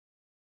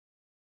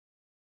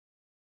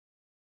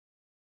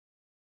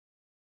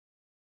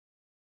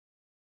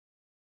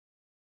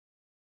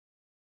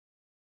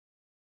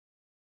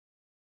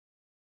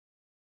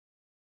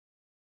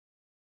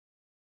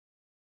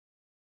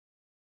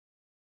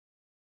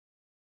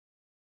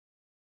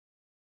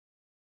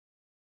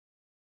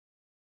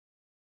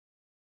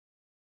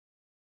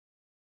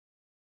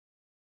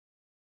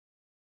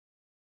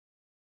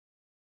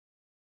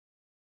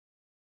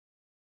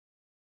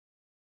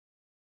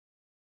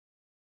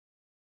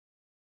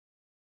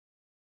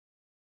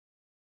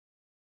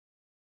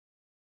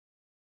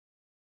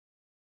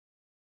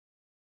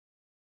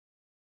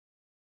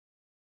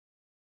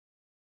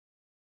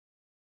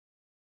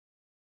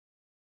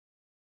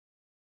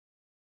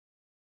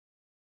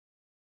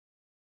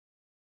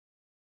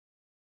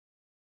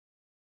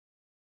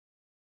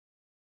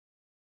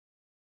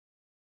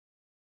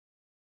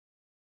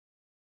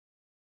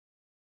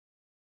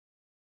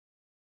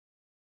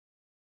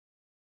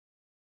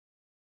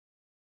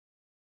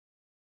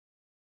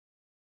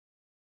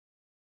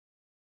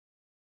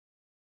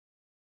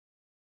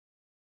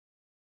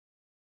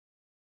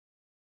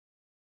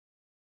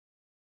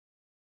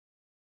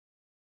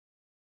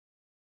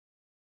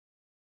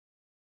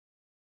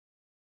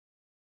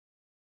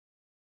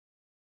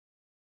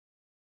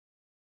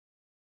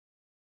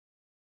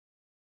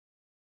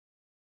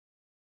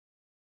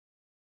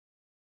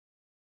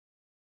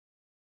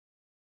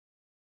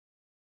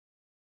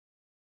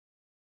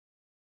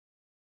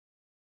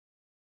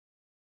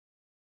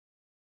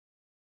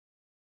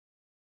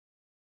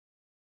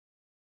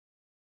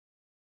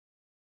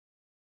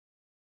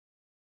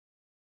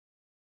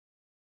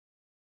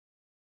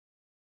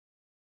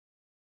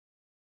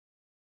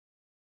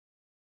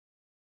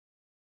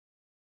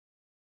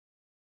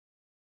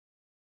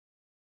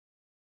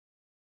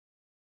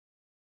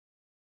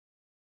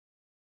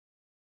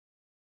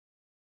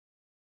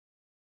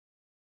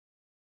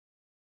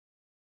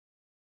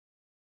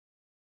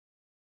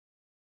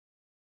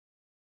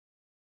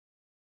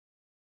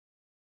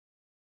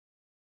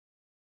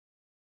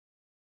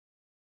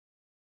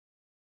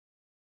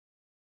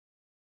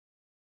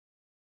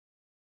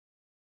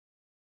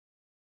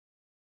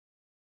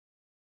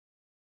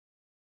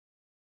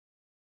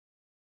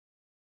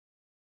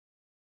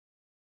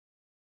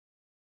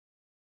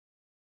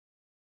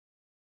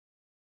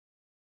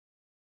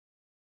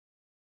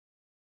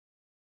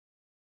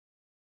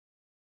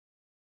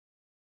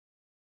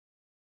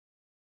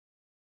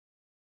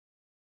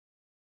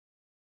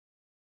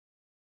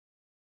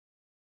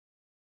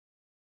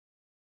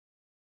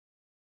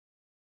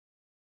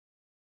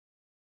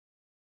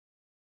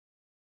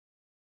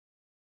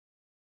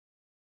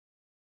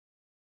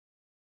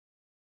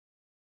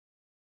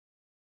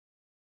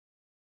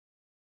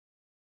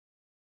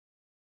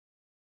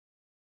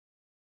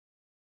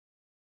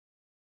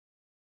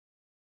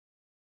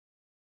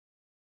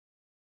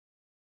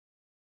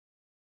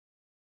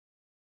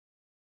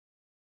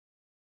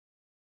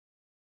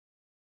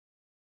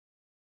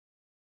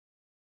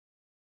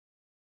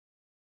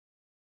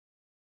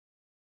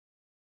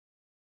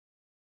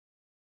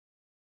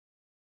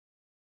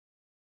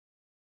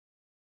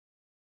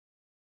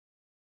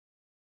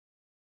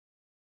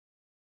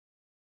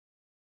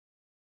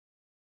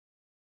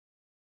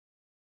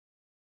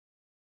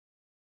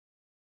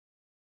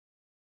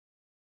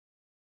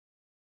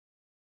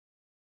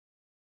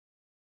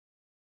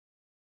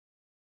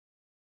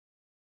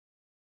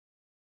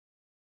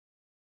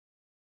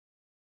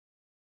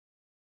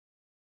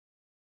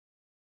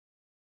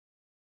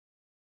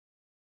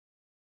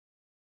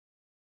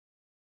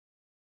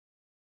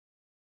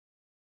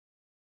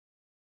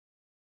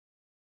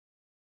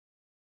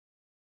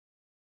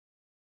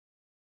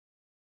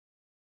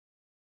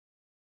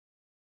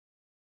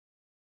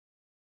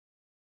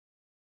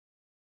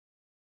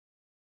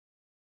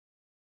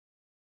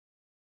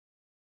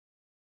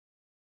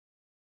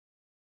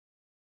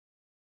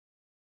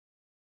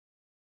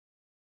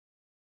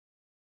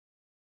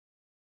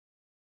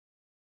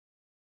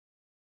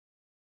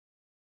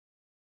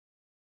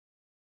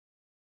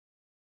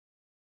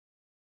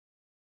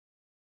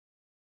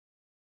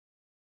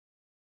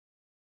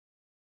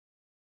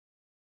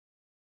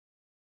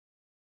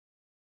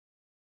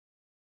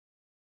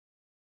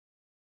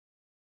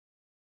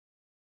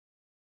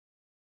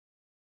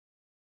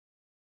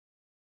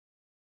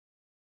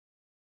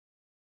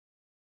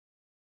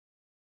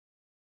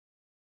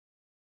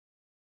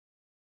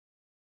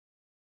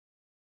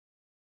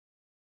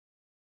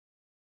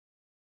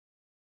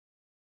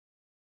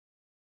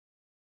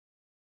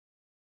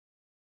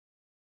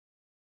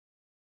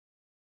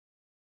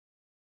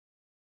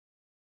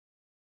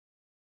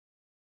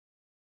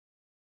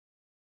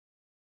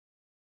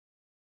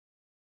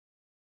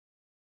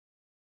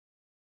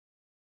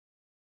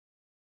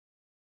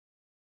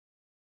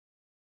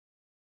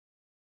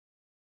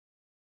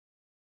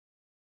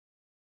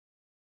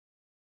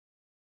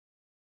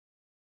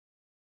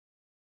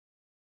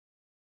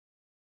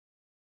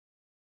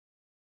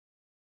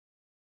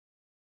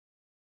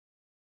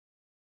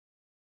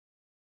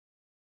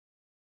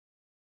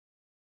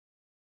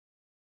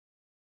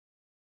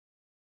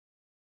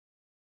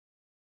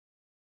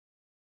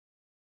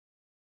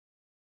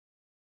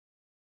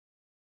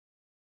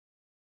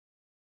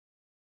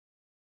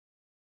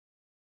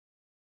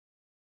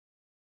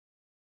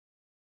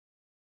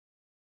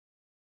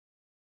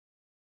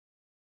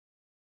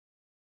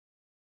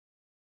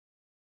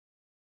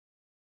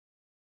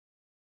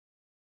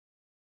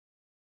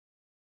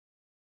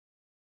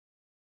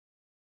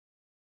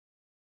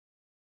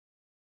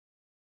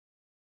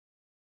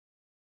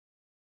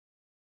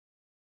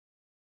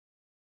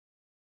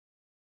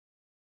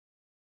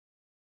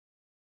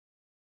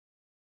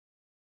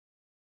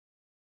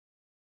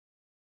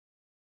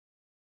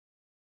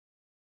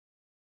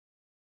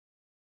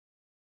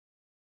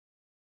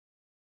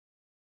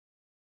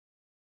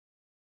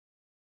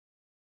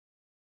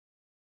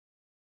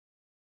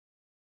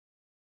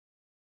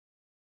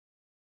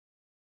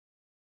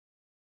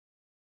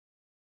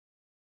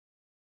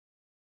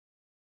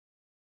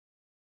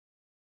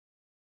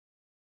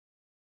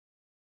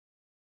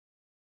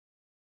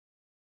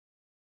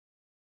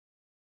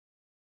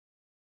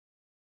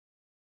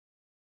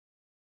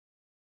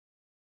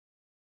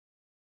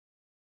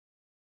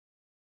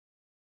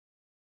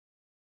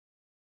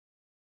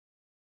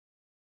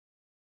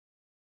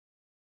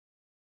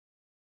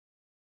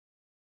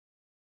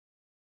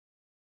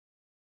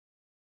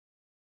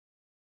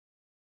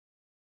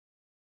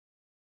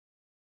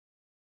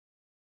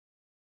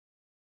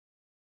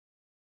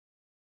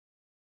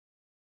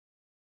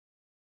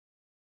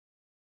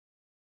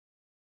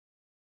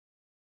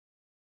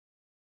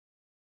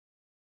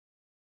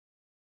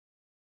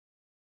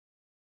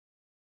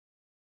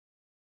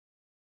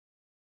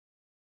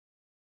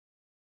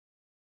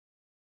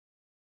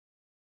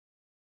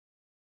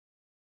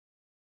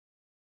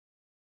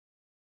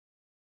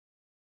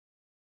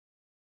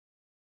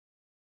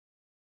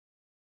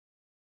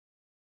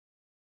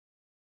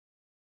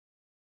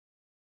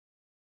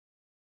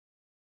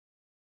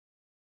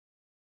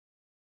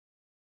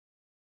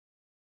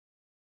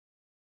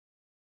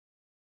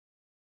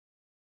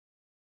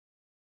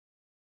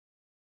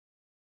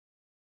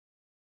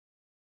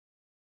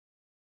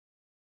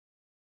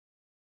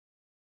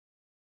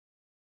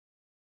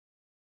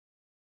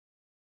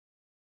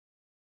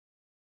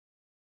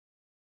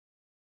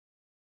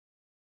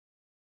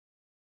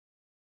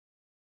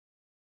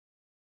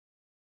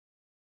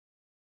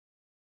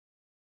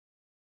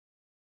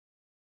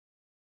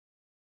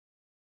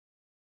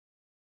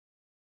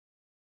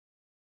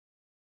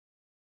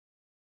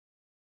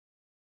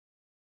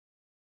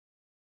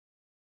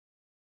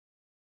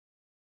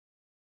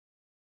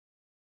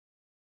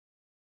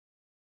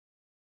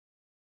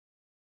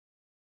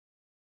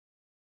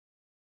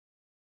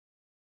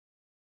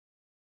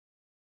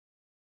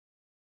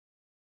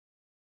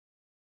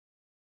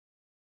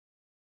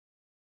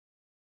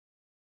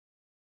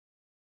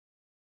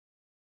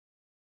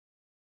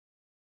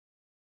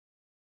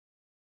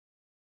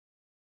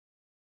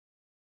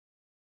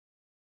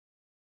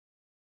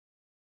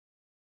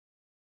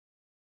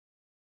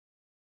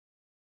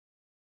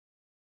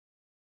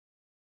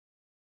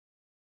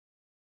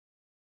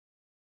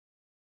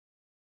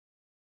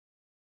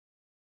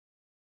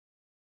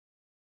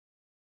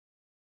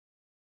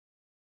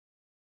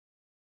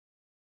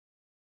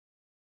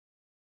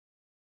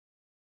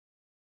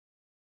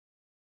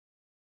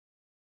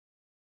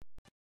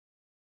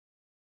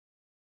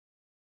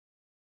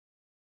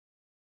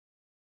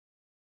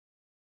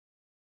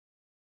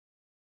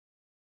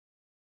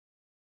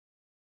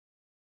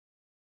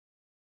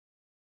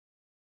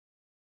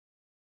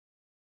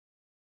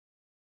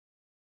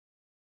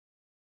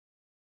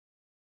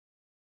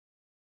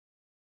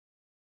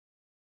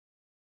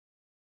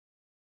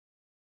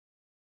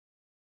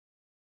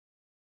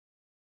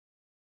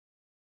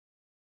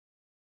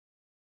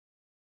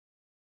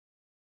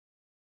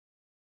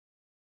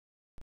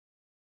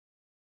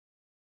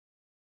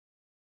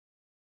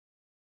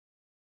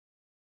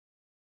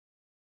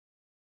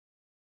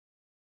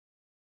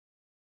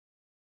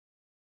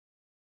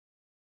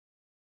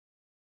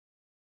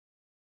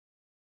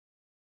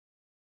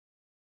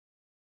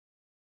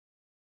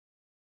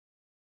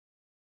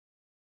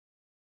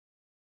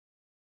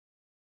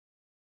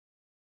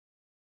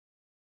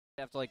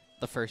after like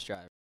the first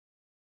drive.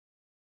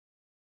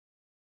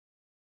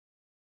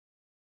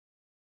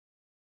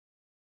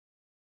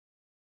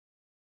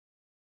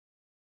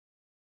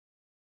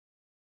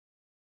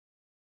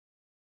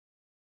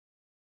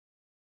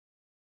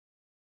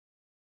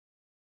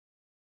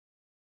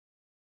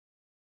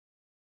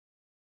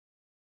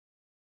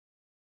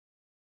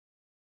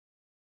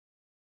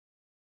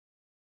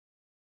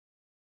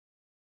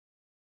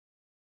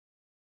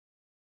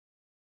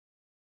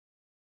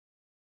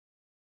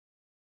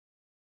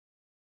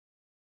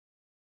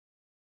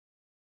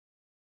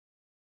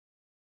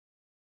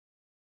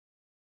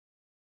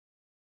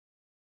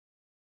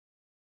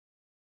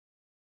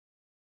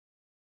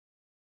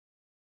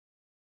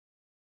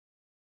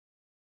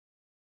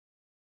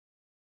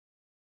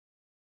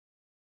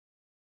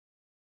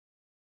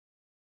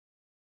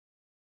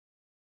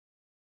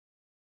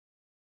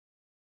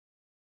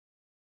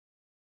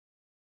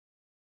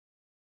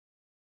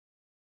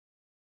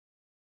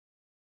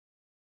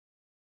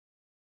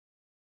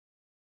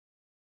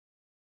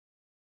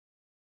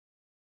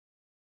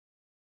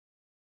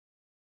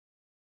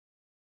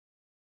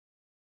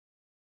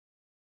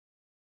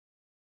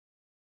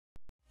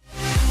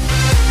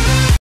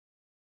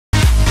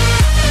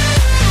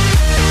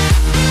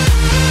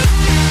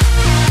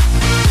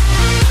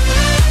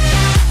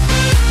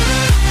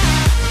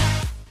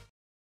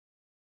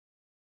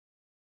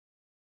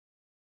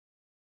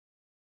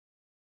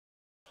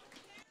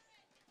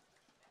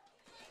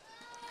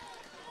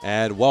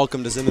 And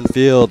welcome to Zimmern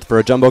Field for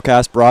a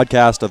JumboCast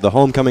broadcast of the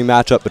homecoming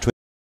matchup between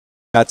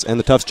the Bobcats and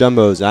the Tufts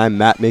Jumbos. I'm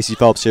Matt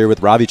Masi-Phelps here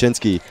with Ravi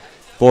Chinsky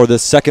for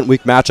this second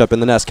week matchup in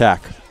the NESCAC.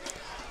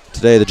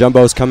 Today the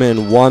Jumbos come in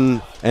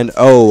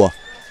 1-0,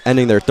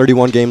 ending their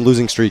 31-game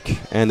losing streak,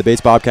 and the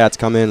Bates Bobcats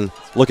come in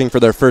looking for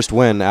their first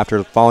win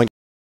after falling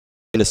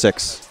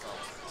 6.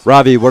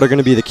 Ravi, what are going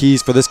to be the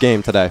keys for this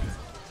game today?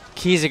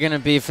 Keys are going to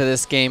be for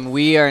this game.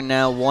 We are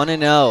now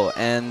 1-0,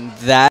 and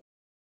that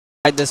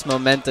this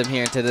momentum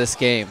here into this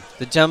game.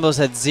 The Jumbos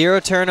had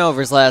 0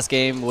 turnovers last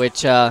game,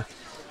 which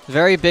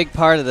very big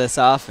part of this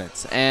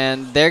offense,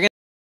 and they're going to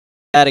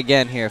do that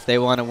again here if they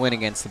want to win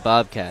against the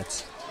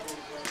Bobcats.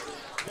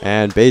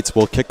 And Bates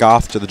will kick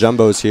off to the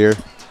Jumbos here.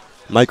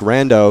 Mike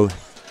Rando,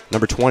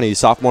 number 20,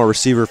 sophomore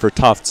receiver for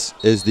Tufts,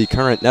 is the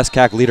current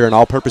NESCAC leader in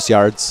all-purpose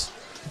yards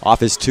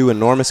off his 2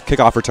 enormous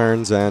kickoff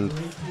returns and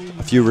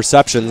a few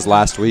receptions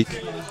last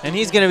week. And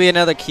he's going to be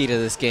another key to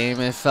this game.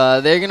 If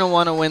they're going to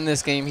want to win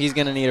this game, he's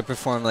going to need to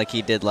perform like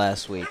he did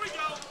last week,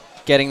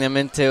 getting them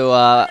into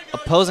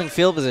opposing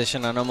field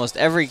position on almost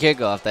every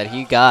kickoff that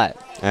he got.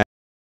 And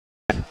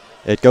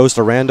it goes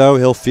to Rando.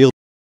 He'll field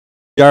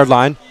the yard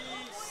line.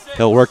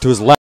 He'll work to his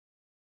left.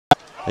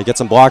 He gets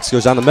some blocks,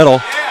 goes down the middle.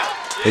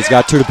 He's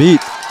got 2 to beat,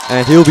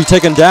 and he'll be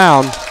taken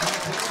down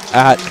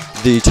at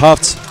the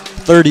Tufts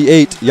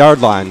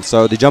 38-yard line.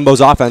 So the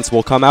Jumbos offense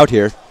will come out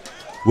here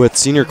with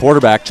senior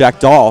quarterback Jack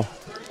Dahl,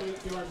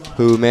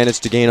 who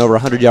managed to gain over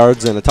 100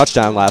 yards and a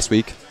touchdown last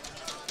week.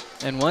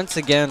 And once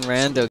again,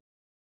 Rando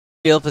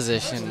field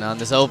position on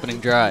this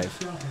opening drive.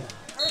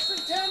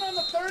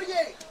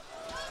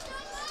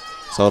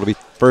 So it'll be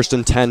 1st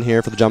and 10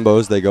 here for the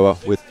Jumbos. They go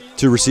with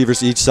 2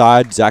 receivers each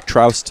side. Zach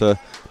Trouse to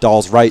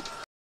Dahl's right.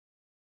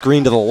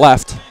 Screen to the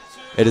left.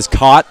 It is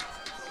caught.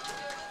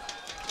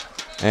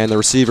 And the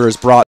receiver is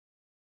brought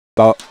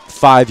about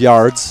 5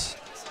 yards.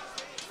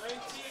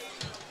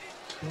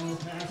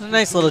 A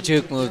nice little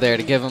juke move there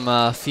to give him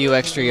a few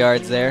extra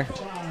yards there.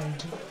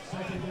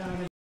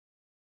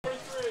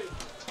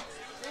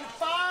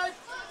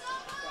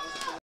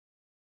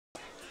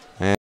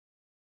 And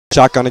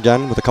shotgun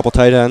again with a couple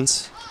tight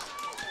ends.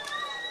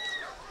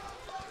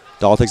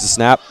 Dahl takes a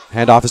snap.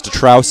 Handoff is to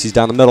Trouse. He's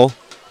down the middle.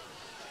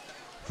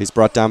 He's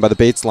brought down by the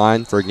Bates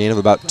line for a gain of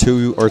about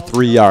 2 or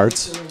 3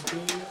 yards.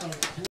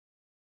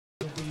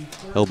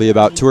 He'll be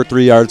about 2 or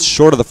 3 yards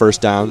short of the first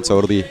down, so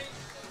it'll be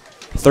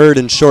 3rd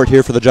and short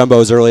here for the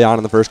Jumbos early on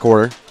in the first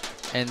quarter.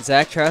 And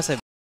Zach Trouse had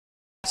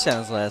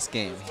touchdowns last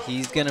game.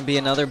 He's going to be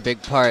another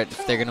big part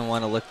if they're going to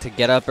want to look to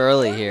get up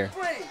early here.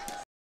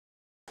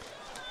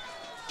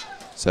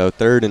 So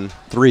 3rd and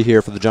 3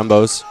 here for the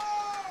Jumbos.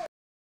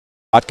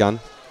 Shotgun.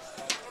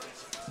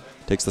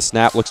 Takes the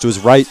snap, looks to his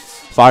right,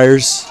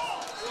 fires.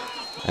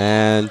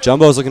 And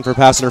Jumbo's looking for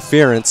pass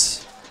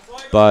interference,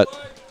 but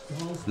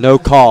no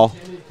call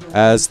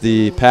as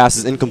the pass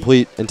is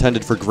incomplete,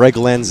 intended for Greg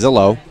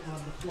Lanzillo.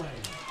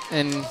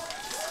 And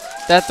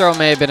that throw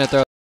may have been a throw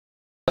that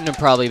wouldn't have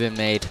probably been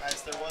made.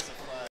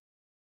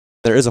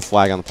 There is a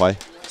flag on the play,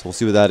 so we'll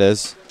see what that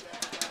is.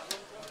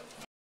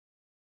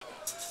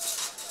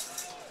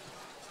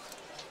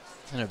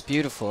 And a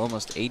beautiful,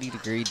 almost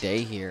 80-degree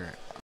day here.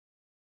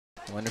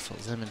 Wonderful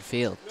Zimmern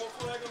Field.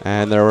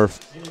 And they're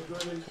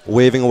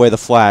waving away the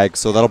flag,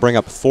 so that'll bring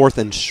up 4th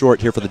and short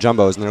here for the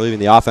Jumbos, and they're leaving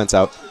the offense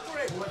out.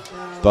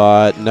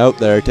 But nope,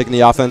 they're taking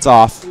the offense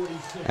off,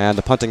 and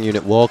the punting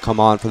unit will come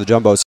on for the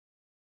Jumbos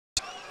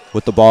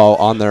with the ball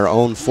on their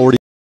own 40.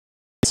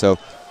 So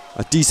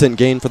a decent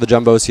gain for the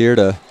Jumbos here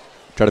to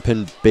try to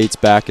pin Bates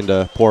back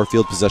into poor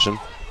field position.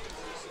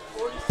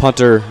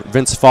 Punter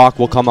Vince Falk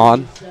will come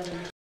on.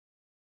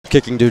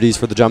 kicking duties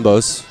for the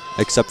Jumbos,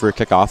 except for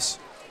kickoffs.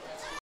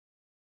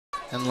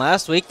 And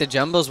last week, the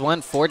Jumbos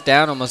went 4th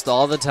down almost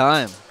all the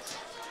time.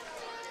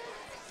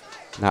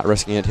 Not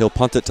risking it. He'll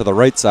punt it to the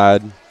right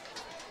side.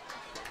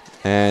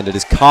 And it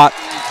is caught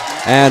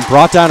and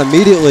brought down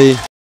immediately.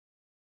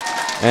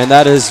 And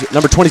that is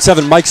number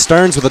 27, Mike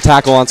Stearns, with a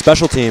tackle on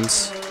special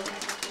teams.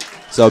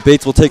 So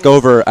Bates will take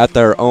over at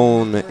their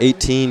own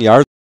 18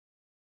 yards.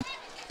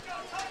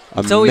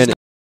 It's always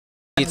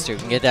nice to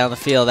get down the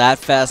field that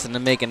fast and to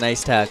make a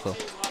nice tackle.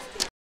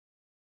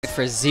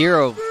 For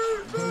zero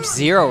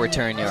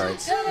return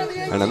yards.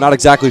 And I'm not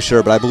exactly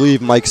sure, but I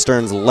believe Mike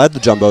Stearns led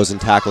the Jumbos in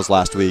tackles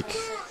last week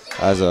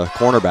as a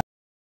cornerback.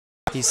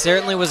 He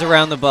certainly was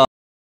around the ball.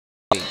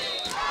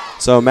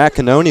 So Matt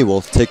Cannoni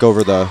will take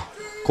over the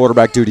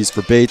quarterback duties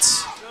for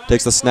Bates.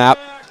 Takes the snap,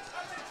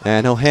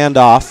 and he'll hand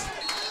off.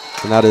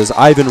 And that is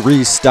Ivan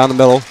Reese down the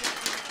middle.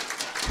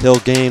 He'll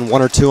gain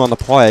 1 or 2 on the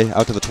play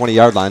out to the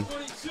 20-yard line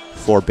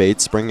for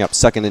Bates, bringing up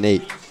 2nd and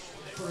 8.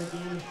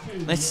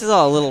 This is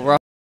all a little rough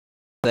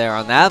there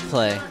on that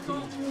play.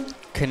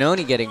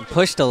 Cannoni getting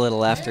pushed a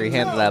little after he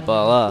handed that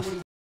ball off.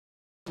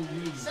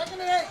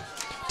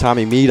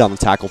 Tommy Mead on the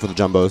tackle for the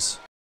Jumbos.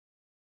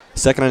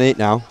 2nd and 8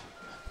 now.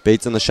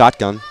 Bates in the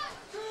shotgun.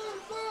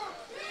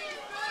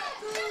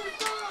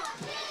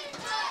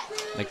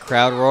 The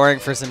crowd roaring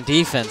for some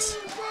defense.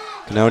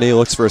 Cannoni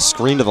looks for a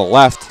screen to the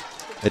left.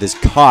 It is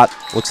caught.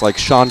 Looks like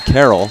Sean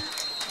Carroll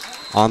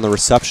on the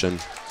reception.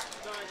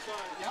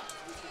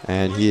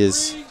 And he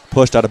is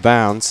pushed out of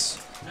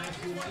bounds.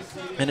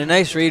 And a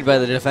nice read by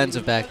the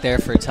defensive back there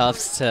for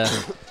Tufts to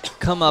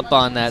come up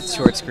on that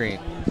short screen.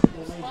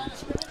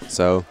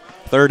 So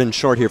 3rd and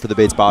short here for the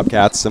Bates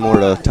Bobcats,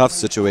 similar to Tufts'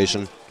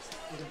 situation.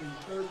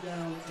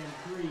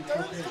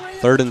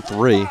 3rd and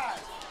 3.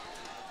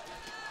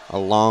 A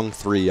long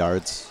 3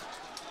 yards.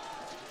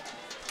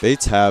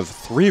 Bates have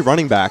 3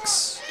 running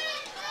backs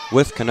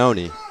with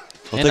Cannoni.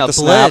 He'll And take a the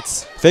snap,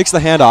 blitz. fakes the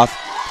handoff,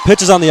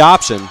 pitches on the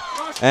option,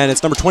 and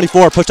it's number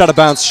 24 pushed out of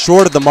bounds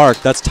short of the mark.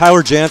 That's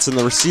Tyler Jansen,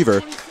 the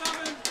receiver.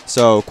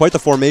 So quite the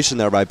formation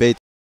there by Bates.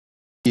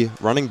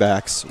 Running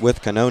backs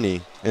with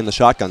Cannoni in the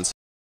shotguns.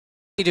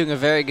 He's doing a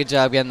very good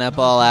job getting that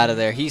ball out of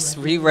there. He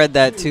read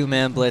that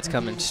 2-man blitz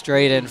coming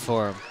straight in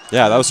for him.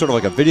 Yeah, that was sort of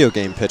like a video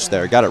game pitch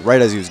there. Got it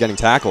right as he was getting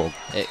tackled.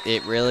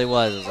 It really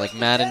was. It was like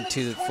Madden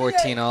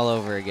 214 all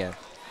over again.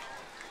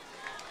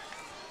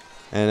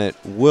 And it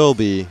will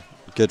be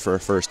good for a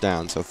 1st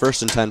down. So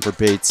 1st and 10 for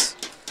Bates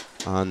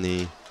on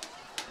the,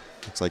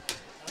 looks like,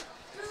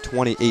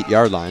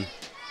 28-yard line.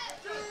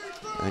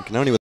 And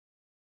Cannoni with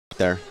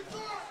there.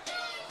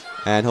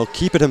 And he'll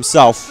keep it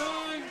himself.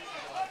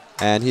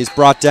 And he's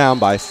brought down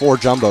by 4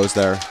 Jumbos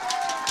there.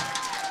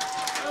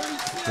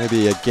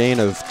 Maybe a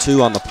gain of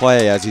 2 on the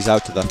play as he's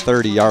out to the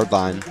 30-yard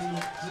line.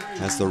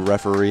 As the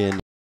referee in.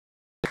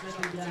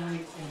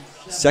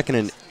 2nd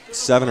and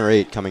 7 or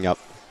 8 coming up.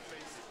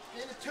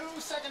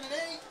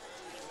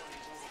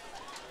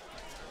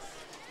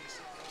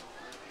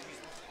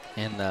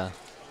 And the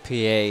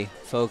PA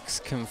folks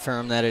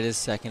confirm that it is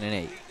 2nd and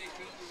 8.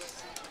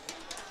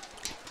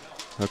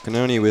 So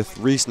Cannoni with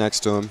Reese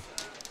next to him.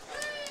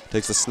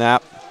 Takes the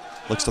snap,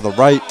 looks to the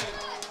right,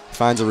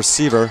 finds a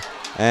receiver,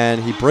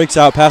 and he breaks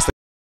out past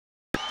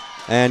the.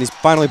 And he's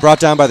finally brought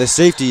down by the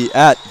safety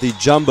at the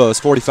Jumbo's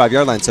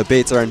 45-yard line. So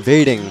Bates are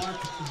invading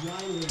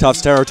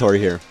Tufts territory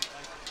here.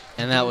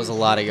 And that was a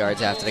lot of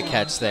yards after the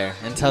catch there.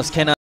 And Tufts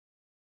cannot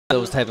put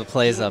those type of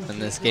plays up in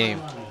this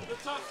game.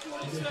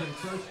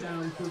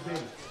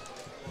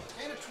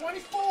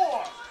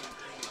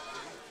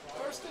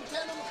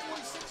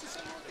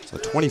 So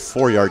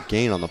 24-yard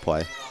gain on the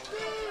play.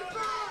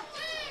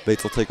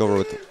 Bates will take over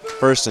with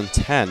 1st and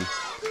 10.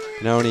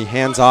 Cannoni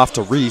hands off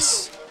to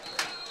Reese.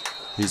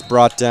 He's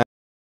brought down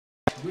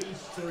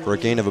for a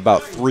gain of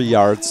about 3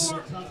 yards.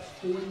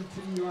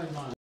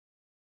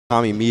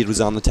 Tommy Mead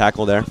was on the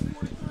tackle there.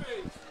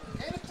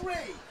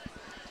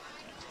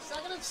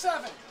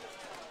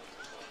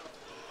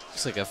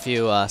 Looks like a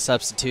few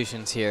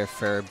substitutions here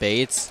for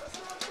Bates.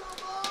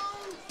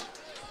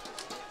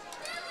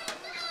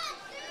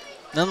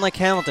 None like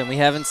Hamilton. We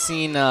haven't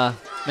seen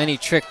many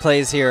trick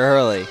plays here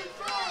early.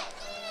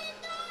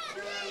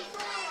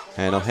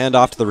 And he'll hand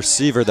off to the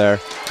receiver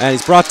there. And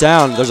he's brought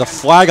down. There's a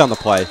flag on the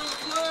play.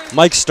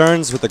 Mike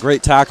Stearns with a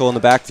great tackle in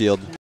the backfield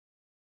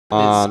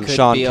on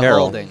Sean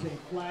Carroll.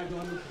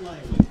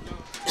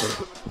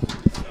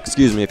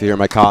 Excuse me if you hear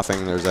my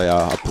coughing. There's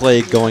a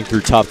plague going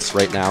through Tufts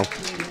right now.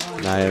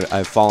 And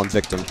I've fallen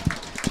victim.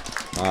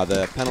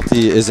 The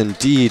penalty is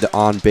indeed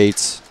on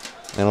Bates.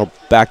 And it'll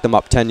back them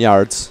up 10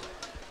 yards.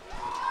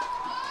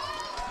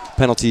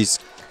 Penalties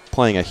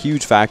playing a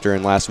huge factor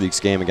in last week's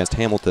game against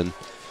Hamilton.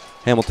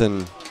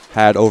 Hamilton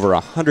had over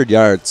 100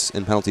 yards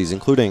in penalties,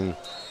 including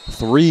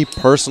 3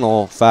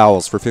 personal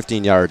fouls for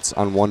 15 yards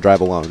on 1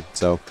 drive alone.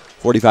 So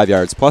 45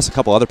 yards, plus a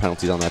couple other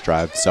penalties on that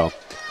drive. So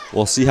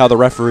we'll see how the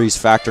referees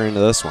factor into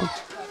this one.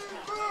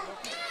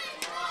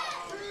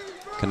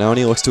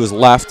 Cannoni looks to his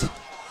left,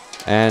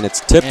 and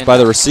it's tipped by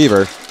the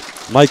receiver.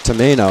 Mike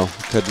Tomeno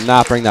could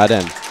not bring that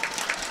in.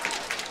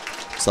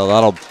 So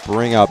that'll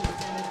bring up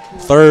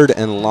 3rd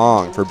and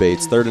long for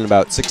Bates. 3rd and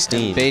about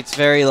 16. And Bates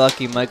very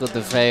lucky Michael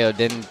DeFeo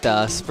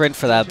didn't sprint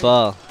for that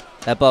ball.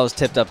 That ball was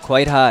tipped up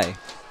quite high.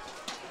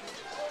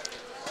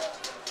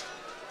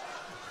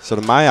 So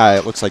to my eye,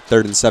 it looks like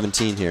 3rd and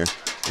 17 here.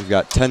 We've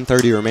got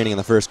 10:30 remaining in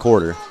the first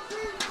quarter.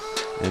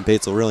 And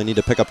Bates will really need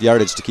to pick up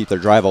yardage to keep their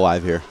drive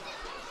alive here.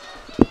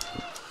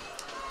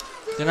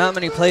 There are not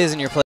many plays in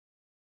your play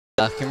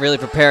can really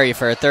prepare you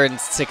for a 3rd and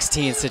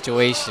 16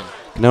 situation.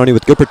 Cannoni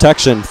with good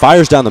protection,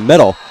 fires down the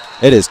middle.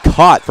 It is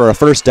caught for a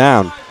first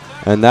down,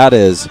 and that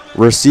is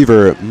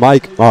receiver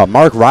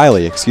Mark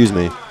Riley, excuse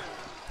me.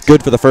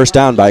 Good for the first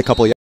down by a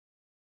couple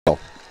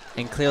yards.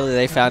 And clearly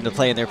they found a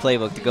play in their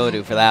playbook to go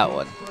to for that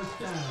one.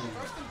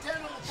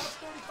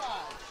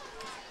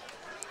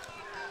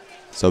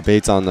 So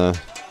Bates on the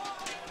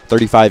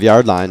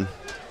 35-yard line.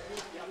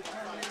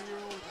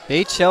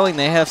 Bates showing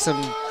they have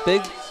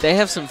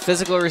some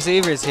physical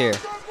receivers here.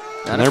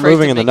 And they're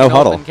moving in the no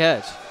huddle.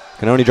 Catch.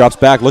 Cannoni drops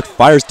back,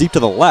 fires deep to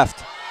the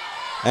left,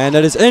 and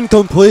it is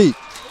incomplete.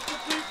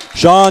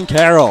 Sean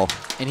Carroll.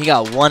 And he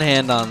got one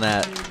hand on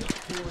that.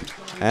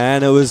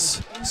 And it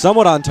was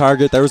somewhat on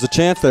target. There was a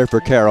chance there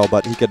for Carroll,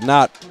 but he could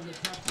not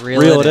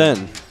reel it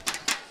in.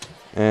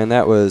 And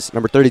that was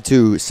number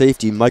 32,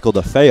 safety Michael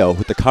DeFeo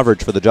with the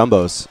coverage for the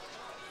Jumbos.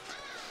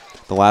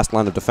 The last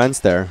line of defense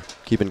there,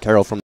 keeping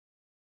Carroll from.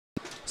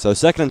 So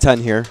 2nd and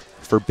 10 here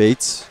for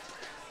Bates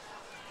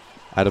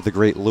out of the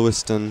great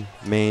Lewiston,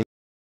 Maine.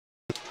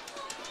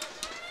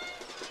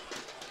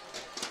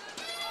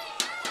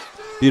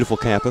 Beautiful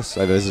campus.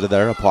 I visited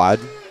there, applied.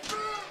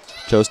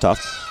 Chose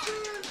Tufts,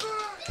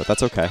 but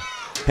that's okay.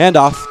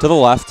 Handoff to the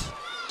left.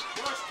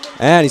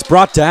 And he's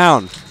brought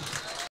down.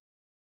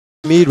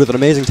 Mead with an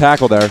amazing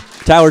tackle there.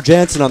 Tyler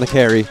Jansen on the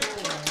carry.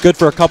 Good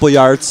for a couple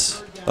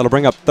yards. That'll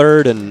bring up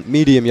 3rd and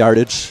medium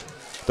yardage.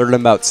 3rd and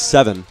about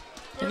 7.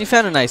 And you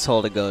found a nice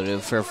hole to go to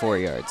for 4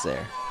 yards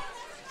there.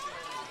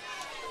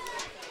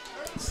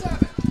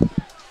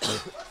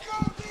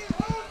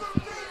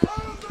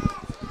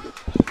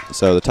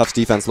 So the Tufts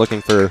defense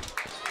looking for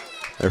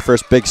their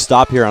first big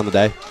stop here on the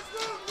day.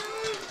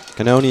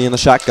 Cannoni in the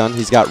shotgun.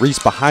 He's got Reese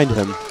behind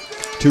him.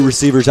 2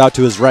 receivers out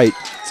to his right.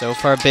 So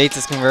far, Bates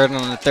is converted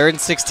on a 3rd and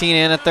 16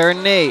 and a 3rd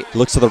and 8.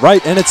 Looks to the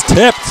right, and it's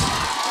tipped.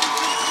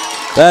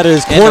 That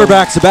is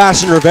quarterback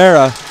Sebastian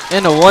Rivera.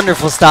 And a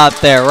wonderful stop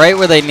there, right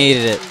where they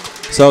needed it.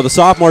 So the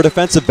sophomore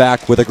defensive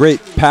back with a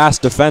great pass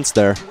defense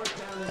there.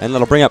 And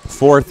that'll bring up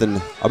 4th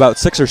and about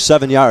 6 or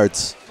 7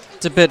 yards.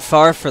 It's a bit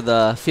far for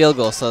the field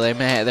goal, so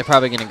they're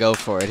probably going to go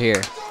for it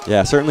here.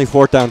 Yeah, certainly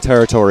 4th down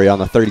territory on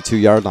the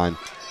 32-yard line.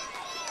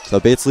 So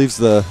Bates leaves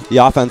the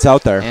offense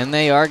out there. And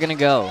they are going to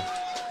go.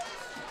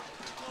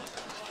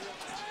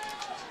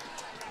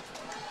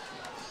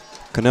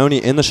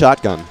 Cannoni in the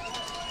shotgun.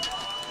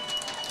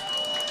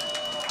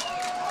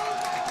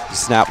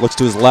 Snap looks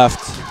to his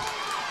left.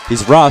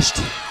 He's rushed.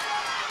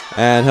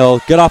 And he'll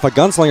get off a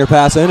gunslinger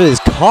pass, and it is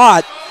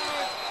caught.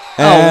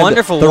 And oh,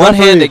 wonderful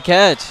one-handed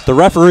catch. The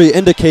referee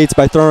indicates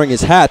by throwing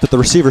his hat that the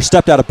receiver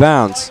stepped out of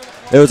bounds.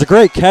 It was a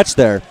great catch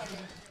there.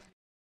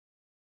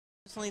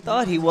 I personally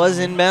thought he was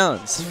in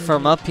bounds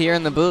from up here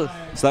in the booth.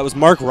 So that was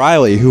Mark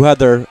Riley, who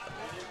had a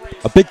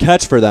big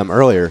catch for them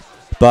earlier.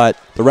 But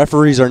the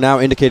referees are now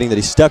indicating that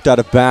he stepped out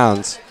of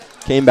bounds,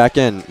 came back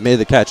in, made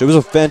the catch. It was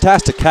a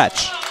fantastic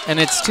catch. And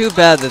it's too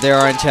bad that there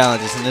aren't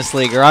challenges in this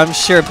league, or I'm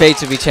sure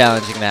Bates would be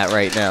challenging that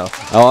right now.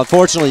 Oh,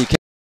 unfortunately, you can't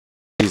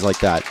do things like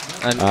that.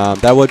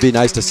 That would be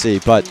nice to see,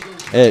 but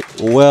it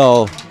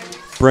will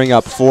bring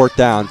up 4th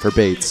down for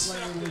Bates.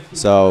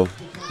 So,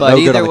 but no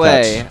good either on the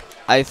way, catch.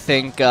 I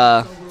think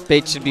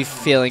Bates should be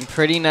feeling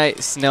pretty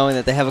nice knowing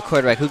that they have a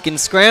quarterback who can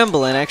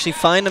scramble and actually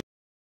find a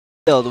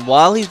field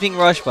while he's being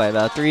rushed by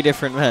about 3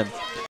 different men.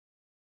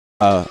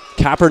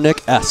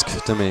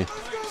 Kaepernick-esque to me.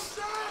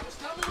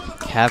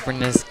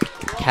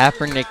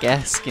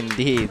 Kaepernick-esque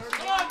indeed.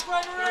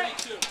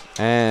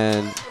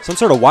 And some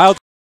sort of wild.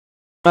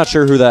 I'm not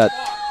sure who the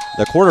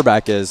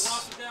quarterback is.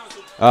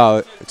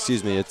 Oh,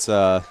 excuse me. It's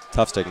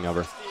Tufts taking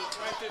over.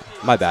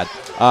 My bad.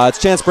 It's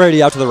Chance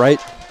Brady out to the right.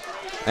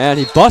 And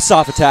he busts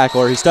off a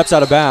tackler. He steps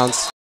out of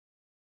bounds.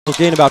 He'll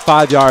gain about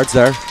 5 yards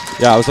there.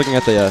 Yeah, I was looking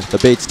at the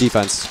Bates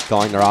defense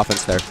calling their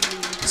offense there.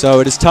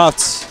 So it is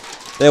Tufts.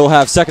 They will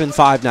have 2nd and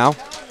 5 now.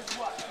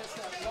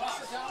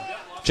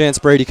 Chance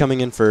Brady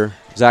coming in for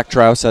Zach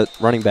Trouse at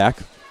running back.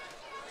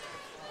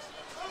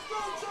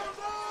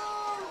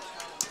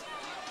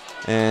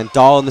 And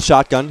Dahl in the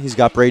shotgun. He's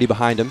got Brady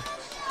behind him.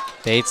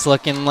 Bates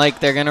looking like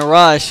they're going to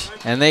rush,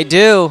 and they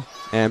do.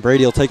 And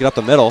Brady will take it up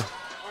the middle.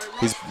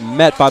 He's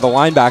met by the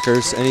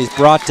linebackers, and he's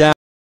brought down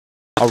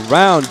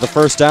around the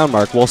 1st down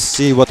mark. We'll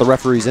see what the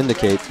referees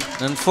indicate.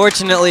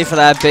 Unfortunately for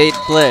that Bates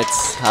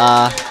blitz,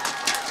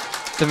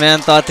 the man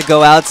thought to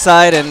go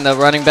outside, and the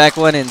running back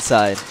went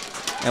inside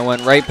and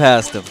went right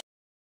past him.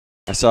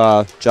 I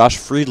saw Josh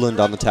Friedland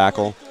on the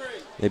tackle,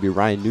 maybe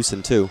Ryan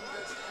Newson too.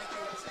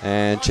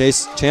 And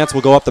Chance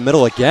will go up the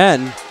middle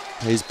again.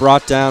 He's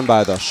brought down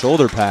by the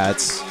shoulder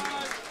pads.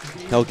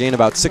 He'll gain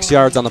about 6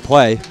 yards on the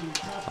play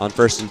on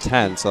 1st and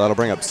 10, so that'll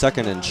bring up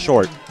 2nd and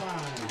short.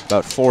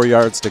 About 4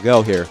 yards to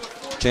go here.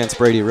 Chance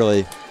Brady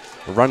really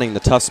running the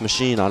Tufts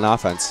machine on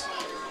offense.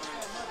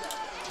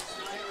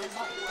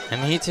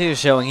 And he too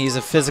showing he's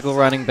a physical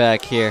running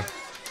back here.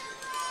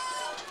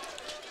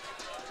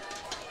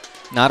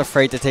 Not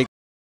afraid to take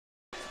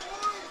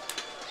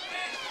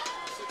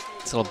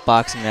this little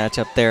boxing match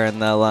up there in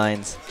the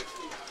lines.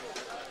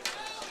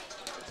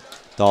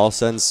 Dahl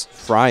sends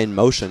Fry in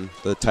motion,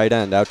 the tight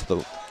end, out to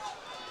the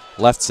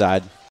left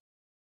side.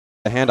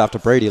 A handoff to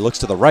Brady, looks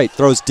to the right,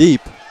 throws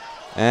deep,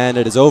 and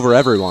it is over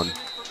everyone.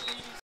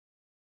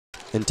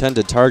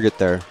 Intended target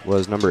there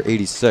was number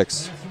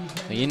 86.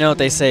 You know what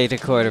they say to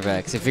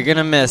quarterbacks. If you're going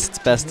to miss, it's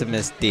best to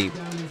miss deep.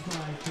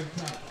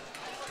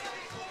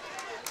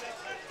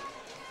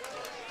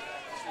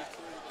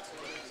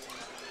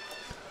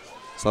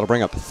 So that'll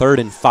bring up 3rd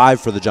and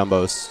 5 for the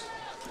Jumbos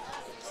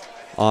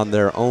on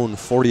their own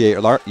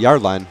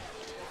 48-yard line,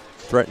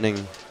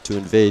 threatening to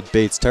invade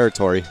Bates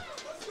territory.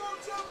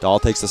 Dahl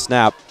takes the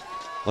snap,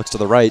 looks to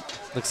the right.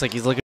 Looks like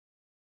he's looking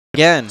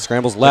again.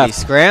 Scrambles left.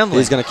 He's scrambling.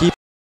 He's going to keep.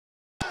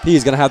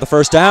 He's going to have the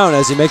first down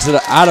as he makes it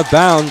out of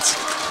bounds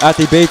at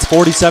the Bates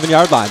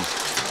 47-yard line.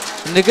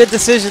 And a good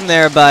decision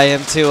there by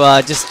him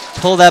to just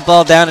pull that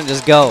ball down and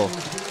just go.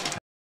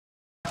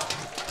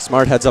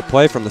 Smart heads-up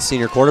play from the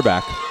senior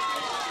quarterback.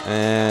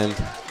 And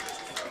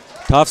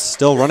Tufts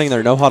still running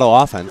their no-huddle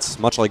offense,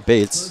 much like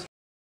Bates.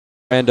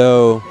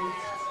 Rando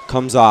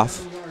comes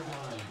off.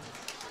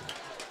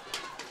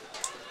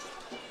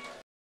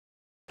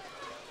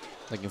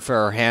 Looking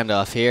for a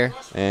handoff here.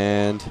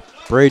 And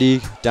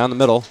Brady down the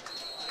middle.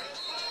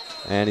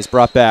 And he's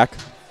brought back.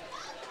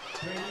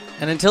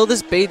 And until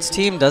this Bates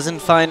team doesn't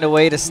find a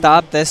way to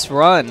stop this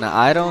run,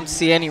 I don't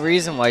see any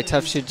reason why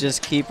Tufts should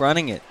just keep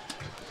running it.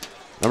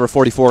 Number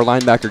 44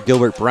 linebacker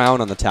Gilbert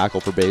Brown on the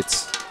tackle for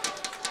Bates.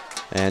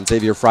 And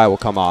Xavier Fry will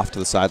come off to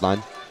the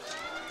sideline.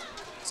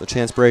 So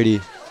Chance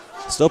Brady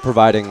still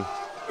providing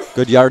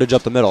good yardage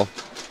up the middle.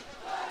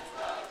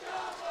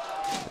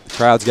 The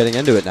crowd's getting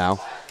into it now.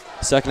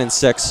 2nd and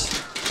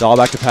 6. Dahl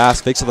back to pass,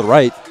 fakes to the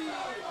right.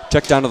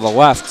 Check down to the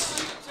left.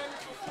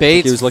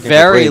 Bates he was looking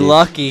very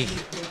lucky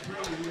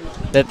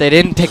that they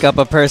didn't pick up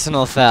a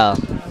personal foul.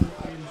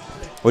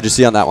 What'd you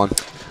see on that one?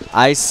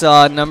 I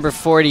saw number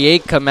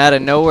 48 come out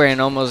of nowhere and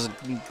almost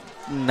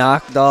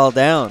knock Dahl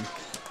down.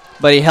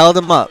 But he held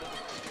him up.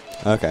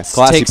 Okay,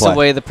 classy takes play.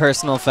 Away the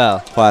personal foul.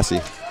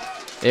 Classy.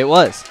 It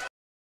was.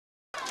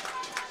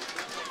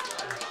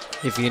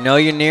 If you know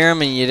you're near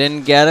him and you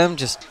didn't get him,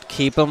 just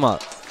keep him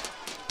up.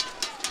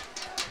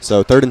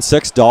 So 3rd and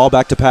 6, Dahl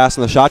back to pass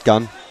in the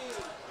shotgun.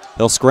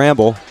 He'll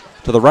scramble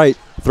to the right,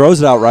 throws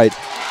it out right,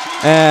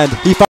 and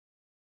he finds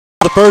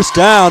the first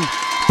down,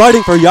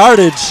 fighting for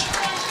yardage.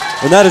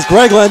 And that is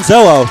Greg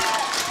Lanzello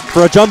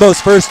for a Jumbo's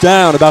first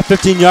down, about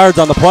 15 yards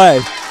on the play.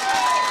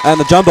 And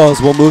the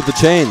Jumbos will move the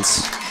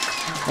chains.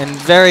 And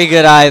very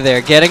good eye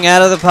there. Getting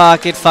out of the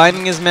pocket,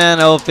 finding his man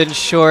open,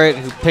 short,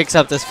 who picks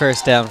up this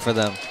first down for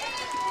them.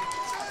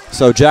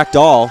 So Jack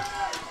Dahl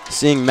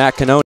seeing Matt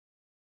Canone,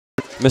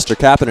 Mr.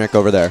 Kaepernick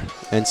over there,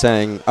 and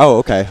saying, oh,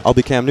 okay, I'll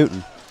be Cam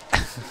Newton.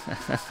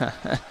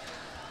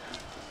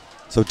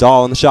 So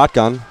Dahl in the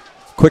shotgun.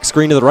 Quick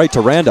screen to the right to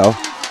Rando.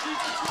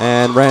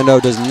 And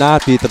Rando does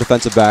not beat the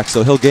defensive back,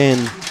 so he'll gain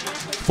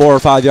 4 or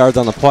 5 yards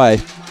on the play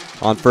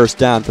on first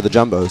down for the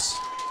Jumbos.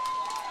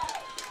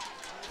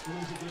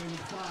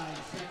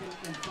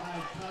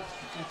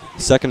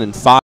 2nd and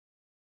 5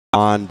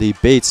 on the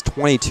Bates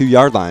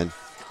 22-yard line.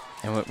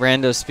 And with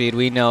Rando's speed,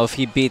 we know if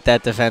he beat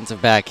that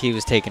defensive back, he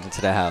was taking it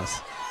to the house.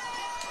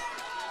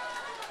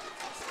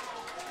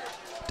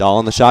 Dahl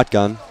in the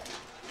shotgun.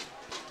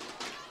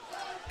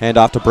 Hand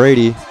off to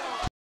Brady.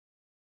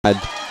 And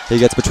he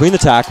gets between the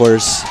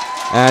tacklers,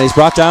 and he's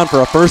brought down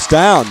for a first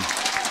down.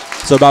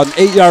 So about an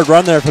 8-yard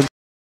run there from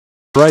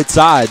the right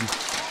side,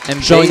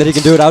 and showing that he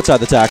can do it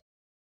outside the tackle.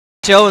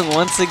 Showing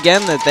once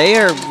again that they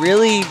are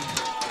really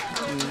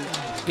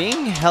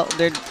being held.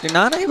 They're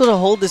not able to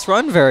hold this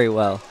run very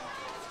well.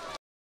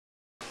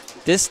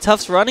 This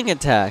Tufts running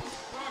attack.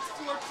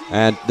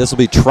 And this will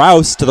be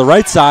Trouse to the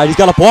right side. He's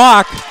got a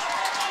block,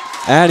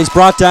 and he's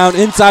brought down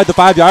inside the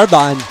 5-yard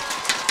line.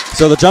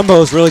 So the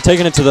Jumbos really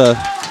taking it to the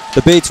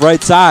Bates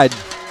right side,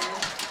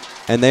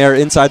 and they are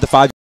inside the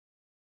 5.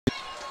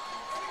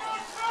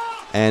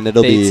 And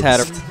it'll Bates be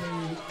had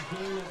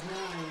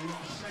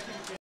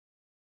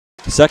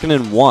 2nd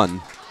and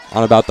 1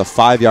 on about the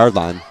 5-yard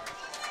line.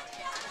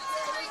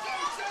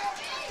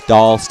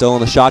 Dahl still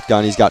in the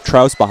shotgun. He's got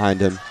Trouse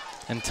behind him.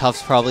 And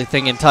Tufts probably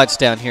thinking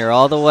touchdown here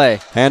all the way.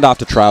 Hand off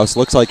to Trouse.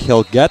 Looks like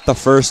he'll get the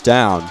first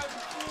down.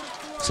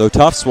 So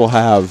Tufts will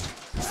have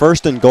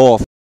 1st and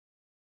goal,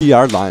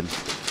 3-yard line.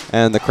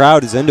 And the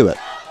crowd is into it.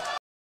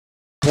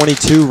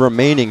 22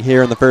 remaining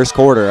here in the first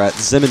quarter at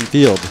Zimmern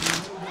Field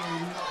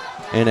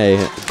in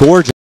a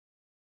gorgeous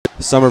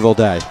Somerville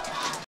day.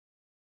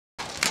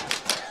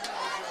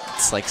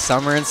 It's like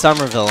summer in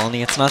Somerville,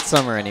 only it's not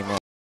summer anymore.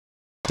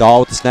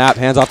 Dahl with the snap,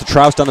 hands off to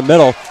Trouse down the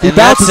middle. He And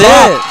bounces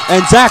that's off,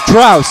 and Zach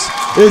Trouse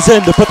is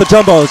in to put the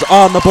Jumbos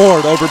on the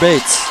board over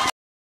Bates.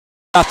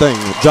 Nothing,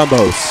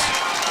 Jumbos.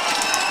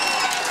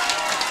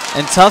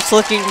 And Tufts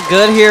looking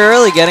good here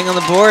early, getting on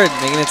the board,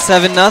 making it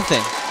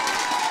 7-0.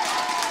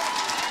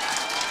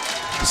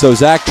 So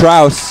Zach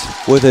Trouse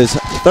with his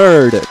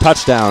 3rd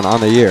touchdown on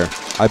the year,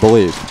 I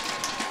believe.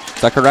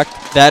 Is that correct?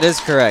 That is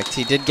correct.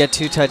 He did get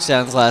 2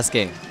 touchdowns last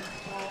game.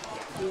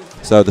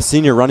 So the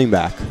senior running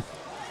back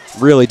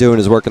really doing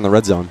his work in the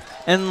red zone.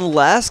 And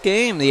last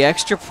game, the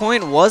extra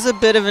point was a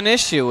bit of an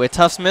issue with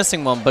Tufts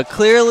missing one, but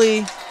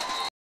clearly...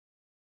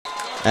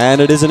 And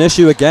it is an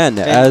issue again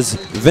as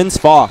Vince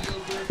Falk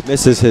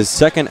misses his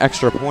 2nd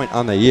extra point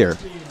on the year.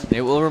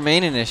 It will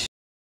remain an issue.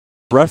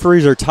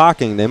 Referees are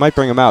talking. They might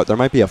bring him out. There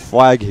might be a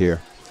flag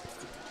here.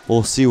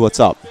 We'll see what's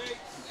up.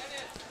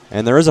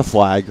 And there is a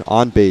flag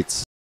on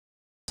Bates.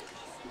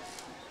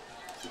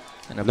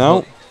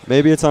 No,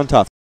 maybe it's on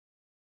Tufts.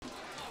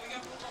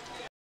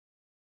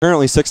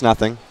 Currently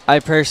 6-0. I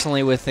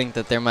personally would think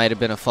that there might have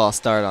been a false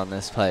start on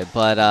this play,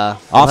 but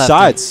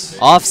offsides.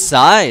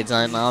 Offsides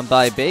on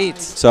by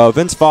Bates. So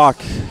Vince Falk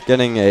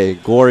getting a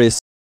glorious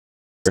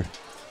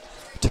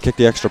to kick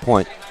the extra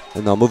point,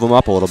 and they'll move him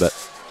up a little bit.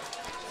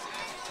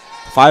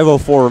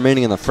 5:04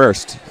 remaining in the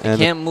first. And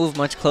can't move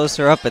much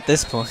closer up at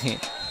this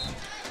point.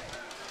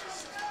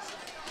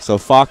 So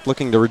Falk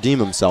looking to redeem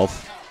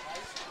himself.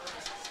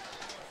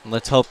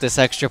 Let's hope this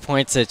extra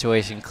point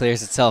situation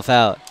clears itself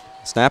out.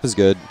 Snap is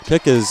good.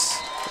 Kick is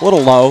a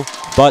little low,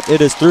 but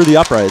it is through the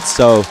uprights.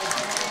 So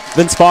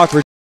Vince Falk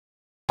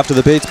after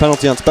the Bates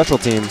penalty on special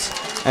teams,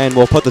 and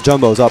will put the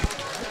Jumbos up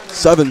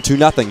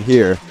 7-0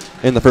 here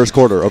in the first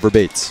quarter over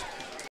Bates.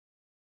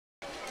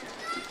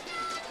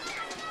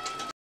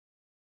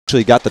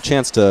 Actually got the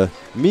chance to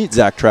meet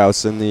Zach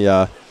Trouse in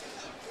the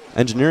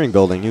engineering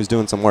building. He was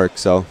doing some work.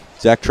 So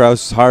Zach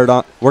Trouse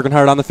working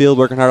hard on the field,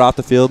 working hard off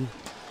the field.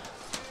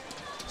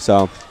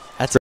 So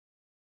that's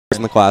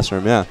in the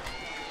classroom, yeah.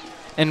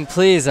 And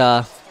please,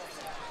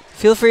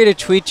 feel free to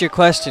tweet your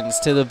questions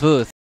to the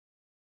booth.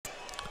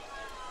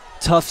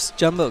 Tufts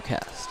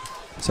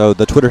JumboCast. So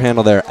the Twitter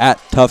handle there,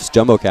 @Tufts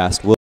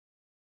JumboCast.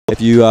 If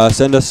you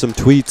send us some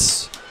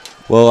tweets,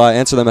 we'll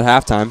answer them at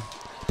halftime.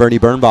 Bernie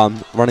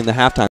Birnbaum running the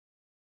halftime.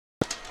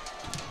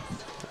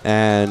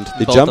 And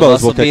the Both Jumbos of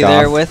us will kick be off.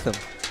 there with them.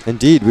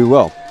 Indeed, we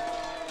will.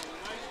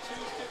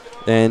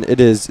 And it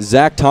is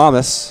Zach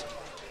Thomas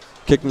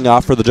kicking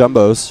off for the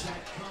Jumbos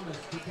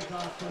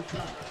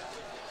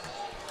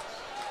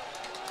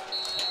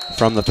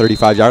from the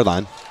 35-yard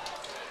line.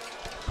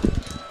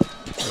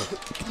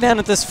 Down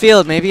at this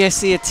field, maybe I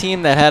see a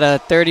team that had a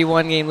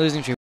 31-game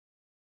losing streak.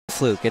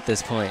 Fluke at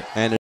this point.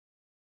 And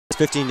it's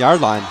 15-yard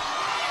line.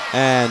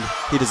 And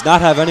he does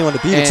not have anyone to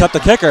beat except the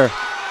kicker.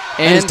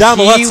 And he's down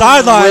the left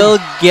sideline. Will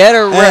get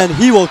a and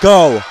he will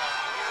go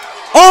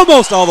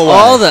almost all the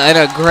way. And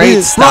a great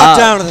He's stop. brought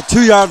down at the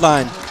 2-yard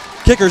line.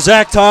 Kicker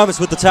Zach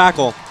Thomas with the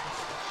tackle.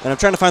 And I'm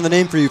trying to find the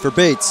name for you for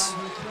Bates.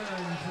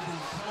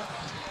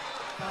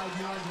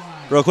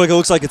 Real quick, it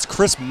looks like it's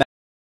Chris Matt.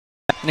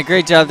 And a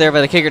great job there by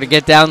the kicker to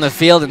get down the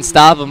field and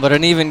stop him, but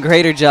an even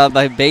greater job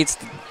by Bates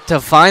to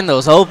find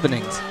those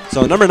openings.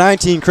 So number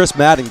 19, Chris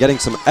Madden, getting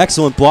some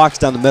excellent blocks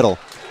down the middle.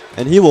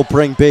 And he will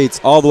bring Bates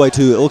all the way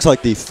to, it looks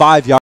like, the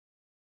 5-yard.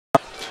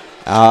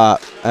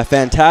 A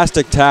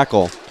fantastic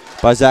tackle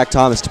by Zach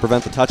Thomas to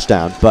prevent the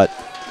touchdown, but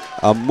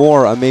a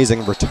more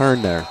amazing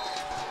return there.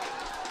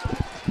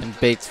 And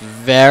Bates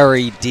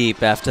very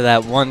deep after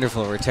that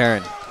wonderful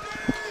return.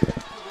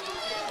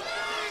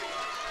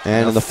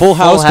 And in the full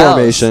house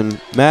formation,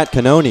 Matt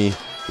Cannoni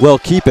will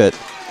keep it.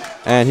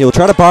 And he will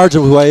try to barge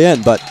his way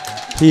in, but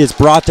he is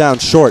brought down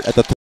short at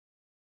the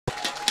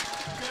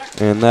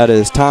and that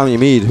is Tommy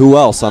Mead. Who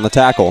else on the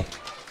tackle?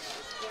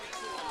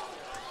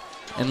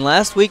 And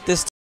last week,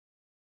 this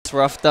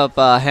roughed up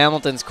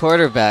Hamilton's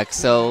quarterback,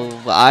 so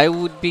I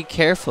would be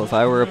careful if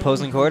I were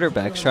opposing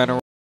quarterbacks trying to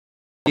run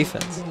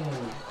defense.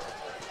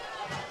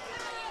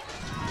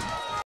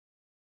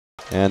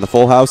 And the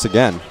full house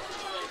again.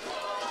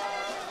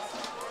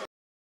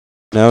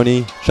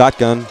 Noni,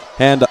 shotgun,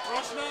 hand.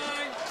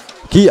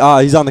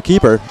 He's on the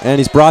keeper, and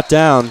he's brought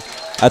down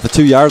at the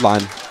 2-yard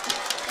line.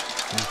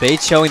 And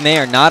Bates showing they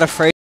are not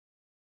afraid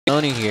of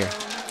Noni here.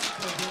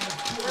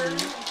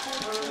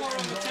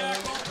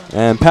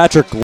 And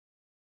Patrick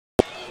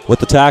with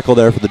the tackle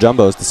there for the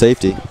Jumbos, the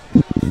safety.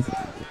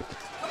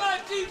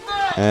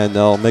 And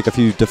they'll make a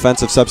few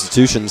defensive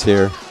substitutions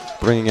here,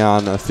 bringing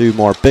on a few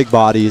more big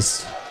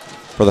bodies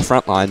for the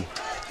front line.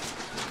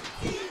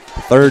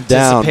 3rd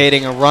down.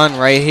 Anticipating a run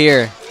right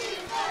here.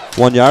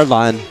 1-yard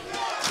line.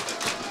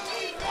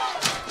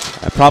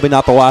 Probably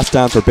not the last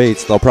down for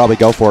Bates. They'll probably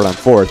go for it on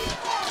 4th.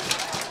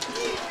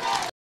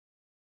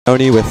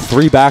 Tony with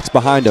 3 backs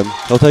behind him.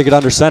 He'll take it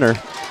under center.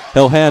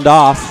 He'll hand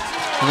off.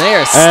 And they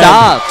are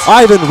stopped.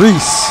 Ivan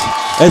Reese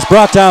is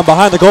brought down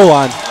behind the goal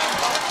line.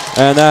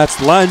 And that's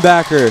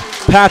linebacker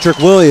Patrick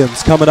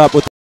Williams coming up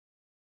with the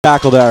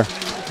tackle there.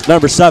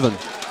 Number 7.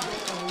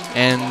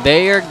 And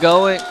they are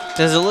going.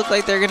 Does it look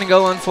like they're going to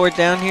go on 4th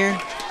down here?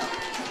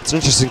 It's an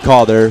interesting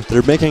call.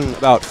 They're making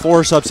about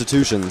 4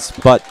 substitutions,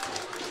 but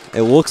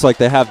it looks like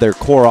they have their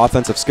core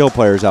offensive skill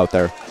players out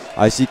there.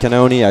 I see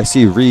Cannoni. I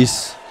see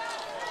Reese.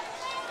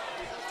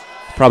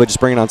 probably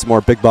just bringing on some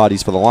more big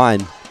bodies for the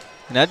line.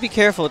 And I'd be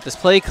careful with this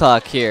play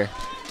clock here.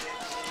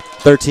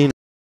 13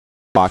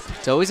 clock.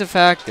 It's always a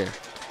factor.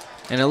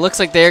 And it looks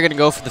like they're going to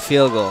go for the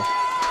field goal.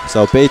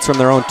 So Bates from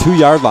their own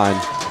 2-yard line.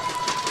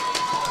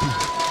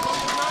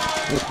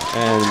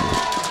 And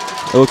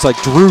it looks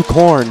like Drew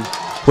Korn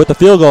with the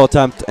field goal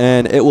attempt,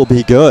 and it will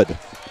be good.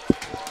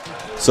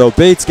 So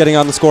Bates getting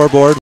on the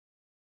scoreboard.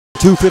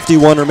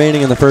 2:51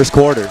 remaining in the first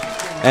quarter.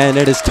 And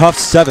it is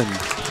Tufts 7,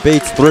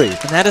 Bates 3.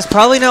 And that is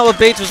probably not what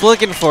Bates was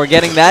looking for,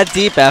 getting that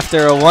deep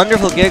after a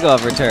wonderful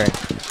kickoff return.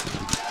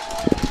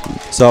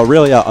 So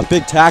really a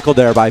big tackle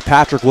there by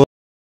Patrick Williams,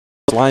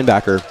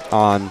 linebacker,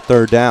 on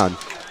 3rd down.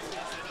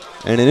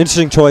 And an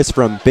interesting choice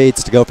from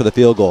Bates to go for the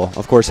field goal.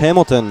 Of course,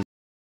 Hamilton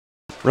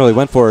really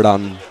went for it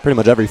on pretty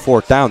much every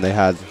 4th down they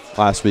had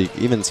last week,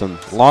 even some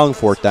long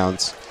 4th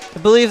downs. I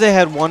believe they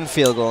had 1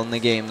 field goal in the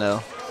game,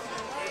 though.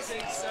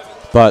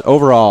 But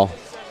overall,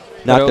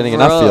 not getting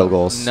enough field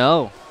goals.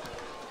 No.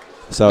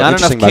 So not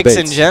enough kicks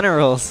in Bates.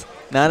 generals.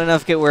 Not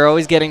enough. We're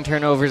always getting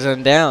turnovers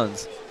on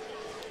downs.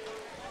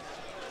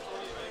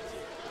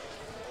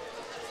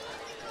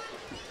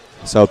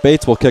 So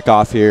Bates will kick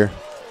off here,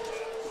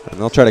 and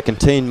they'll try to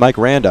contain Mike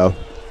Rando,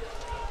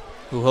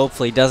 who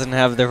hopefully doesn't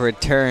have the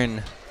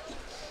return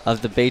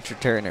of the Bates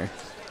returner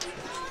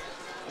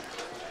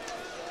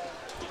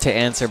to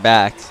answer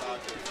back.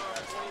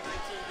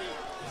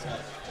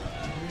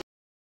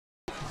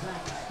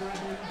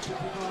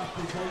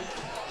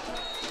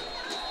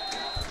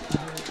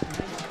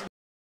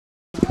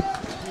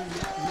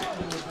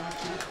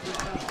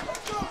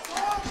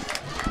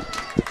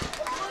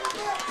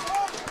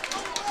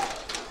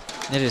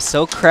 It is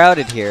so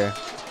crowded here.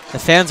 The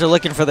fans are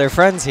looking for their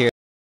friends here.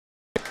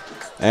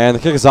 And the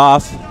kick is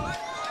off.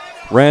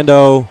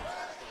 Rando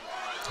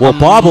will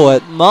bobble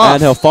it,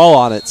 and he'll fall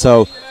on it.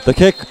 So the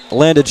kick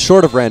landed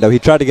short of Rando. He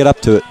tried to get up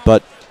to it,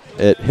 but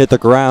it hit the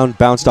ground,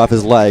 bounced off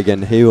his leg,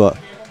 and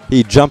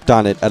he jumped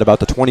on it at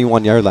about the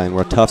 21-yard line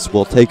where Tufts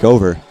will take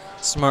over.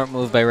 Smart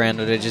move by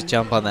Rando to just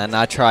jump on that,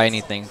 not try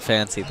anything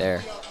fancy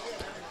there.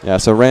 Yeah,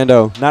 so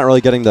Rando not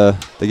really getting the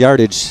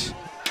yardage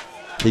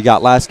he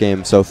got last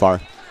game so far.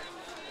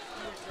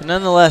 But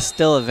nonetheless,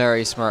 still a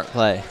very smart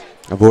play.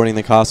 Avoiding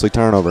the costly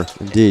turnover,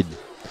 indeed.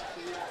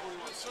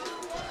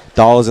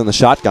 Dahl is in the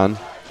shotgun.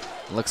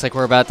 Looks like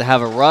we're about to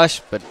have a rush,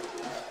 but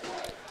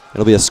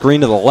it'll be a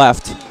screen to the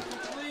left.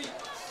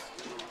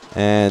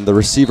 And the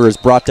receiver is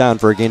brought down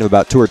for a gain of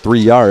about 2 or 3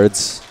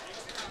 yards.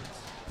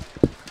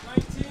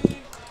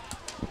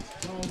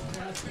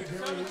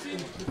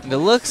 It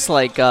looks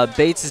like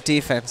Bates'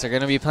 defense are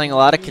going to be playing a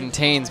lot of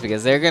contains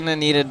because they're going to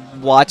need to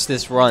watch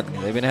this run.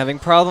 They've been having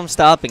problems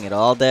stopping it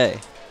all day.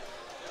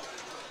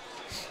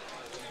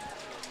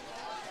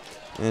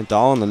 And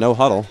Dahl in the no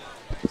huddle.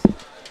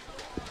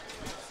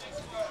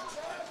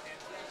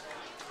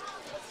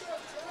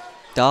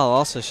 Dahl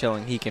also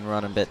showing he can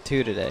run a bit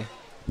too today.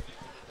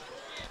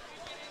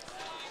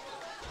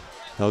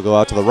 He'll go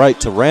out to the right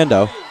to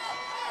Rando.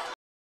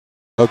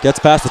 Gets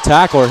past the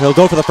tackler. He'll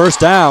go for the first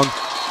down,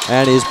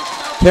 and he's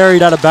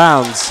carried out of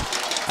bounds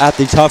at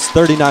the Tufts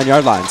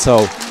 39-yard line.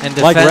 So,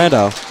 like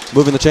Rando,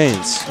 moving the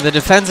chains. The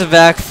defensive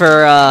back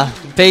for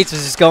Bates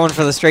was just going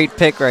for the straight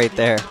pick right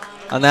there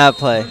on that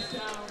play.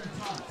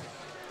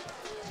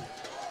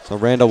 So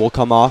Rando will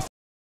come off.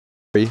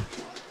 And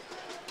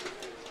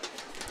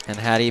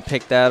had he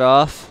picked that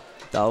off,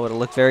 that would have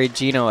looked very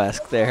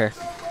Geno-esque there.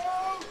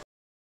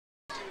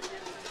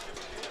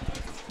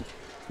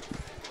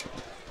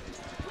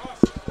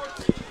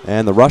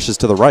 And the rush is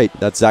to the right.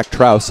 That's Zach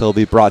Trouse. He'll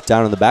be brought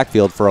down in the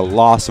backfield for a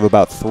loss of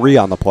about 3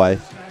 on the play.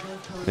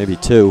 Maybe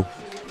 2.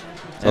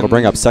 So it'll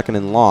bring up 2nd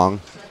and long.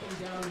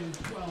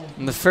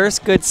 And the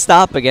first good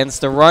stop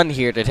against the run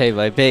here today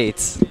by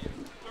Bates.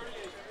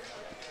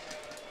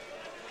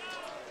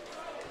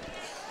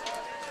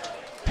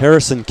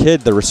 Harrison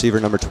Kidd, the receiver,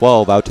 number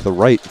 12, out to the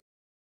right.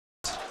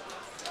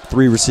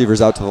 3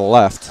 receivers out to the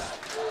left.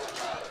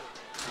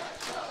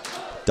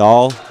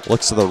 Dahl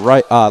looks to the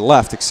right,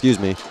 left, excuse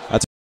me.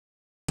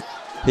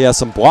 He has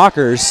some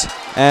blockers,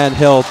 and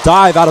he'll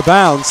dive out of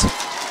bounds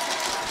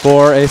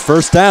for a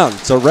first down.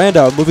 So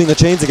Rando moving the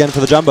chains again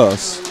for the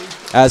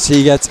Jumbos as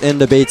he gets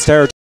into Bates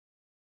territory.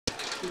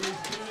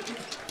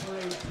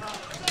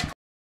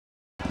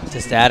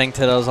 Just adding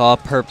to those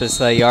all-purpose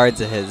yards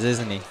of his,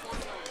 isn't he?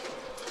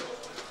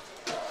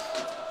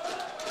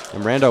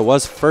 And Rando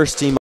was first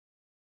team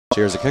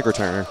here as a kick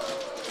returner.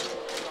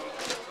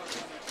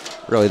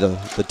 Really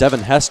the Devin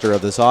Hester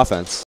of this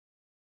offense.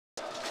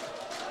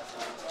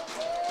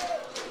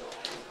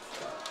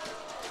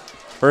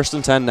 First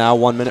and 10 now,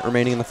 1 minute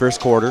remaining in the first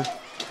quarter.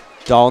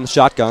 Dahl in the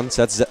shotgun,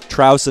 sets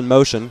Trouse in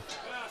motion.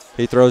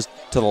 He throws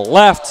to the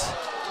left,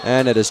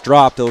 and it is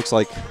dropped, it looks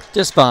like.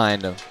 Just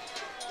behind him.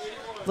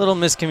 Little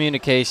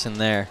miscommunication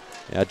there.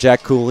 Yeah,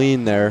 Jack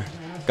Coolene there.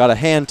 Got a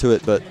hand to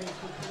it, but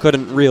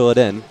couldn't reel it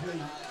in.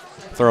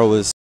 Throw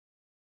was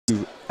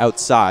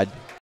outside.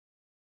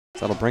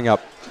 So that'll bring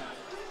up.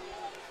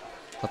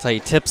 I'll tell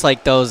you, tips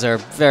like those are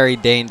very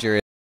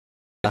dangerous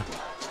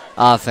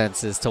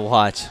offenses to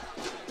watch.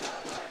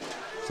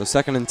 So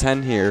So 2nd and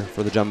 10 here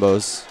for the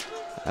Jumbos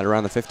at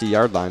around the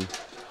 50-yard line.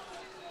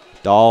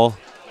 Dahl,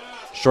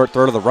 short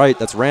throw to the right,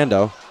 that's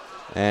Rando,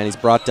 and he's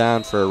brought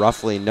down for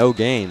roughly no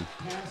gain.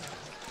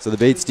 So the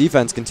Bates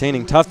defense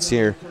containing Tufts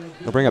here.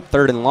 They'll bring up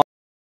 3rd and long.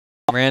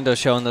 Rando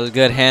showing those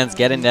good hands,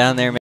 getting down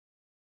there,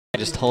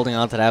 just holding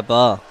on to that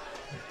ball.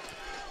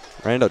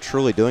 Rando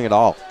truly doing it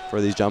all for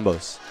these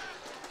Jumbos.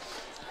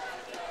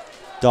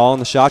 Dahl in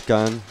the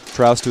shotgun,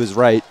 Trouse to his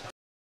right,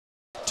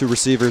 2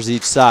 receivers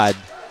each side.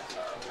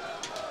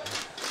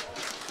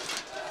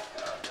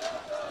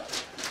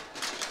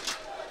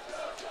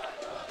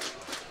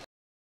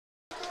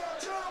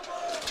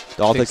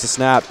 Dahl takes a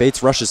snap,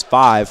 Bates rushes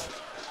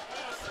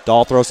 5.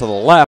 Dahl throws to the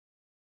left.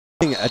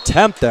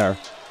 Attempt there.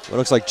 It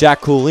looks like Jack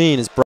Coolene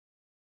is brought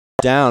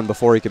down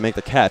before he can make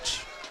the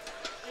catch.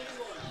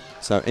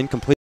 So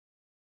incomplete.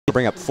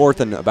 Bring up 4th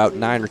and about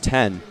 9 or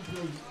 10.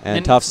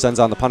 And Tufts sends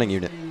on the punting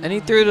unit. And he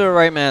threw to the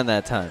right man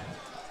that time.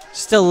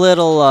 Just a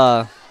little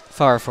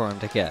far for him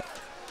to get.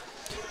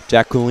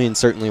 Jack Coolene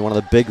certainly one of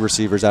the big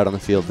receivers out on the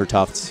field for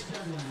Tufts.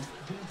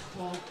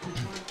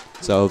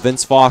 So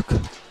Vince Falk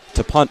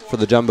to punt for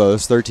the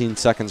Jumbos. 13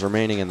 seconds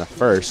remaining in the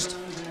first.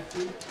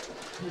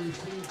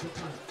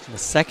 The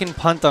 2nd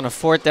punt on a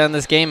 4th down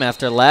this game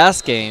after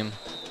last game.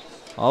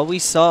 All we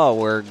saw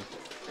were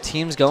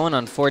teams going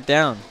on 4th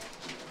down.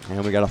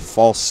 And we got a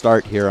false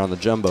start here on the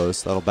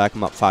Jumbos. That'll back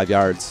them up 5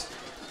 yards.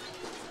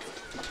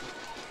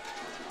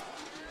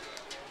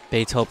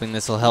 Bates hoping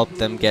this will help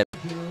them get.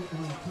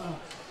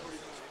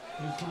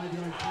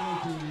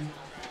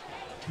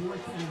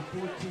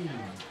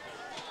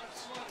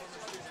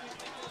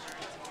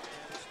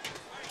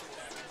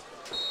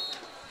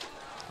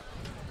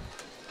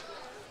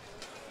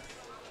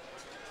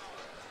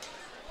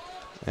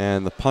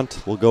 And the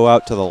punt will go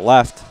out to the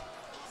left,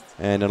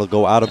 and it'll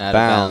go out of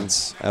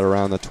bounds at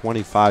around the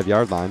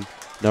 25-yard line.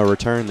 No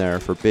return there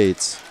for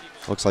Bates.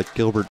 Looks like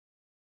Gilbert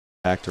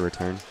back to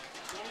return,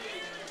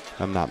 if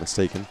I'm not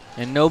mistaken.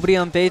 And nobody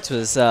on Bates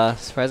was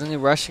surprisingly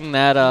rushing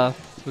that.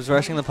 Was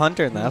rushing the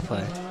punter in that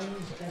play.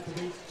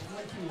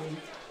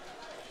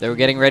 They were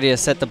getting ready to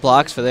set the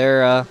blocks for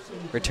their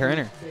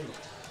returner,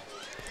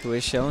 who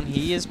has shown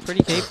he is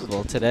pretty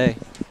capable today.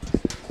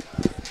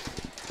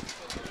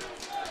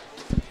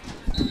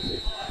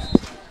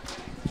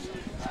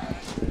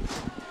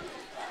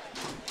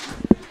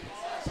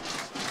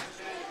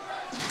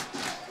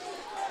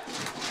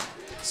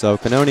 So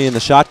Canoni in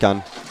the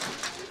shotgun.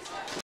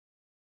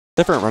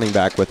 Different running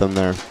back with him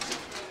there.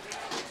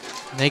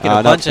 Making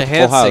a bunch of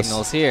hand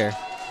signals here.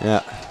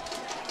 Yeah.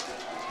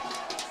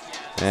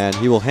 And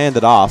he will hand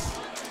it off.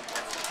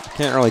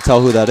 Can't really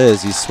tell who that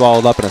is. He's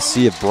swallowed up in a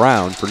sea of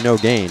brown for no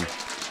gain.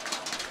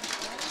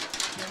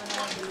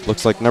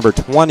 Looks like number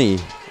 20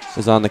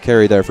 is on the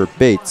carry there for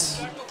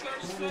Bates.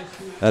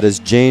 That is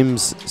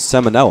James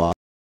Seminella.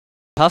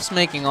 Tufts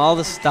making all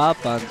the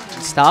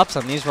stops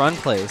on these run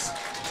plays.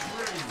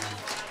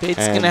 Bates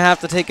is going to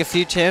have to take a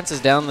few chances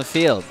down the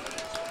field.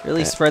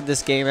 Really spread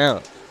this game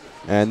out.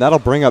 And that'll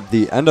bring up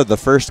the end of the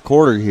first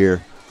quarter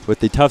here, with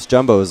the Tufts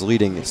Jumbos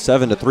leading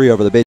 7-3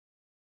 over the Bates.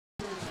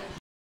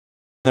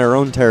 Their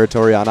own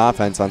territory on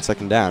offense on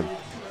 2nd down.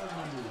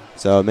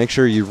 So make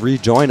sure you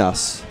rejoin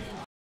us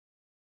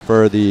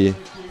for the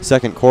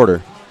 2nd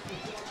quarter.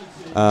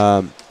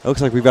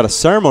 Looks like we've got a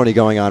ceremony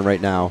going on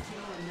right now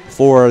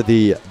for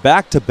the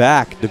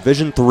back-to-back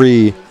Division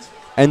III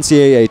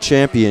NCAA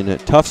champion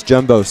Tufts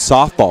Jumbo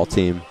softball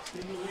team.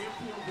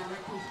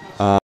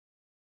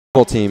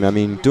 I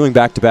mean, doing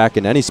back-to-back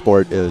in any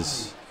sport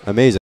is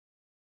amazing.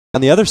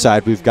 On the other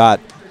side, we've got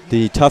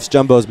the Tufts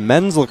Jumbo's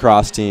men's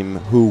lacrosse team,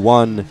 who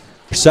won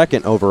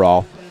 2nd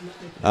overall.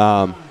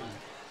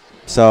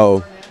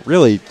 So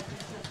really,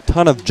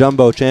 ton of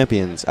Jumbo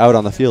champions out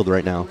on the field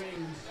right now.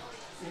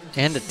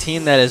 And a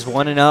team that is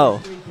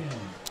 1-0.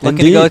 Looking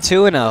to go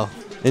 2-0.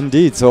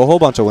 Indeed, so a whole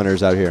bunch of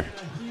winners out here.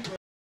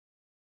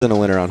 And a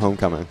winner on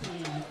homecoming.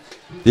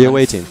 The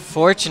away team.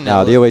 Fortunately.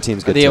 No, the away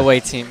team's good too. The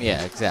away team,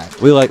 yeah,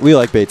 exactly. We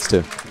like Bates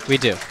too. We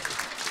do.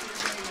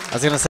 I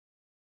was going to say,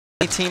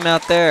 the team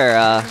out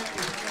there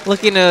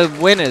looking to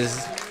win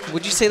is,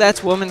 would you say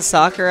that's women's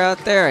soccer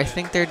out there? I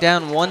think they're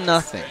down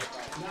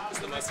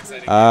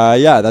 1-0.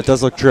 Yeah, that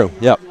does look true.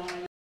 Yep.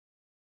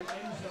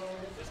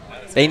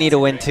 They need a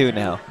win too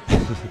now.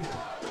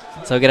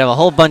 So we're going to have a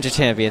whole bunch of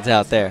champions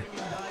out there.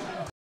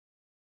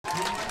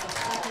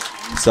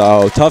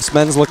 So Tufts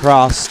men's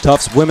lacrosse,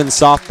 Tufts women's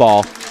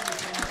softball,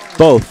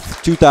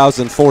 both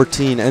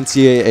 2014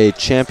 NCAA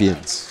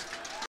champions.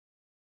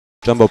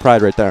 Jumbo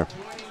pride right there.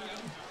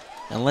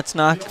 And let's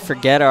not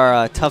forget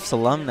our Tufts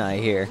alumni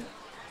here.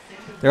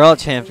 They're all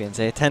champions.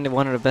 They attended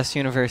one of the best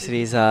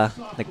universities in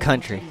the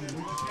country.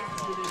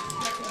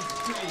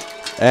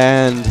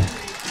 And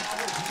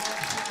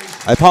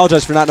I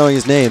apologize for not knowing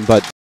his name,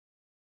 but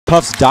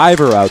Tufts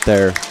diver out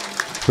there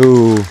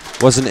who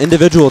was an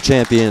individual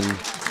champion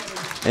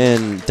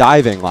in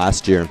diving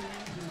last year.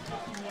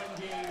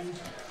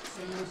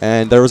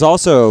 And there was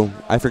also,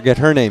 I forget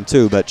her name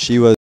too, but she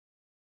was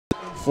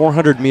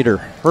 400-meter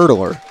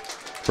hurdler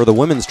for the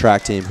women's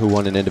track team who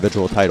won an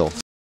individual title.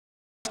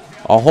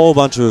 a whole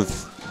bunch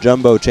of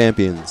Jumbo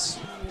champions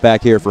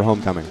back here for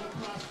homecoming.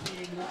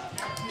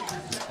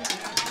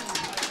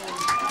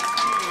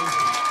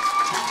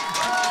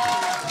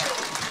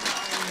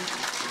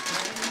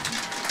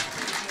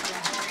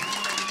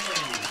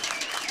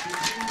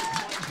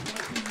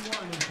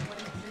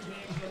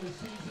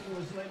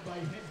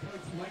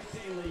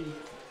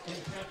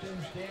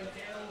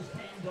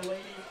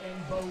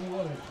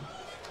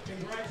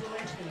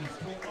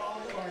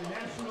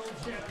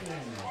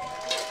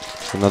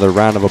 Another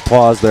round of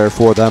applause there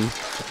for them.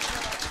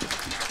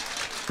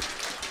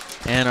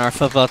 And our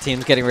football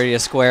team's getting ready to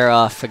square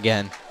off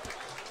again.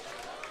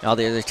 All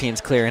the other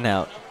teams clearing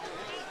out.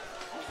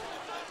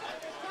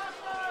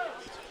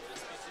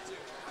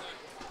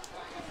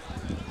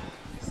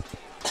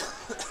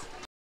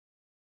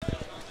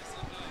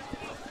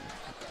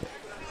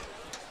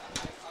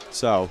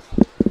 So,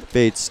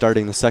 Bates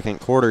starting the second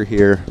quarter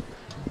here,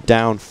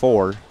 down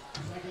 4.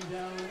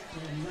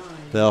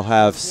 They'll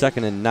have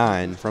 2nd and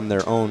 9 from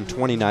their own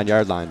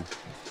 29-yard line.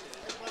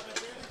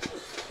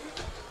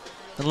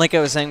 And like I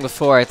was saying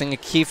before, I think a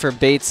key for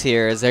Bates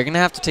here is they're going to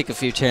have to take a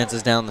few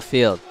chances down the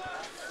field.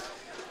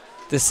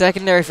 The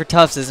secondary for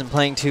Tufts isn't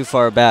playing too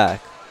far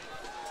back.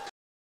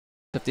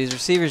 If these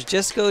receivers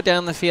just go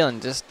down the field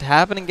and just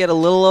happen to get a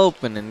little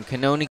open and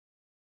Canoni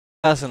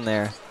in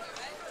there.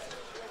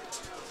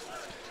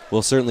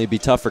 Will certainly be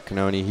tough for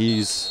Canoni.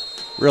 He's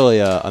really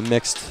a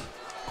mixed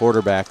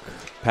quarterback,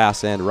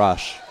 pass and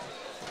rush.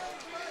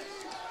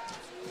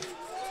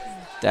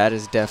 That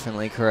is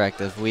definitely correct.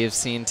 As we have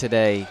seen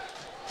today,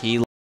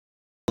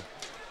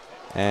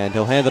 and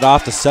he'll hand it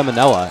off to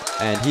Seminella,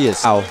 and he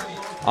is out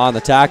on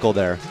the tackle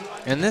there.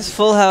 And this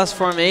full house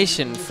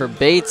formation for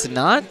Bates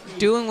not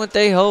doing what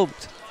they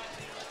hoped.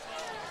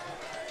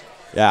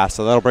 Yeah,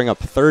 so that'll bring up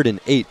 3rd and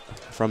 8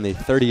 from the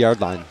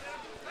 30-yard line.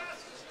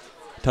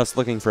 Tufts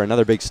looking for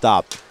another big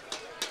stop.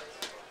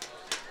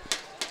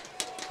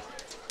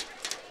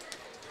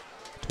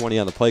 20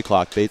 on the play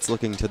clock. Bates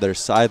looking to their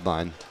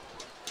sideline.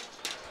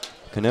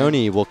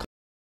 Canoni will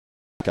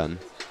gun.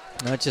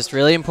 No, it's just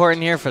really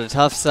important here for the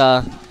Tufts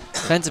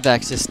defensive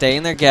backs to stay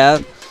in their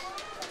gap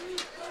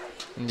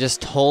and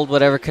just hold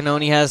whatever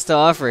Canoni has to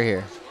offer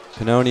here.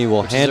 Canoni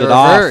will hand it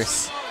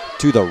off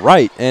to the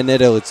right, and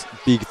it'll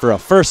be for a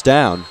first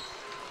down.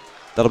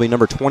 That'll be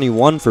number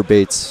 21 for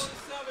Bates.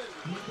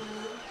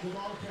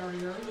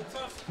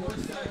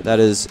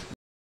 That is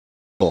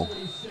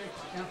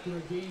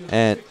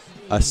and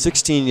a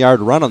 16-yard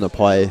run on the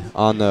play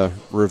on the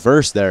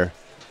reverse there.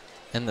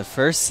 And the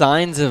first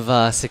signs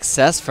of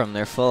success from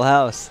their full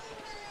house.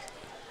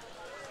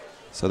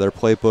 So their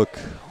playbook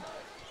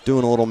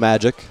doing a little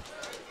magic,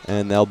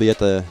 and they'll be at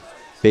the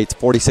Bates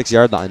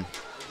 46-yard line.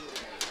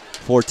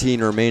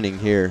 14 remaining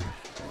here.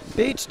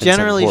 Bates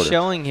generally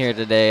showing here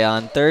today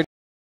on 3rd.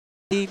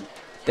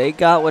 They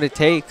got what it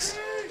takes.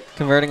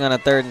 Converting on a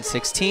 3rd and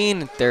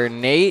 16, 3rd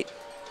and 8.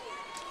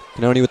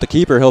 Canoni with the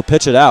keeper, he'll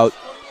pitch it out.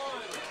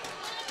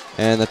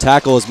 And the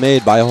tackle is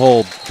made by a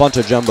whole bunch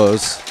of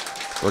Jumbos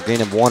for a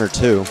gain of 1 or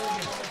 2.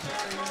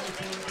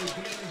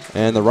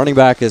 And the running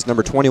back is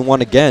number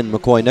 21 again,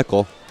 McCoy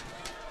Nickel.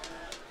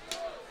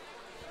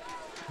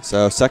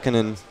 So 2nd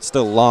and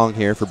still long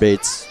here for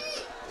Bates.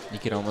 You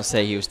could almost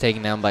say he was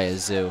taken down by a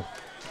zoo.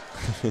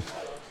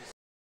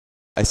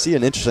 I see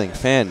an interesting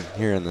fan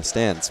here in the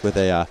stands with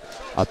a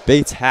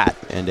Bates hat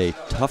and a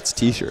Tufts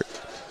t-shirt.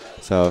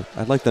 So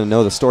I'd like to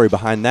know the story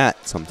behind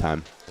that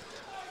sometime.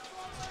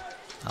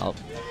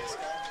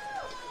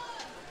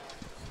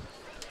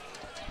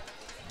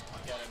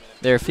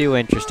 There are a few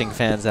interesting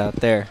fans out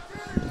there.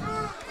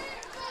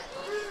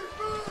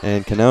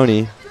 And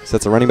Canoni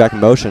sets a running back in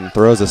motion,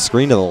 throws a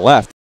screen to the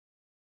left.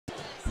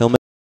 Hellman,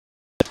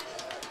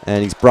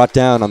 and he's brought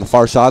down on the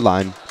far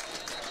sideline.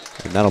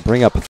 And that'll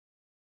bring up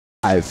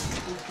 5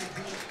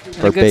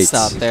 for a good Bates.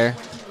 Stop there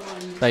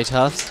by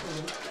Tufts.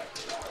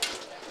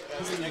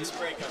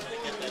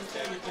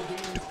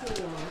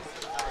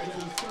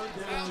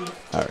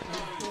 All right.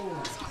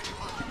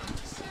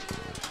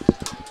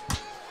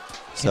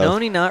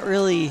 Canoni not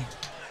really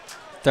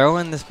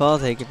throwing this ball,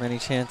 taking many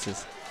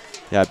chances.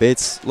 Yeah,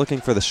 Bates looking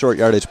for the short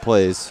yardage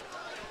plays.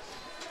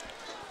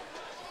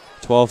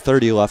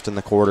 12:30 left in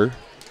the quarter.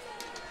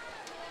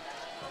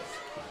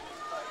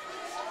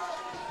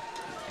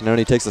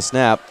 Canoni takes a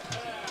snap,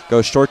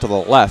 goes short to the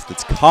left.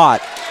 It's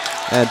caught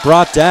and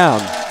brought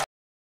down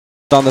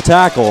on the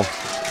tackle.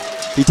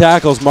 He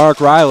tackles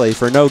Mark Riley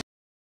for no.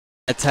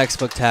 A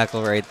textbook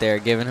tackle right there,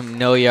 giving him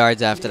no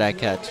yards after that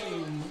catch.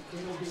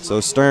 So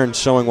Stern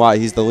showing why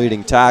he's the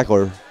leading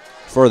tackler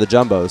for the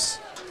Jumbos.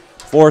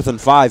 4th and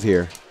 5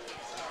 here.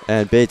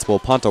 And Bates will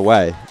punt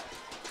away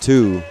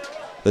to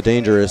the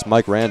dangerous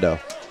Mike Rando.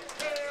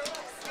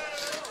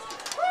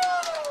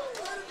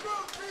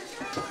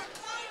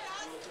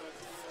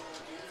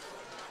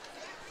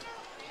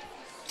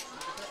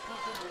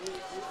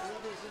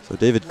 So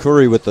David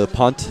Curry with the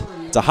punt.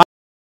 It's a high,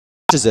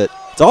 catches it.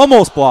 It's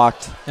almost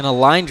blocked. And a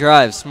line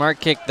drive, smart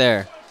kick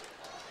there.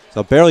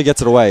 So barely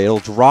gets it away. It'll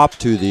drop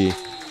to the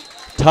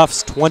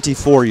Tufts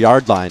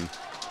 24-yard line.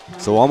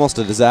 So almost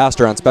a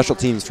disaster on special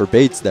teams for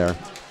Bates there.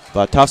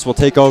 But Tufts will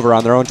take over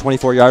on their own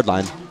 24-yard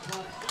line.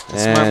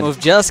 Smart move,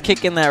 just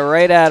kicking that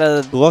right out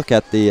of the... Look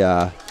at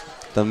the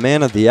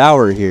man of the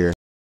hour here.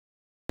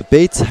 The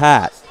Bates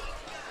hat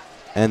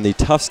and the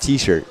Tufts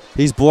t-shirt.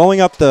 He's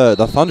blowing up the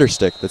thunder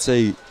stick that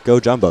say, "Go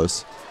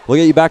Jumbos." We'll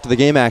get you back to the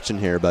game action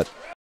here, but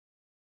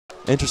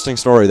interesting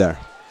story there.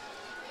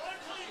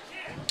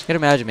 You can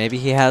imagine, maybe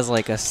he has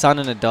like a son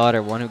and a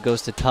daughter, one who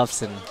goes to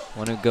Tufts and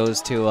one who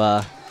goes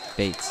to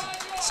Bates.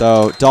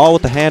 So Dahl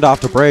with the handoff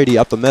to Brady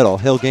up the middle.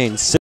 He'll gain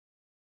 6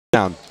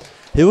 down.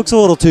 He looks a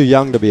little too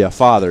young to be a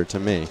father to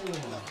me.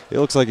 He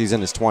looks like he's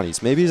in his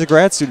 20s. Maybe he's a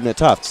grad student at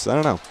Tufts. I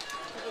don't know.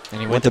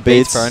 And he went to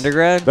Bates for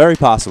undergrad? Very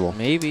possible.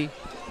 Maybe.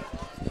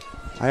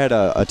 I had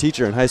a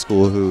teacher in high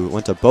school who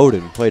went to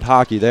Bowdoin, played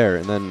hockey there,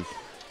 and then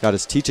got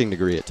his teaching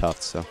degree at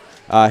Tufts. So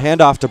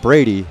handoff to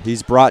Brady.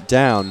 He's brought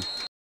down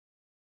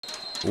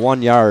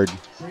 1 yard,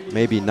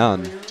 maybe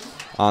none,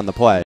 on the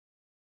play.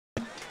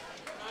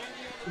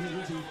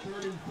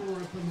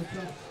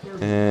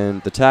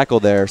 And the tackle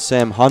there,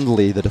 Sam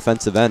Hundley, the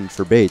defensive end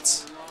for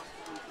Bates.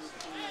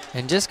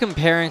 And just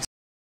comparing,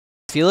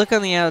 if you look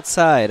on the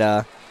outside,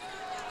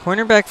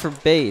 cornerback for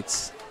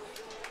Bates,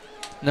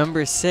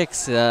 number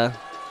 6, a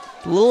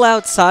little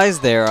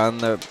outsized there on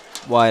the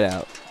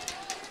wideout.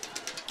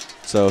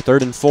 So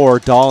 3rd and 4,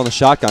 Dahl in the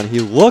shotgun. He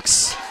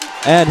looks,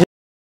 and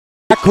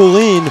Jack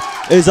Coolin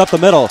is up the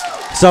middle.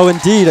 So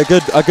indeed, a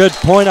good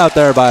point out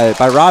there by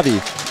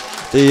Ravi.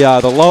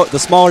 The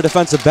smaller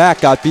defensive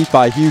back got beat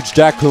by huge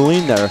Jack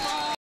Coolin there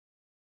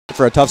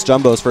for a Tufts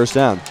Jumbos first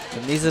down.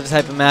 And these are the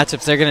type of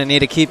matchups they're going to need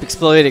to keep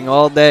exploiting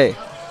all day.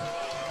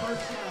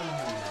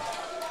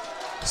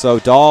 So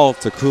Dahl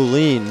to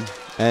Coolin,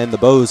 and the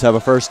Bows have a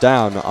first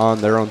down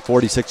on their own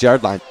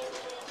 46-yard line.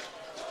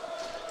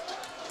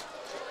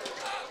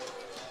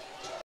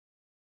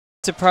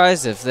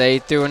 Surprised if they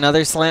threw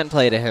another slant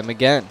play to him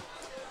again.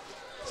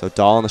 So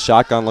Dahl in the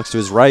shotgun, looks to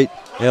his right.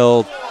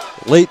 He'll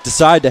late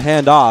decide to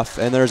hand off,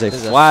 and there's a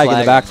flag in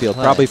the backfield,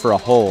 probably for a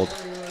hold.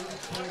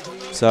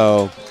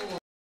 So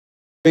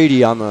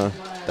Brady on the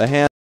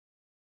hand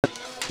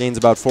gains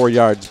about 4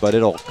 yards, but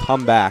it'll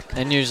come back.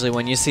 And usually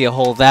when you see a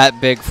hole that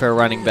big for a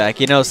running back,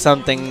 you know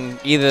something,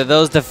 either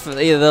those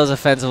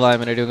offensive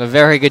linemen are doing a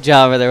very good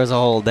job or there was a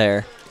hole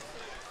there.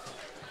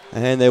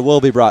 And they will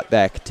be brought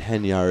back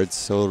 10 yards,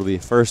 so it'll be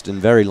first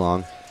and very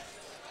long.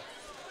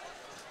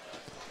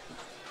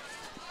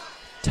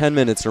 10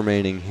 minutes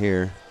remaining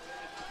here.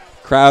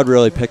 Crowd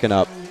really picking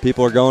up.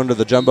 People are going to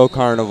the Jumbo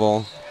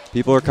Carnival.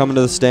 People are coming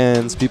to the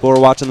stands. People are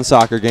watching the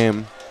soccer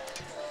game.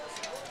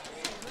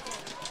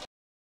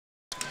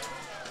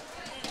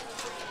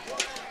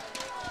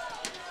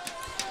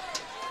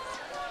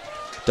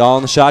 Dahl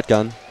in the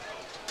shotgun.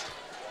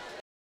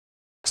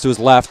 To his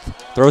left,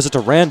 throws it to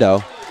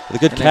Rando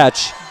with a good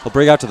catch. He'll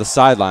bring out to the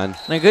sideline.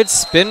 And a good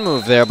spin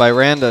move there by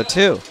Rando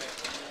too.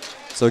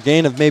 So a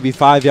gain of maybe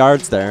 5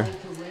 yards there.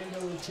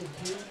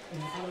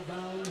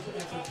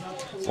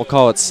 We'll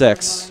call it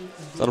 6. So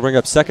that'll bring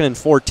up 2nd and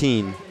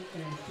 14.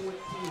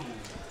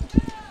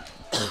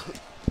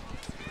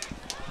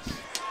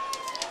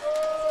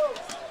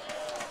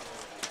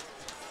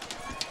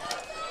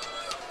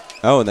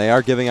 Oh, and they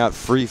are giving out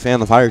free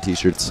Fan the Fire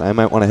t-shirts. I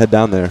might want to head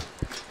down there.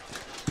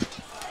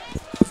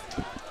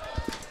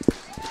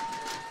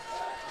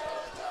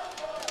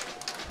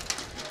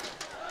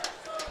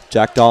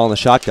 Jack Dahl in the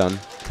shotgun.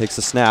 Takes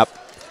the snap.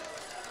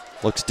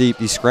 Looks deep.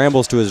 He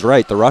scrambles to his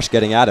right. The rush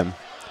getting at him.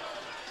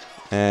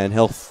 And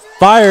he'll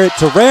fire it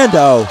to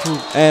Rando.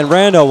 And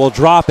Rando will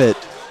drop it.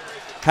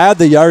 Had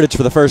the yardage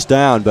for the first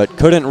down, but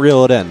couldn't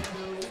reel it in.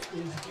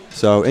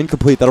 So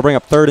incomplete. That'll bring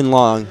up 3rd and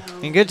long.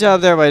 And good job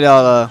there by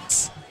Dahl to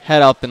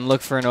head up and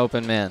look for an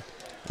open man.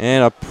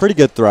 And a pretty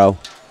good throw.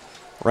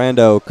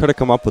 Rando could have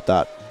come up with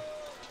that.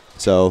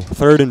 So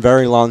 3rd and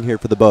very long here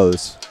for the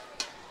Bows.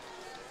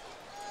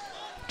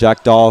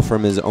 Jack Dahl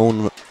from his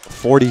own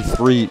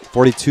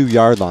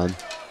 42-yard line.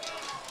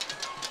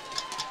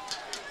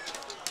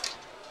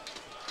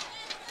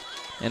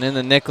 And in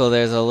the nickel,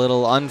 there's a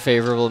little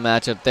unfavorable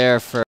matchup there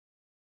for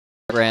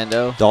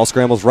Rando. Dahl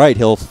scrambles right.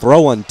 He'll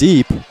throw one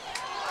deep.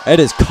 It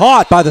is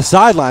caught by the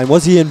sideline.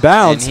 Was he in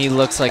bounds? And he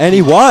looks like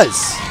he was.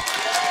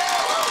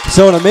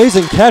 So an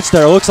amazing catch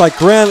there. Looks like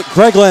Greg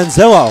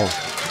Lanzillo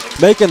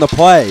making the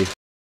play.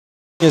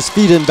 His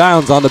feet in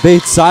bounds on the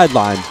Bates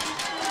sideline.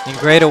 And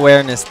great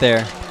awareness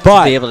there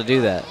to be able to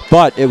do that.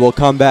 But it will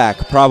come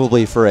back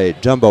probably for a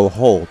jumbo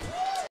hold.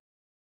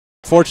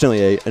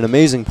 Fortunately, an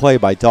amazing play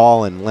by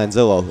Dahl and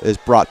Lanzillo is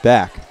brought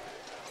back.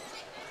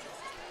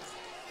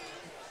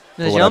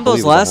 The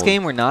Jumbos last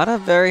game were not a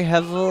very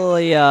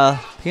heavily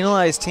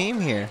penalized team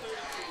here.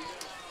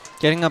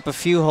 Getting up a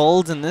few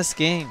holds in this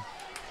game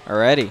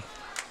already.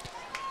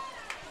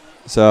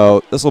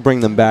 So this will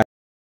bring them back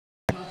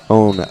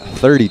own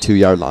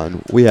 32-yard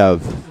line. We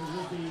have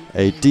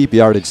a deep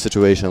yardage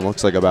situation.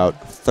 Looks like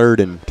about 3rd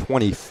and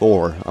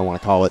 24, I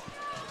want to call it.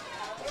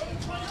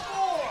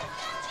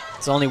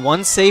 It's only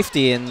one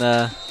safety in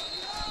the...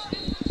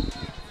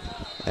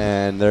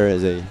 And there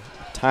is a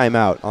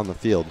timeout on the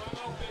field.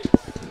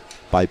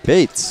 by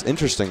Bates,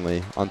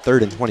 interestingly, on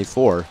 3rd and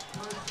 24.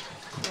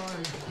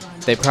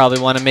 They probably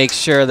want to make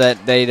sure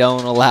that they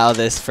don't allow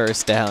this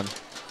first down.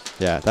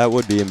 Yeah, that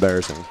would be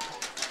embarrassing.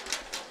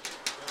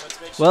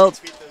 Well,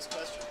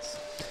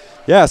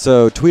 yeah,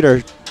 so tweet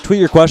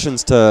your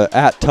questions to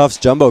 @Tufts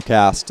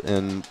JumboCast,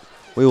 and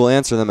we will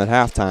answer them at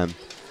halftime.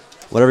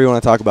 Whatever you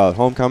want to talk about,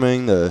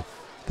 homecoming, the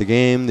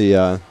game,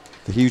 the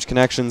huge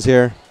connections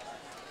here.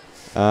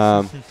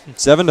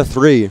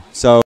 7-3,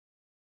 so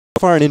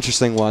far an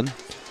interesting one.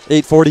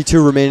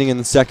 8:42 remaining in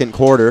the second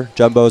quarter.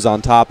 Jumbo's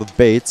on top of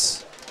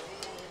Bates,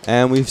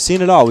 and we've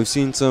seen it all. We've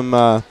seen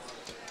some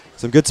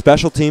good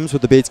special teams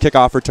with the Bates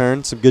kickoff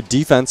return, some good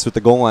defense with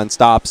the goal line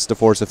stops to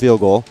force a field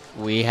goal.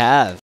 We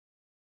have.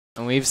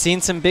 And we've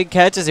seen some big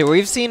catches here.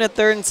 We've seen a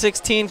 3rd and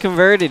 16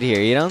 converted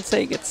here. You don't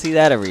say you get to see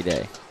that every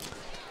day.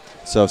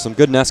 So some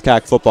good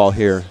NESCAC football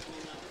here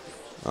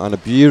on a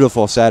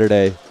beautiful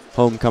Saturday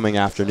homecoming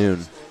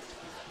afternoon.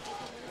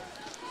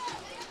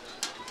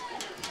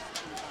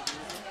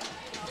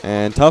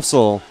 And Tufts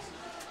will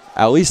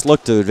at least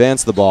look to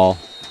advance the ball,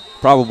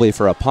 probably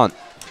for a punt.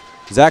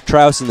 Zach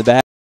Trouse in the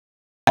back.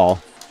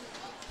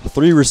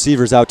 3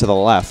 receivers out to the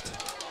left.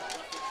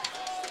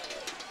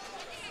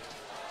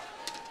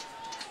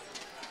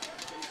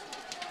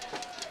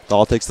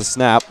 Dahl takes the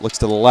snap, looks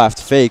to the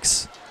left,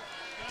 fakes,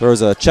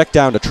 throws a check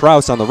down to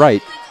Trouse on the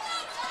right.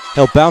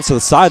 He'll bounce to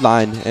the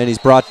sideline, and he's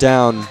brought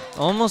down.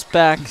 Almost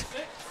back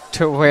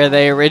to where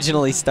they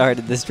originally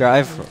started this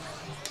drive from.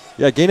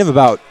 Yeah, gain of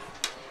about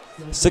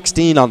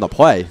 16 on the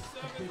play.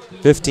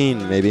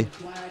 15 maybe.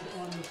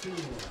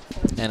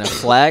 And a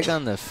flag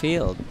on the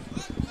field.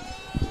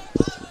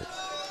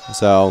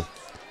 So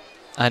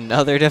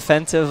another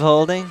defensive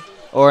holding,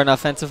 or an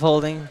offensive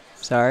holding,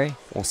 sorry.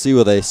 We'll see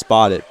where they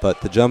spot it,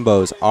 but the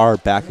Jumbos are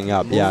backing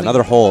up. Yeah,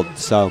 another hold.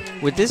 So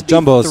would this be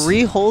Jumbos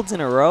 3 holds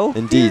in a row?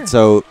 Indeed. Here?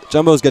 So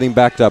Jumbo's getting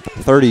backed up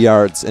 30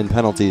 yards in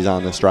penalties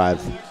on this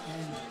drive.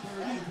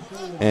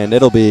 And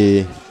it'll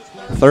be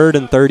 3rd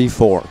and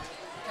 34.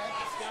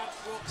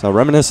 So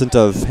reminiscent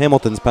of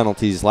Hamilton's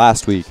penalties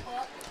last week.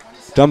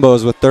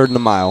 Jumbos with 3rd and a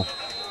mile.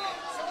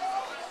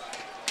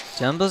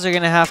 Jumbos are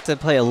going to have to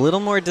play a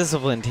little more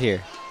disciplined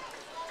here.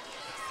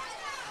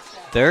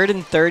 3rd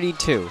and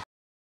 32.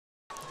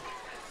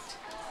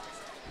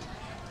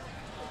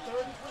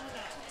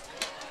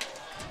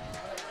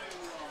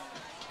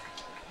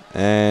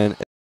 And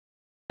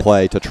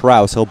play to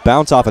Trouse. He'll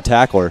bounce off a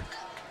tackler,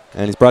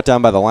 and he's brought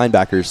down by the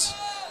linebackers.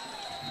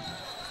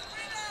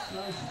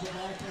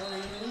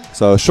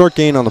 So a short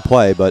gain on the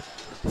play, but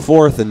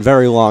 4th and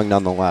very long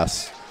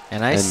nonetheless.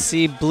 And I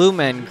see Blue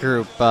Men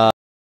Group.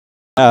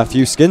 A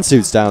few skin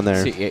suits down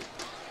there. So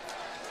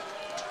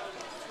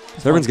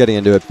everyone's getting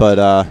into it,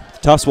 but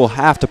Tufts will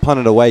have to punt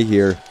it away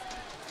here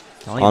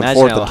on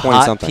 4th and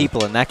 20 something.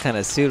 People in that kind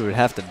of suit would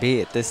have to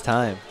be at this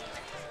time.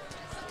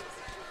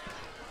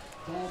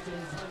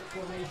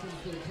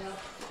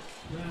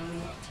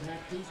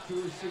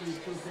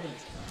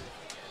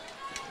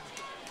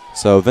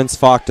 So Vince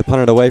Falk to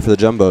punt it away for the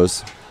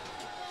Jumbos.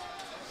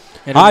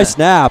 High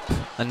snap.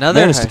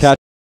 Another managed to catch.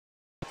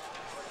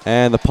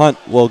 And the punt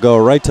will go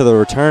right to the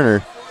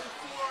returner.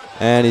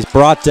 And he's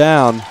brought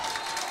down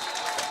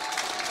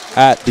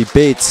at the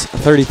Bates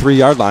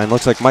 33-yard line.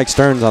 Looks like Mike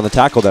Stearns on the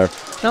tackle there.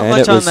 Not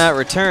much on that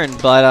return,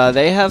 but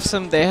they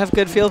have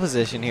good field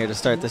position here to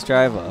start this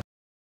drive off.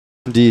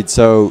 Indeed.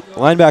 So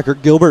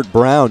linebacker Gilbert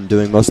Brown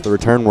doing most of the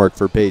return work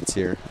for Bates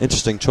here.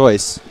 Interesting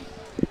choice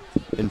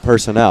in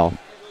personnel.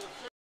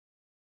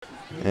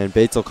 And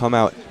Bates will come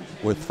out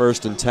with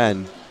 1st and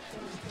 10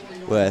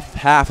 with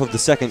half of the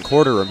second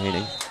quarter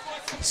remaining.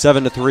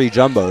 7-3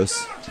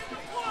 Jumbos.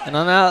 And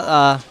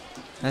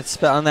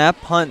on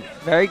that punt,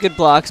 very good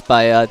blocks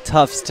by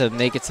Tufts to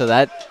make it so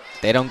that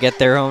they don't get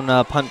their own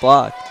punt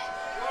block.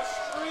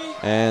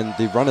 And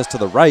the run is to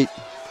the right.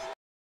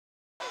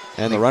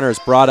 And the runner is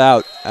brought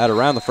out at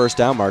around the 1st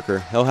down marker.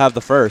 He'll have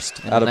the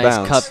 1st out of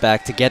bounds. Nice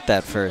cutback to get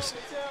that 1st.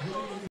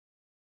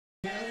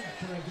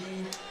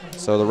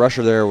 So the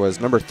rusher there was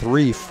number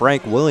 3,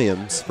 Frank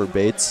Williams for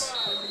Bates.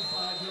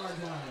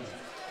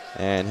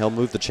 And he'll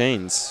move the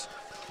chains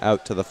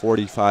out to the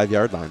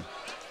 45-yard line.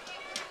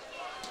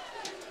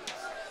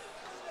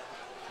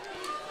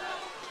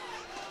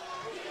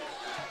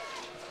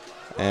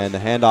 And the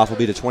handoff will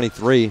be to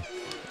 23,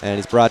 and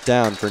he's brought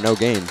down for no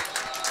gain.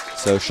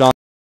 So Sean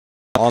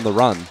on the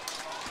run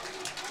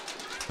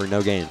for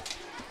no gain.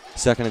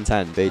 2nd and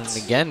 10, Bates.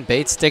 And again,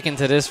 Bates sticking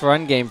to this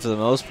run game for the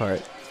most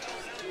part.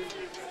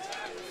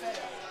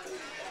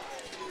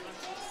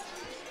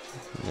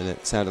 And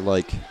it sounded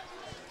like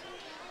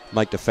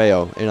Mike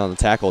DeFeo in on the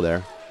tackle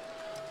there.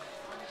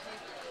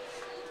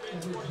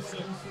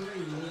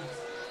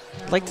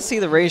 I'd like to see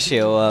the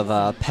ratio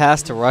of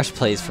pass to rush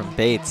plays from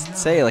Bates. I'd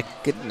say like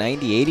a good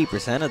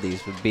 90–80% of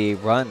these would be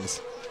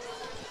runs.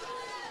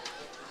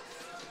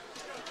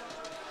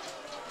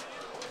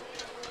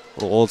 A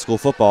little old school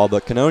football,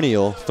 but Cannoni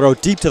will throw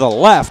deep to the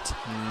left.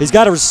 He's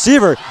got a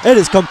receiver. It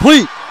is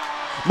complete.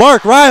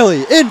 Mark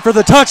Riley in for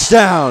the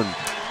touchdown.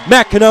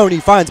 Matt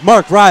Cannoni finds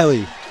Mark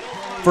Riley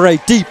for a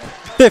deep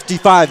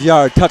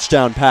 55-yard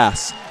touchdown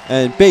pass.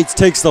 And Bates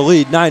takes the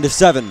lead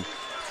 9-7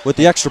 with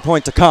the extra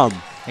point to come.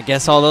 I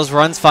guess all those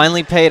runs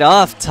finally paid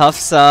off.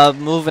 Tufts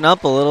moving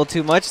up a little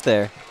too much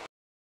there.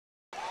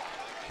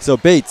 So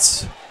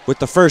Bates with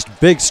the first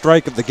big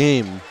strike of the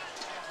game,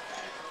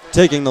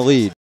 taking the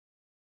lead.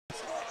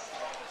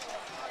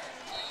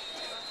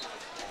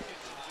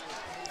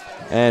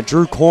 And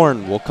Drew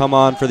Korn will come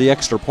on for the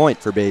extra point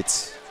for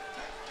Bates.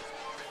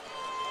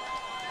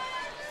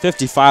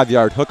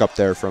 55-yard hookup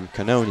there from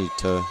Canoni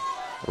to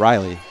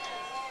Riley.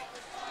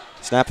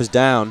 Snap is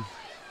down.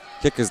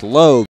 Kick is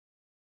low.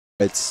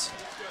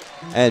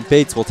 And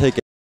Bates will take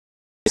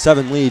a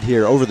 7 lead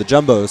here over the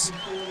Jumbos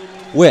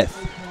with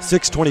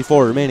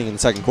 6:24 remaining in the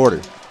second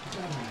quarter.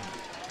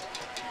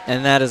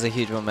 And that is a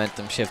huge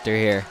momentum shifter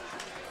here.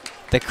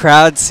 The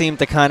crowd seemed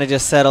to kind of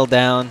just settle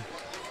down,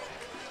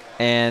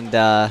 and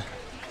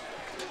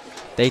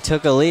they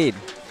took a lead.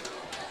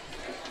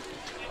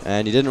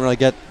 And you didn't really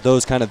get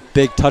those kind of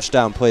big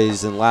touchdown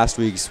plays in last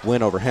week's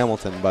win over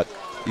Hamilton, but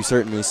you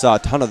certainly saw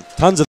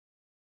tons of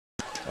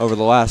over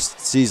the last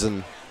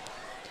season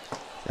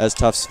as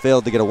Tufts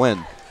failed to get a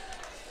win.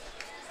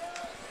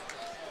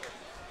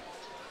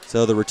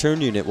 So the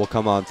return unit will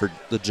come on for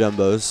the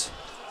Jumbos.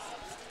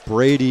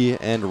 Brady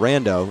and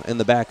Rando in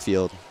the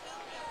backfield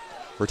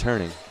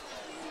returning,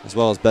 as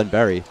well as Ben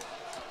Berry.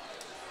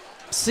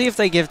 See if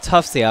they give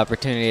Tufts the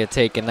opportunity to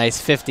take a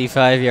nice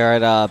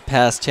 55-yard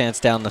pass chance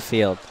down the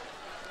field.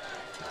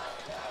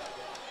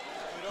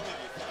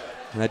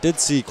 And I did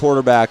see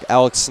quarterback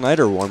Alex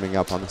Snyder warming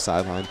up on the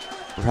sideline.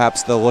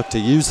 Perhaps they'll look to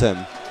use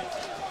him,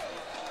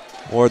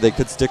 or they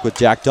could stick with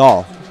Jack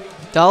Dahl.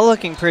 Dahl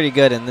looking pretty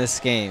good in this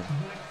game.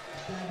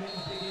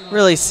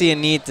 Really see a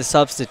need to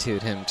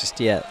substitute him just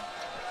yet.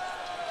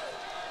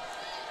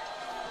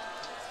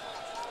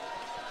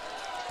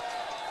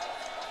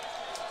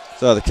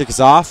 So the kick is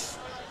off.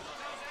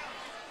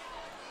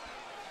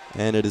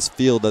 And it is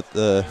fielded at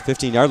the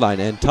 15-yard line.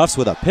 And Tufts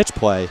with a pitch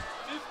play.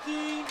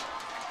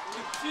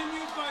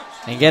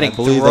 And getting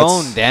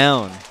thrown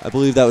down. I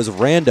believe that was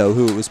Rando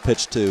who it was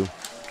pitched to.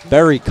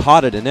 Berry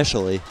caught it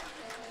initially.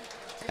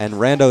 And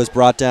Rando is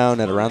brought down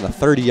at around the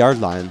 30-yard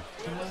line.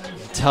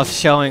 Tufts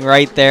showing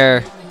right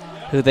there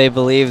who they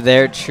believe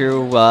their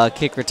true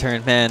kick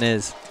return man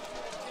is.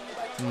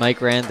 Mike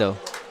Rando.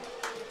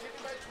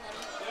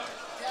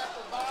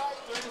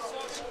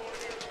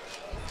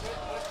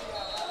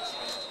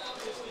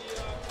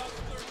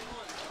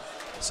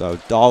 So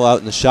Dahl out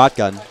in the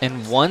shotgun.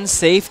 And one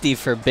safety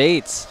for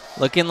Bates.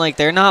 Looking like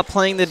they're not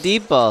playing the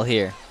deep ball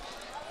here.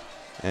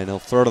 And he'll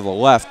throw to the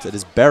left. It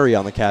is Berry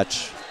on the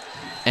catch.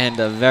 And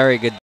a very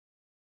good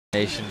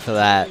nation for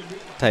that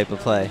type of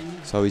play.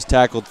 So he's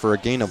tackled for a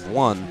gain of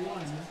 1.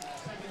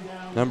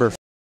 Number 5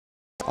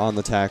 on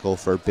the tackle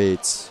for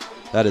Bates.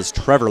 That is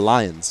Trevor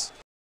Lyons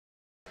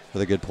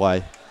with a good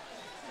play.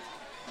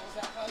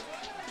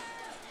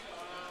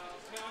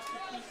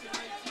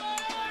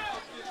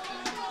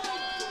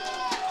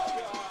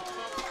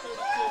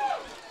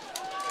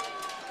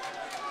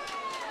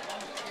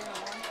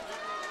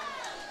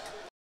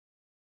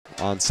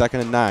 On 2nd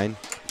and 9.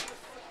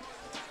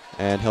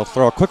 And he'll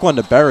throw a quick one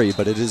to Berry,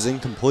 but it is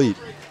incomplete.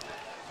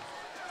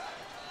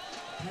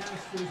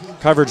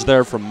 Coverage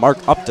there from Mark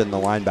Upton, the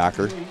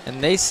linebacker.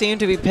 And they seem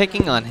to be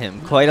picking on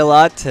him quite a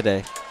lot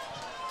today.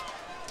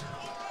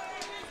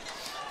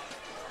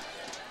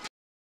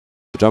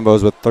 The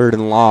Jumbos with 3rd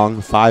and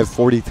long,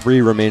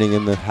 5:43 remaining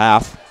in the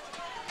half.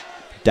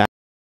 Down.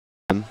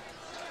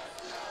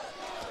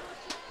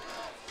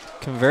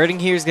 Converting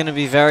here is going to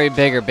be very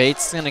bigger.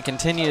 Bates is going to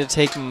continue to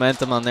take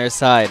momentum on their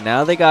side.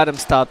 Now they got him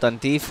stopped on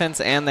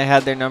defense, and they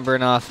had their number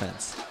in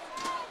offense.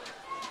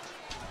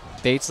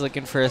 Bates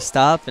looking for a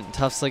stop, and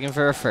Tufts looking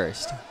for a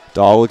first.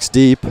 Dahl looks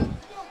deep.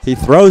 He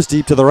throws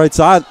deep to the right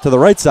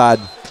side,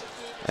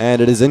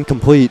 and it is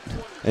incomplete.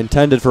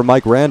 Intended for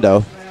Mike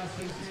Rando.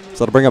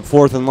 So it'll bring up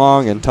 4th and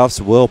long, and Tufts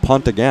will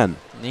punt again.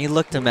 And he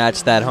looked to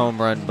match that home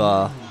run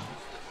ball.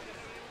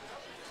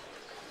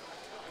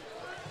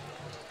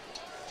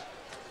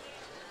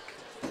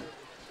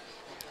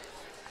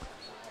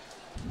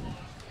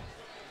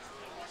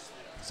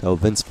 So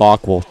Vince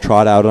Falk will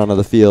trot out onto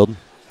the field.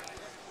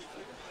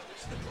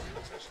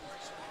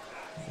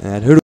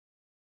 And who do we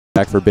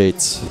back for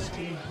Bates?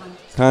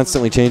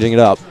 Constantly changing it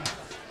up.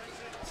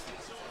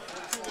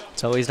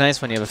 It's always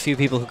nice when you have a few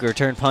people who can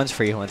return punts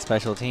for you on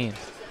special teams.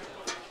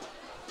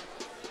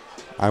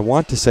 I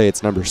want to say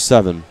it's number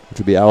 7, which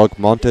would be Alec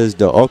Montes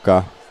de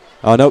Oca.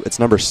 Oh, no, it's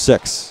number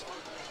 6.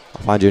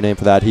 I'll find you a name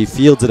for that. He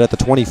fields it at the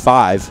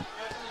 25.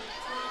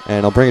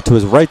 And he'll bring it to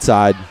his right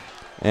side.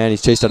 And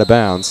he's chased out of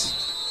bounds.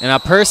 And a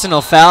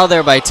personal foul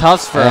there by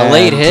Tufts for a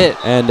late hit.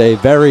 And a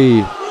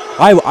very,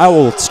 I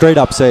will straight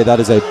up say that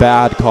is a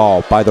bad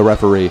call by the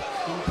referee.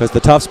 Because the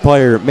Tufts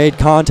player made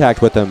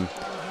contact with him,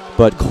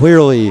 but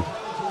clearly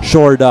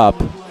shored up,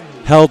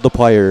 held the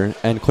player,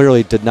 and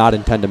clearly did not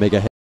intend to make a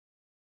hit.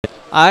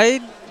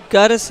 I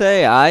gotta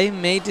say, I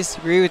may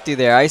disagree with you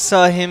there. I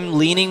saw him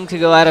leaning to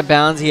go out of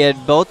bounds. He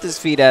had both his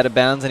feet out of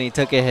bounds, and he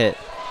took a hit.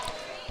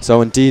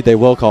 So indeed, they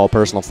will call a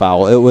personal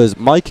foul. It was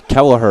Mike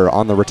Kelleher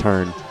on the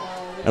return.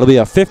 It'll be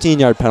a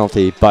 15-yard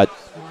penalty, but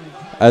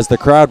as the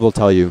crowd will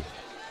tell you,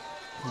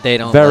 they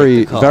don't very,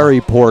 like the call. very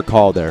poor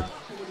call there.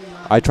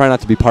 I try not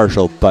to be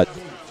partial, but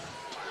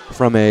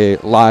from a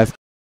live,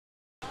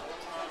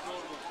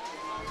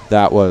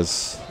 that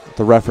was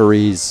the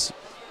referees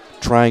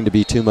trying to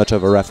be too much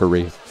of a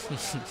referee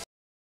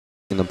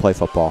and them play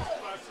football.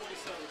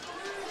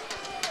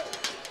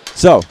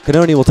 So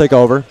Canoni will take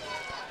over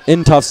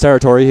in Tufts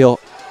territory. He'll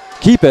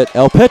keep it.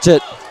 He'll pitch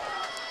it.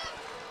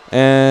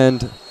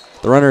 And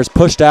the runner is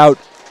pushed out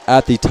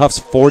at the Tufts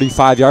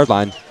 45-yard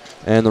line.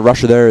 And the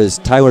rusher there is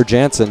Tyler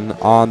Jansen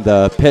on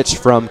the pitch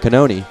from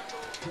Canoni.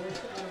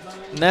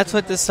 And that's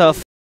what this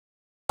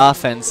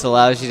offense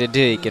allows you to do.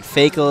 You can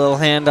fake a little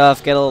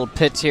handoff, get a little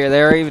pitch here,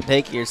 there, or even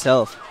take it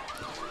yourself.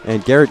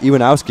 And Garrett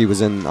Iwanowski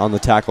was in on the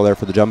tackle there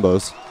for the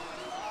Jumbos.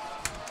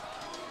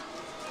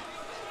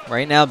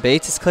 Right now,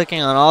 Bates is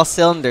clicking on all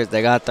cylinders.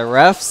 They got the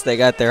refs, they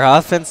got their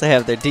offense, they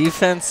have their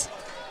defense.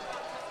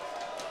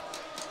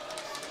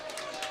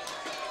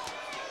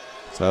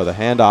 So the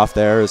handoff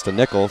there is to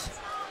Nichols,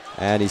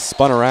 and he's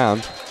spun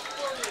around.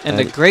 And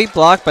a great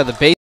block by the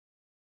Bates.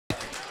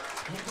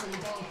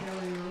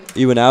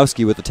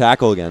 Iwanowski with the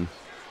tackle again.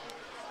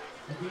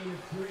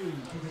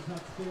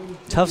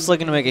 Tufts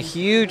looking to make a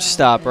huge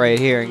stop right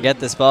here and get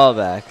this ball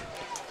back.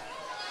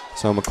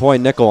 So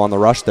McCoy Nickel on the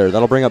rush there.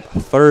 That'll bring up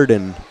 3rd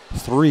and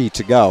 3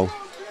 to go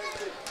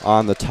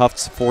on the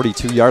Tufts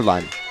 42-yard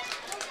line.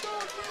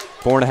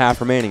 4.5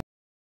 remaining.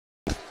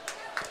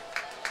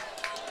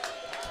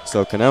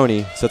 So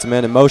Canoni sets a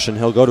man in motion.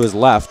 He'll go to his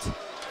left.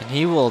 And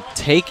he will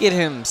take it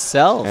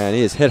himself. And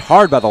he is hit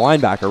hard by the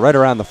linebacker right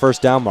around the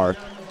first down mark.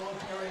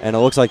 And it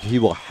looks like he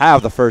will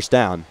have the first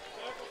down.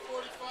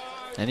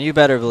 And you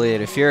better believe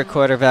it. If you're a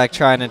quarterback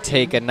trying to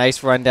take a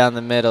nice run down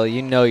the middle,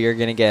 you know you're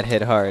going to get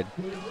hit hard.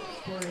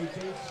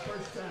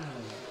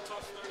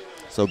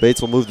 So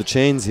Bates will move the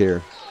chains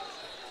here.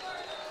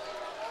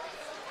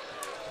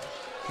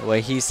 The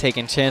way he's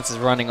taking chances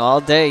running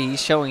all day,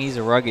 he's showing he's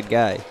a rugged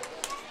guy.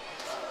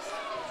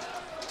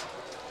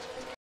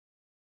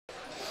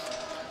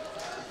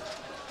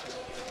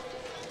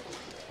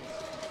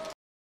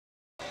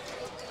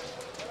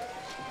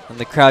 And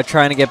the crowd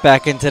trying to get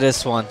back into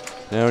this one.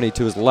 Canoni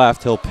to his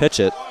left, he'll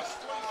pitch it.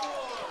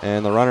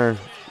 And the runner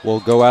will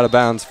go out of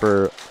bounds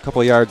for a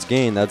couple yards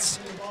gain. That's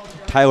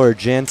Tyler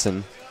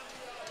Jansen.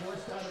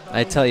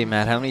 I tell you,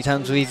 Matt, how many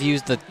times we've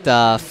used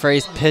the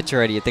phrase pitch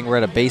already, you think we're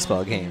at a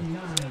baseball game.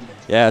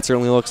 Yeah, it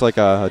certainly looks like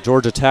a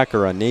Georgia Tech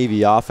or a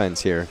Navy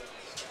offense here.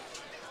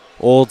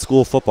 Old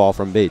school football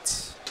from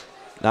Bates.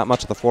 Not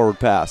much of the forward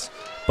pass.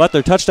 But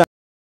their touchdown,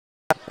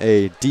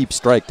 a deep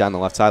strike down the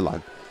left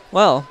sideline.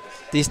 Well,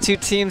 these two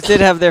teams did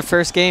have their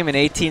first game in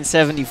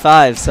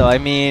 1875, so, I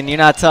mean, you're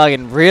not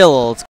talking real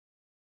old school.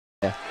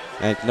 Yeah.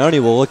 And Canoni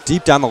will look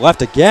deep down the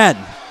left again.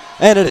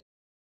 And it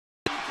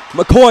is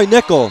McCoy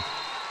Nickel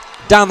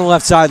down the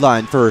left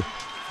sideline for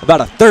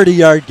about a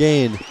 30-yard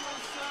gain.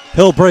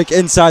 He'll break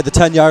inside the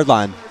 10-yard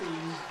line.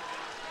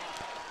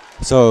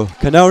 So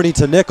Canoni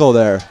to Nickel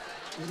there.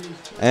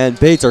 And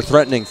Bates are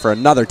threatening for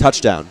another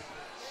touchdown.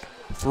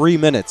 3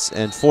 minutes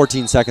and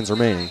 14 seconds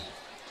remaining.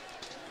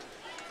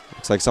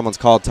 Looks like someone's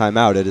called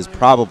timeout. It is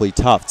probably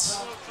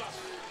Tufts.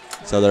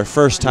 So their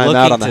first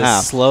timeout on the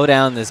half. Slow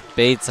down this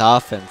Bates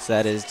offense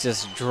that is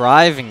just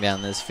driving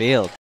down this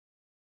field.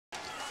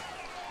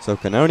 So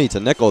Canoni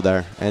to Nickel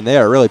there, and they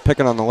are really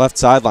picking on the left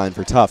sideline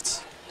for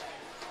Tufts.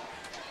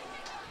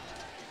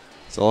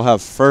 So they'll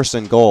have 1st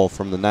and goal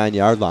from the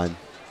 9-yard line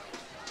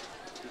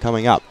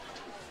coming up.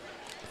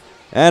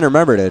 And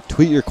remember to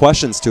tweet your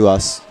questions to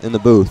us in the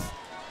booth.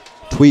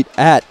 Tweet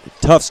at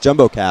Tufts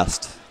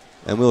JumboCast,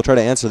 and we will try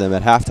to answer them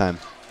at halftime.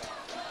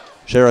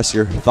 Share us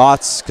your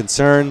thoughts,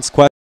 concerns,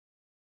 questions,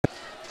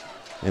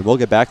 and we'll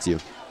get back to you.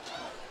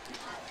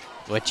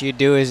 What you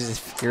do is,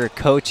 if you're a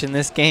coach in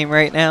this game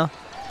right now.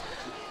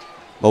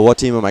 Well, what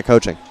team am I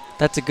coaching?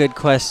 That's a good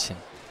question.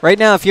 Right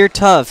now, if you're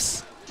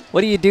Tufts,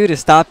 what do you do to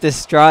stop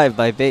this drive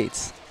by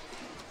Bates?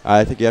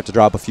 I think you have to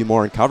drop a few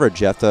more in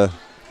coverage. You have to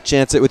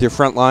chance it with your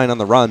front line on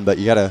the run, but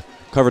you got to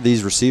cover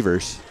these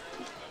receivers.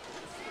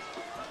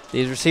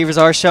 These receivers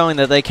are showing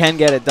that they can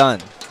get it done.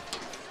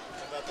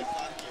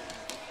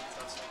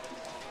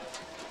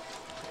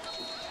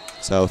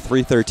 So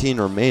 3:13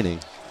 remaining.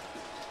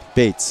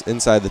 Bates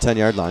inside the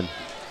 10-yard line.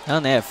 Oh,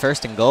 and they have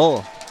 1st and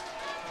goal.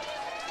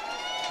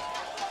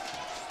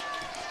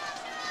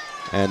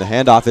 And the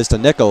handoff is to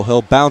Nickel.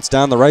 He'll bounce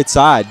down the right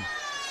side.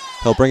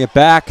 He'll bring it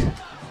back.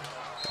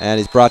 And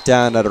he's brought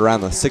down at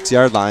around the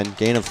 6-yard line.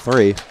 Gain of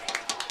 3.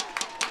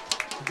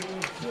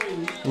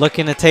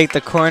 Looking to take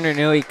the corner.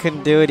 Knew he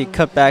couldn't do it. He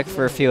cut back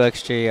for a few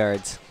extra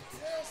yards.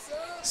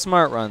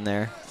 Smart run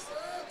there.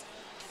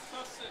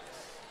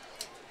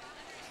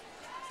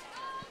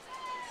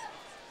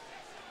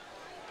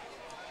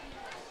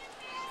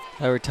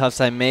 However, Tufts,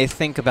 I may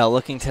think about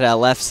looking to that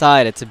left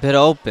side. It's a bit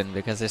open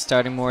because they're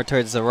starting more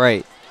towards the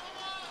right.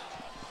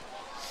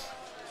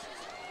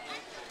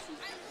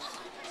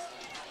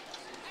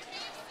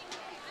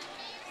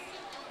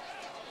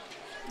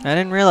 I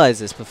didn't realize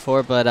this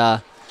before, but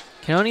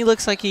Canoni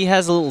looks like he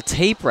has a little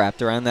tape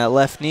wrapped around that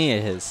left knee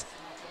of his.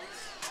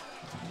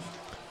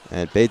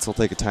 And Bates will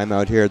take a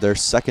timeout here, their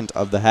second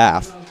of the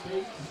half.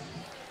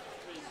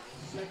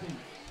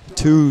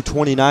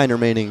 2:29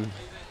 remaining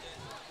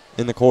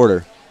in the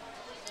quarter.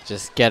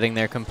 Just getting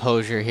their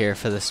composure here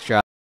for this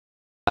drive.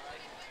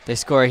 They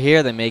score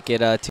here, they make it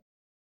 2.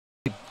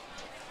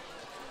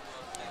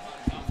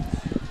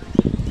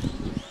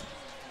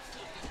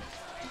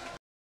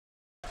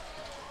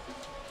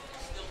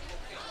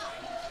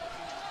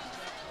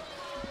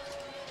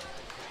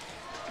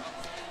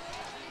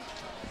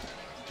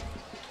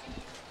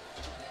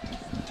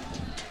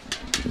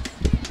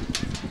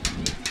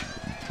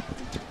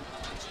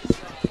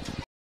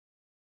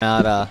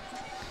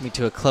 Coming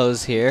to a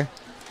close here.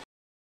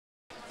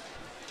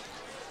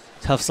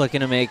 Tufts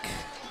looking to make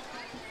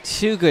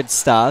 2 good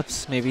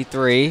stops, maybe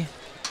 3.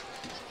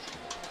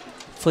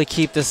 Hopefully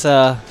keep this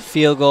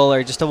field goal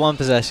or just a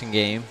 1-possession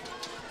game.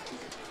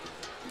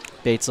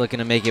 Bates looking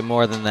to make it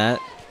more than that.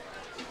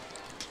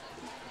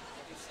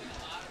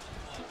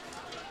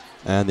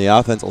 And the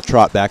offense will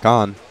trot back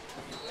on.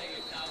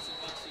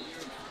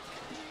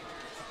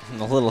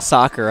 And a little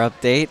soccer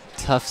update.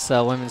 Tufts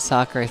women's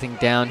soccer, I think,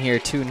 down here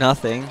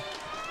 2-0.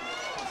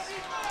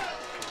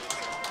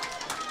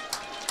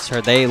 So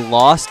they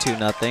lost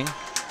 2-0.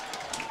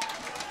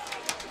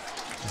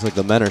 Looks like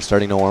the men are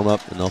starting to warm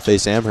up, and they'll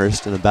face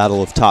Amherst in a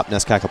battle of top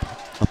NESCAC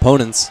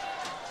opponents.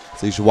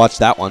 So you should watch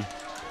that one.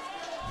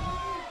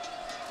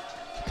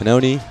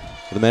 Canoni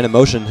with the man in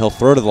motion. He'll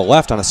throw to the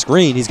left on a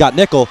screen. He's got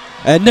Nickel,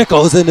 and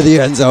Nickel's into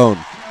the end zone.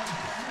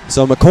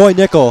 So McCoy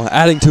Nickel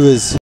adding to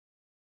his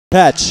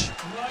catch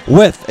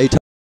with a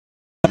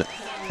touchdown,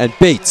 and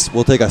Bates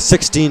will take a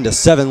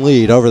 16-7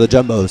 lead over the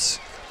Jumbos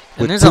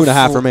with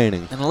 2.5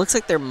 remaining. And it looks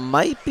like there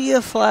might be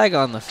a flag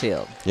on the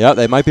field. Yeah,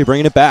 they might be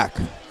bringing it back.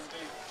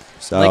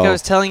 So like I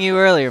was telling you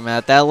earlier,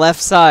 Matt, that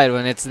left side,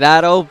 when it's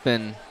that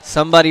open,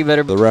 somebody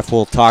better... The ref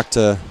will talk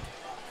to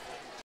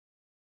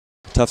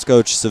Tufts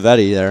coach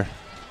Savetti there.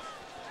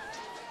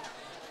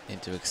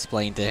 Need to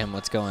explain to him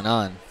what's going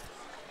on.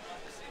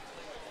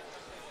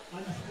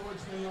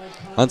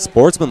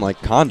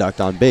 Unsportsmanlike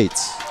conduct on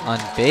Bates. On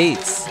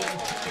Bates.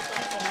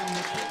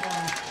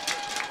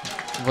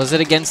 Was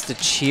it against the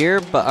cheer,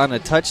 but on a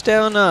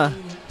touchdown?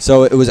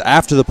 So it was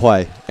after the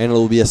play, and it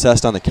will be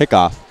assessed on the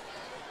kickoff.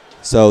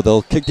 So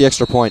they'll kick the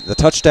extra point. The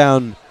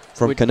touchdown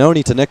from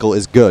Canoni to Nickel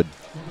is good.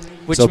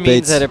 Which so means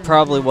Bates that it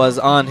probably was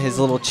on his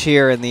little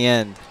cheer in the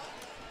end.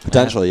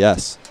 Potentially,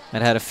 yes.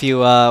 And had a few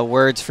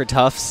words for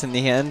Tufts in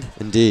the end.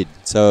 Indeed.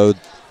 So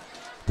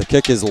the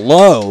kick is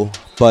low,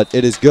 but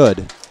it is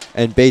good.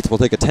 And Bates will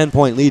take a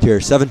 10-point lead here,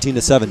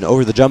 17-7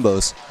 over the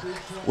Jumbos,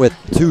 with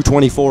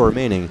 2:24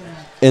 remaining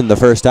in the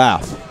first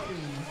half.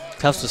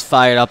 Tufts was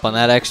fired up on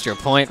that extra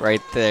point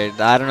right there.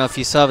 I don't know if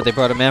you saw, but they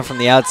brought a man from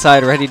the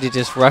outside ready to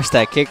just rush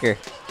that kicker.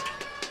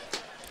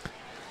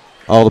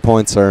 All the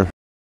points are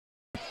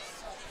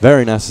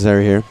very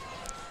necessary here.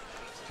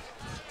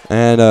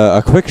 And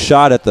a quick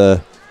shot at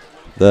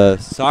the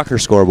soccer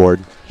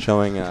scoreboard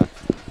showing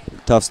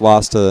Tufts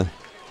lost in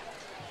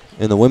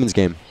the women's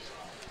game.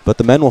 But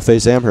the men will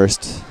face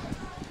Amherst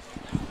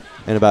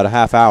in about a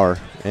half hour,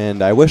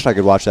 and I wish I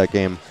could watch that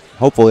game.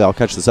 Hopefully I'll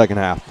catch the second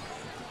half.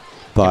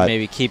 But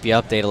maybe keep you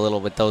updated a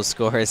little with those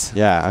scores.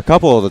 Yeah, a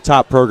couple of the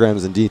top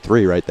programs in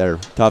D3 right there,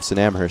 Tufts and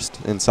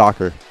Amherst in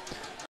soccer.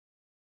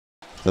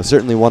 So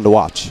certainly one to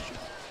watch.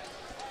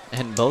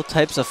 And both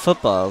types of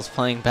footballs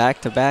playing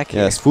back-to-back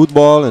here. Yes,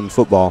 football and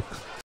football.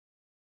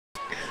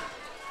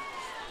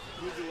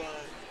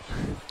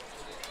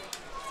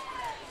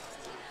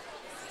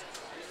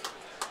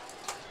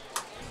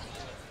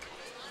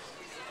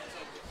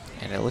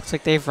 And it looks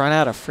like they've run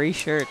out of free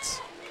shirts.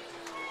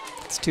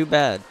 It's too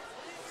bad.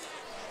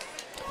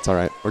 It's all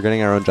right. We're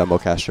getting our own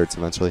JumboCast shirts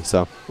eventually,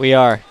 so. We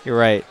are. You're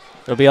right.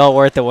 It'll be all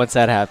worth it once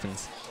that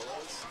happens.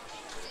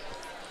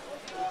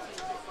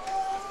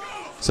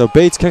 So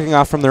Bates kicking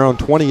off from their own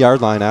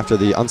 20-yard line after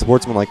the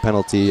unsportsmanlike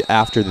penalty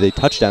after the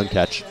touchdown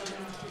catch.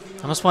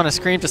 I almost want to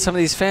scream to some of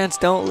these fans,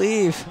 don't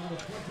leave.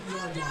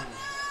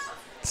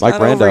 It's Mike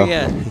not over Rando.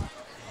 yet.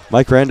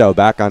 Mike Rando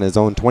back on his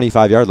own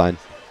 25-yard line,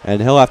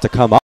 and he'll have to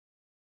come up.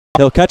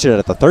 He'll catch it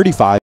at the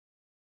 35.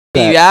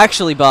 He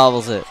actually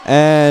bobbles it.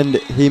 And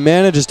he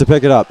manages to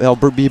pick it up. He'll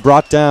be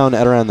brought down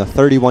at around the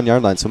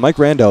 31-yard line. So Mike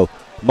Rando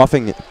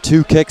muffing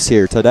 2 kicks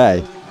here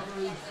today.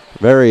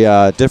 Very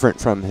different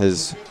from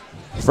his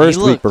first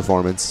week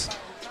performance.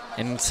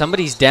 And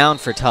somebody's down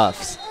for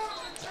Tufts.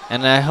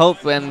 And I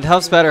hope, and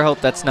Tufts better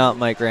hope that's not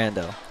Mike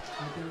Rando.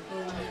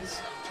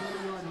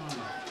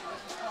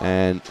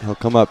 And he'll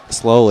come up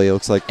slowly. It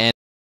looks like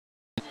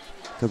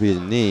could be a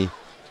knee.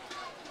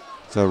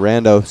 So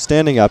Rando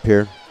standing up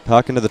here,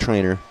 talking to the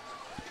trainer.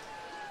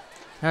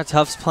 Now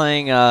Tufts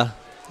playing,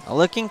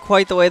 looking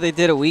quite the way they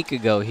did a week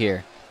ago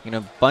here. You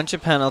know, bunch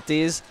of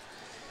penalties.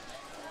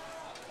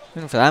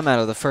 Even for that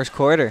matter, the first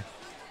quarter.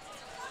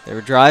 They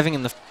were driving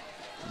in the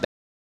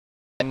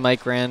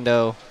Mike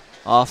Rando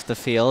off the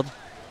field.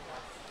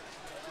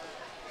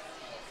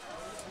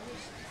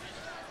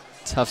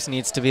 Tufts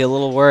needs to be a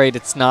little worried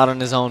it's not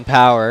on his own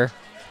power.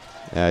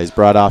 Yeah, he's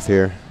brought off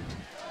here.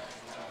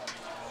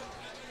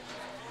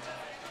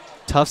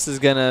 Tufts is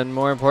going to,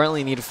 more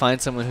importantly, need to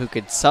find someone who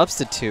could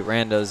substitute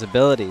Rando's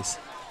abilities.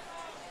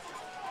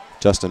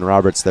 Justin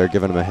Roberts there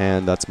giving him a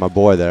hand. That's my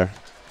boy there,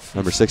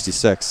 number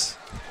 66.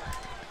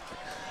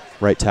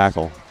 Right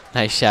tackle.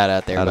 Nice shout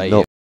out there by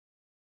you.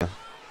 Yeah.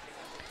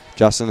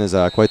 Justin is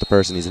quite the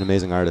person. He's an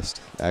amazing artist,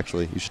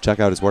 actually. You should check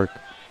out his work.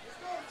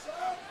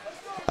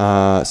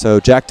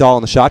 So Jack Dahl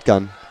in the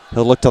shotgun.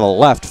 He'll look to the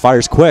left,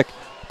 fires quick.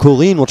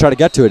 Coolin will try to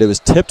get to it. It was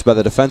tipped by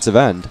the defensive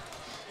end.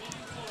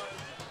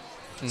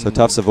 So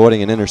Tufts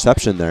avoiding an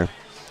interception there.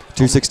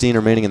 2:16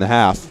 remaining in the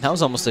half. That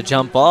was almost a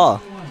jump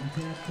ball.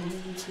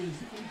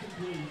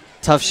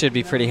 Tufts should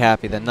be pretty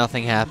happy that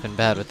nothing happened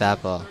bad with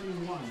that ball.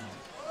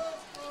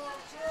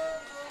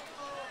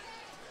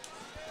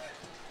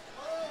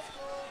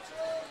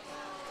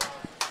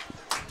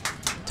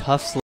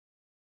 Tufts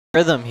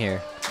rhythm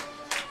here.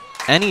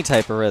 Any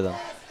type of rhythm.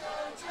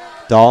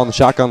 Dahl in the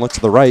shotgun looks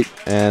to the right,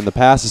 and the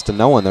pass is to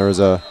no one. There was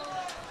a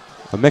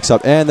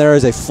mix-up, and there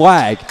is a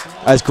flag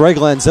as Greg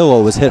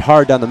Lanzillo was hit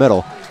hard down the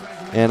middle.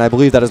 And I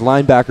believe that is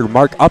linebacker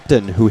Mark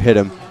Upton who hit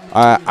him.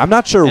 I'm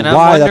not sure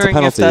why that's a penalty. I'm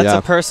wondering if that's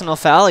a personal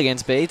foul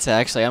against Bates,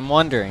 actually. I'm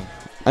wondering.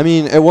 I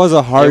mean, it was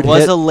a hard hit. It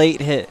was a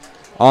late hit.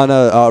 On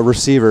a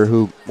receiver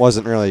who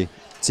wasn't really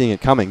seeing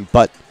it coming,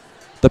 but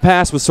the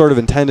pass was sort of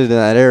intended in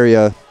that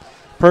area.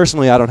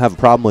 Personally, I don't have a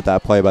problem with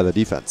that play by the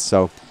defense.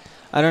 So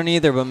I don't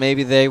either, but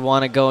maybe they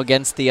want to go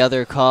against the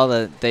other call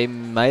that they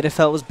might have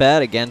felt was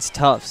bad against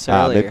Tufts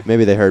earlier.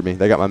 Maybe they heard me.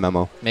 They got my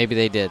memo. Maybe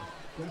they did.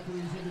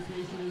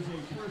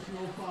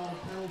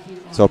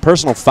 So a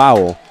personal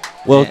foul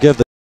will give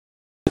the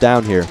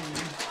down here.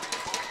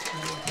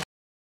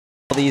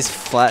 All these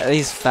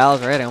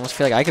fouls, right? I almost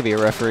feel like I could be a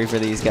referee for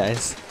these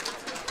guys.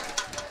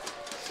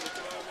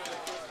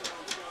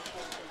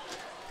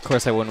 Of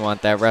course, I wouldn't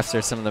want that. Refs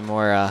are some of the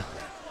more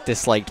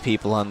disliked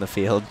people on the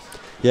field.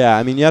 Yeah,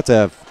 I mean, you have to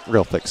have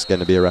real thick skin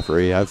to be a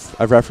referee.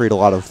 I've refereed a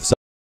lot of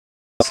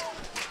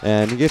stuff,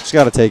 and you just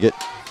got to take it.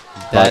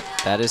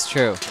 That is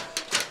true.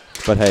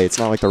 But hey, it's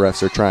not like the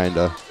refs are trying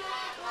to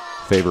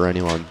favor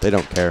anyone. They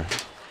don't care.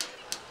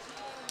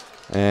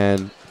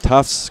 And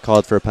Tufts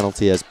called for a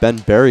penalty as Ben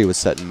Berry was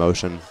set in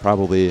motion.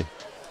 Probably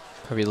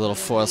a little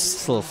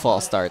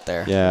false start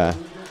there. Yeah.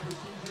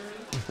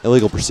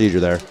 Illegal procedure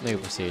there.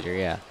 Illegal procedure,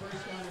 yeah.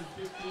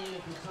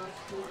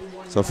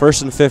 So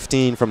 1st and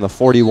 15 from the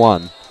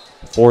 41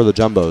 for the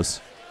Jumbos.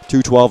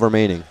 2:12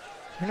 remaining.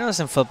 I notice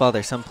in football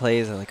there's some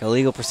plays like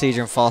illegal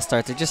procedure and false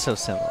start. They're just so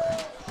similar.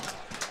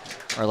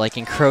 Or like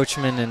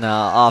encroachment and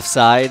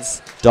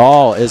offsides.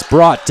 Dahl is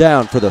brought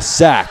down for the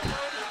sack.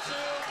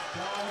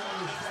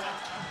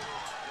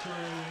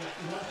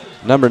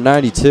 Number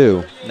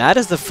 92. And that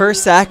is the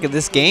first sack of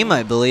this game,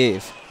 I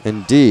believe.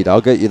 Indeed. I'll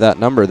get you that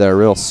number there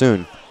real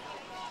soon.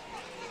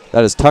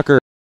 That is Tucker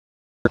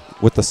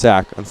with the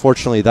sack.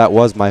 Unfortunately, that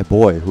was my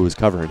boy who was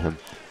covering him.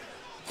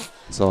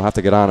 So I'll have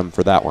to get on him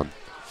for that one.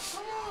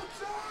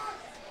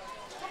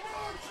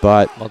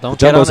 But well, don't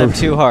get on him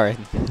too hard.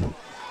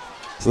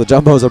 So the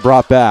Jumbos are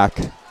brought back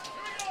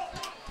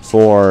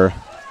for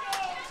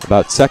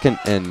about 2nd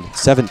and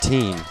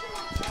 17.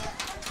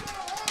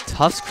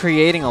 Tufts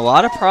creating a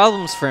lot of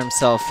problems for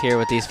himself here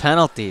with these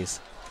penalties.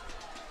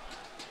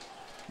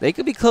 They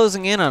could be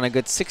closing in on a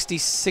good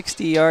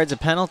 60 yards of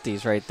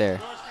penalties right there.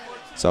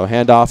 So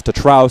handoff to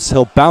Trouse.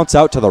 He'll bounce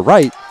out to the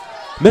right.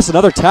 Miss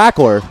another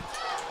tackler.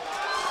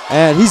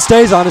 And he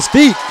stays on his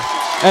feet.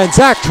 And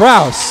Zach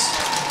Trouse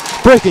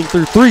breaking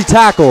through 3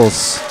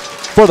 tackles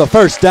for the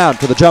first down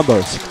for the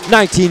Jumbos.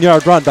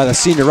 19-yard run by the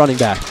senior running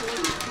back.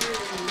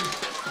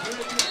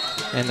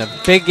 And a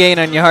big gain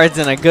on yards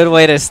and a good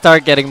way to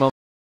start getting momentum.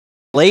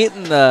 Late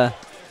in the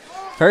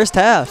first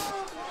half.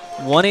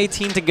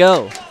 1:18 to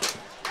go.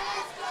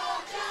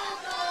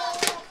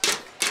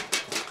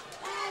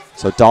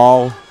 So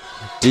Dahl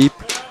deep.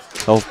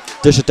 He'll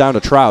dish it down to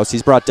Trouse.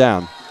 He's brought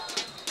down.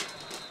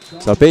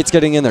 So Bates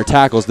getting in their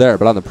tackles there,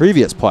 but on the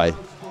previous play,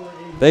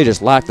 they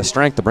just lacked the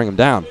strength to bring him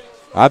down.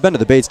 I've been to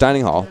the Bates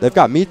dining hall. They've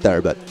got meat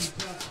there, but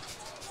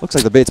looks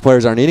like the Bates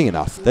players aren't eating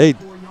enough. They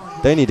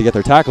need to get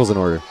their tackles in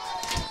order.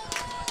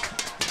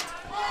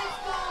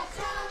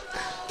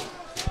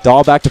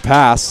 Dahl back to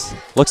pass.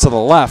 Looks to the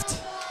left.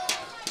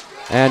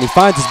 And he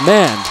finds his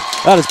man.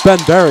 That is Ben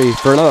Berry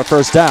for another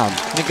first down.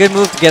 And a good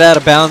move to get out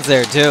of bounds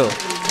there, too.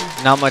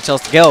 Not much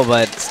else to go,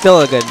 but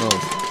still a good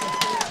move.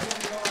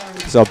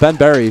 So Ben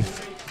Berry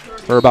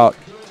for about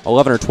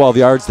 11 or 12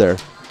 yards there.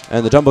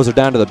 And the Jumbos are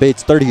down to the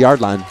Bates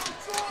 30-yard line.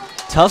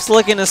 Tufts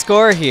looking to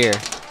score here.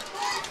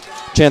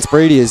 Chance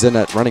Brady is in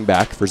at running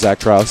back for Zach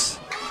Trouse.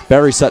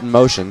 Berry set in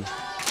motion.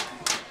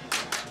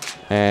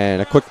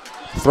 And a quick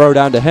throw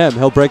down to him.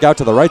 He'll break out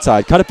to the right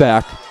side. Cut it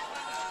back.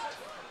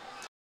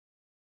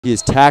 He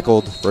is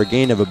tackled for a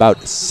gain of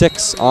about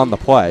 6 on the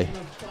play.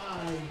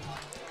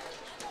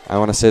 I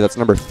want to say that's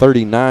number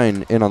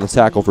 39 in on the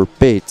tackle for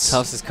Bates.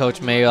 Tufts'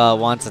 coach may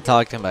want to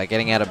talk to him about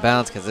getting out of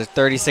bounds because there's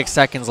 36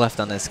 seconds left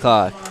on this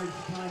clock.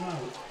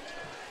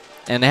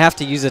 and they have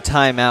to use a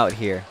timeout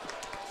here.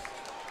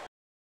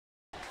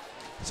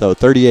 So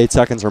 38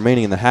 seconds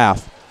remaining in the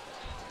half.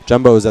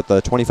 Jumbo's at the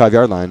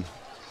 25-yard line.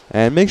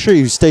 And make sure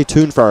you stay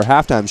tuned for our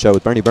halftime show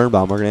with Bernie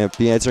Birnbaum. We're going to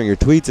be answering your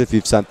tweets if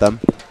you've sent them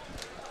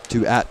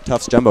to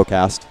 @Tufts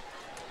JumboCast.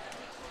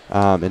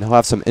 And he'll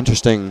have some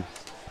interesting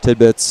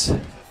tidbits.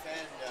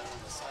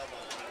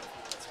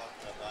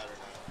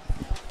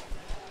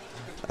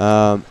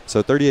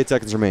 So 38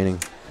 seconds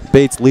remaining.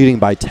 Bates leading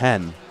by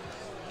 10.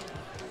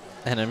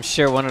 And I'm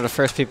sure one of the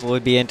first people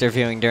we'd be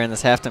interviewing during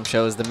this halftime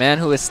show is the man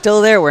who is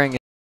still there wearing his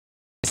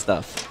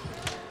stuff.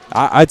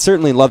 I'd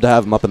certainly love to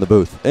have him up in the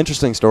booth.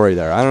 Interesting story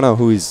there. I don't know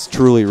who he's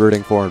truly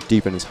rooting for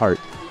deep in his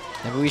heart.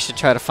 Maybe we should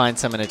try to find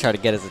someone to try to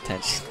get his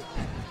attention.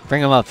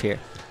 Bring him up here.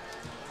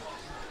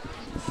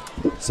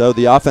 So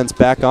the offense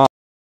back on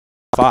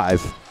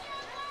 5.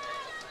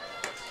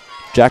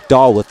 Jack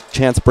Dahl with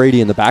Chance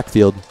Brady in the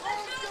backfield.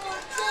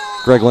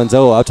 Greg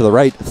Lanzello out to the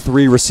right.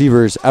 3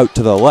 receivers out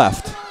to the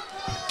left.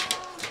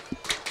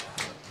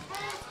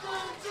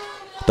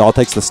 Dahl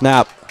takes the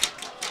snap.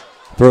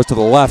 Throws to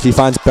the left. He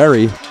finds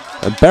Berry.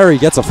 And Berry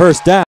gets a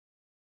first down.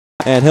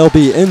 And he'll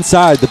be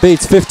inside the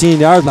Bates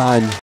 15-yard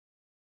line.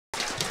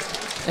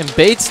 And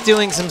Bates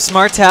doing some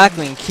smart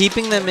tackling,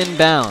 keeping them in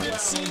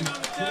bounds.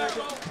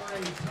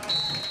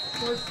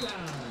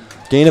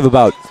 Gain of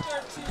about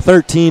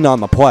 13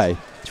 on the play.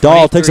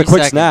 Dahl takes a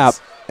quick snap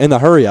in the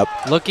hurry up.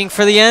 Looking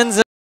for the end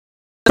zone.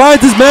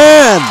 Finds his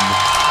man!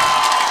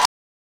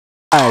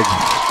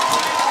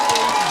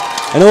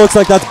 And it looks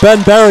like that's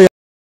Ben Berry.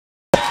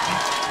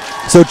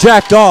 So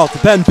Jack Dahl to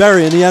Ben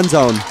Berry in the end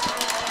zone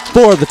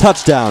for the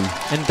touchdown.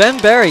 And Ben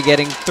Berry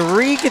getting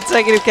 3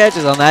 consecutive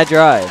catches on that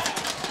drive.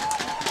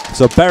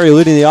 So Berry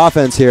leading the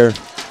offense here,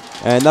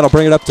 and that'll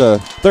bring it up to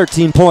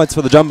 13 points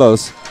for the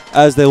Jumbos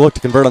as they look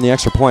to convert on the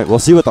extra point. We'll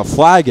see what the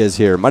flag is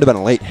here. Might have been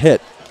a late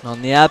hit.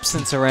 On the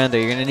absence of Rando,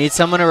 you're going to need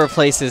someone to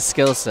replace his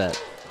skill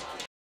set.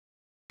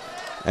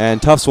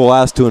 And Tufts will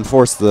ask to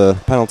enforce the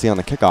penalty on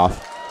the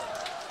kickoff.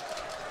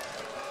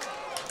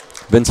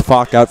 Vince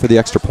Falk out for the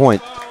extra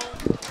point.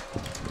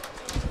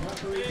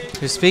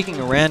 Who, speaking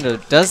of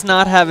Rando, does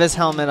not have his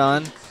helmet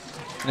on.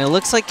 And it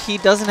looks like he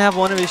doesn't have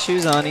one of his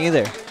shoes on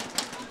either.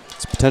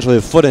 It's potentially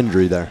a foot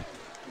injury there.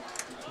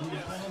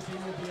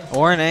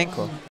 Or an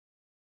ankle.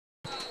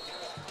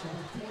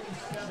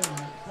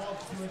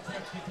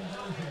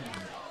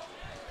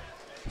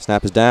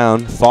 Snap is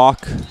down.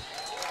 Falk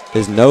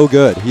is no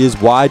good. He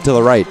is wide to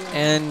the right.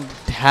 And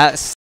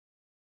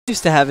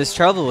used to have his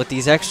trouble with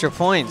these extra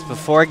points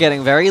before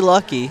getting very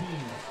lucky.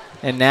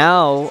 And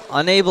now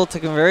unable to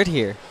convert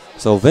here.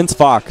 So Vince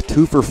Falk,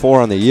 2 for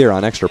 4 on the year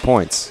on extra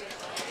points.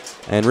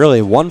 And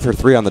really 1 for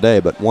 3 on the day,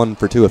 but 1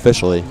 for 2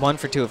 officially. 1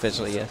 for 2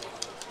 officially, yeah.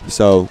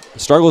 So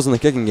struggles in the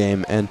kicking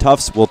game, and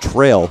Tufts will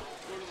trail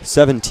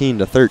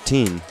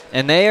 17-13.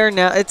 And they are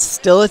now, it's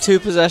still a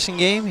 2-possession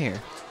game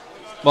here.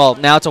 Well,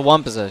 now it's a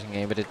 1-possession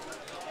game, but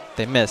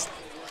they missed.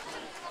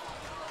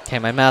 Okay,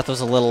 my math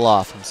was a little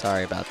off. I'm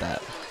sorry about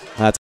that.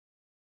 That's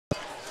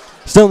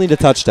still need a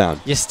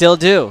touchdown. You still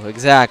do,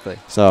 exactly.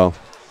 So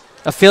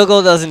a field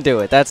goal doesn't do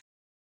it. That's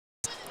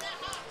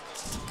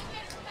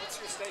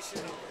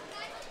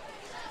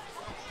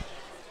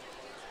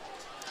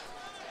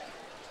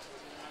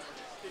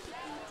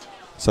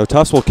So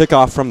Tufts will kick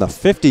off from the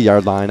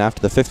 50-yard line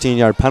after the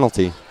 15-yard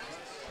penalty.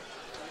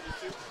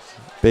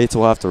 Bates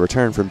will have to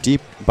return from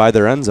deep by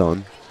their end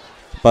zone.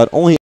 But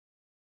only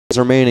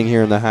remaining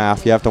here in the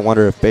half. You have to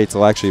wonder if Bates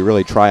will actually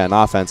really try an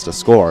offense to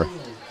score.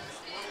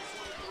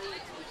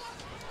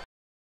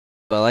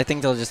 Well, I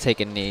think they'll just take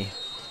a knee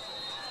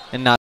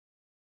and not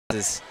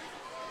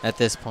at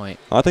this point.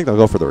 I think they'll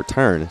go for the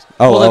return.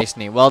 Oh, well,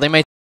 knee. Well, they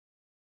may.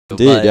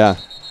 Indeed, yeah.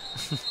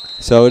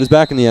 So it is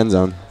back in the end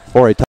zone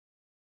for a touchdown.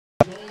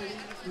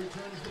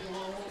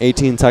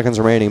 18 seconds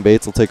remaining.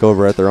 Bates will take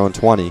over at their own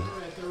 20.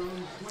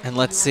 And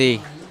let's see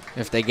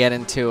if they get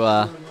into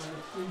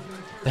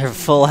their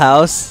full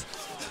house.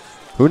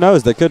 Who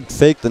knows? They could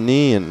fake the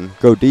knee and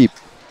go deep.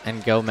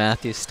 And go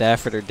Matthew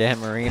Stafford or Dan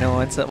Marino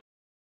and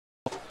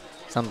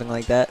something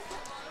like that.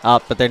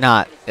 But they're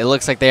not. It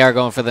looks like they are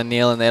going for the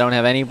kneel, and they don't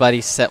have anybody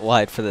set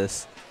wide for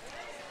this.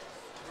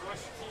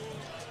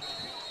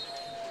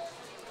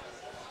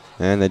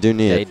 And they do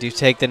need it. They do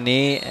take the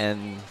knee,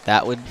 and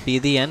that would be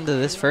the end of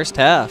this first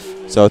half.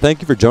 So thank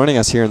you for joining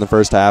us here in the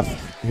first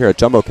half here at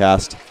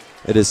JumboCast.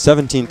 It is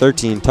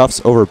 17-13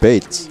 Tufts over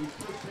Bates.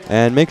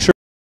 And make sure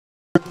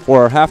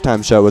for our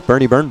halftime show with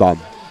Bernie Birnbaum.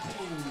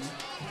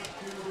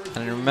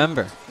 And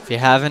remember, if you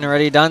haven't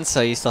already done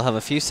so, you still have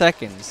a few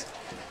seconds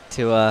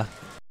to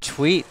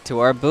tweet to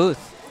our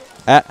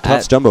booth. At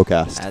Tufts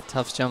JumboCast. At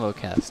Tufts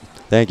JumboCast.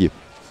 Thank you.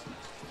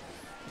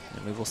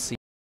 And we will see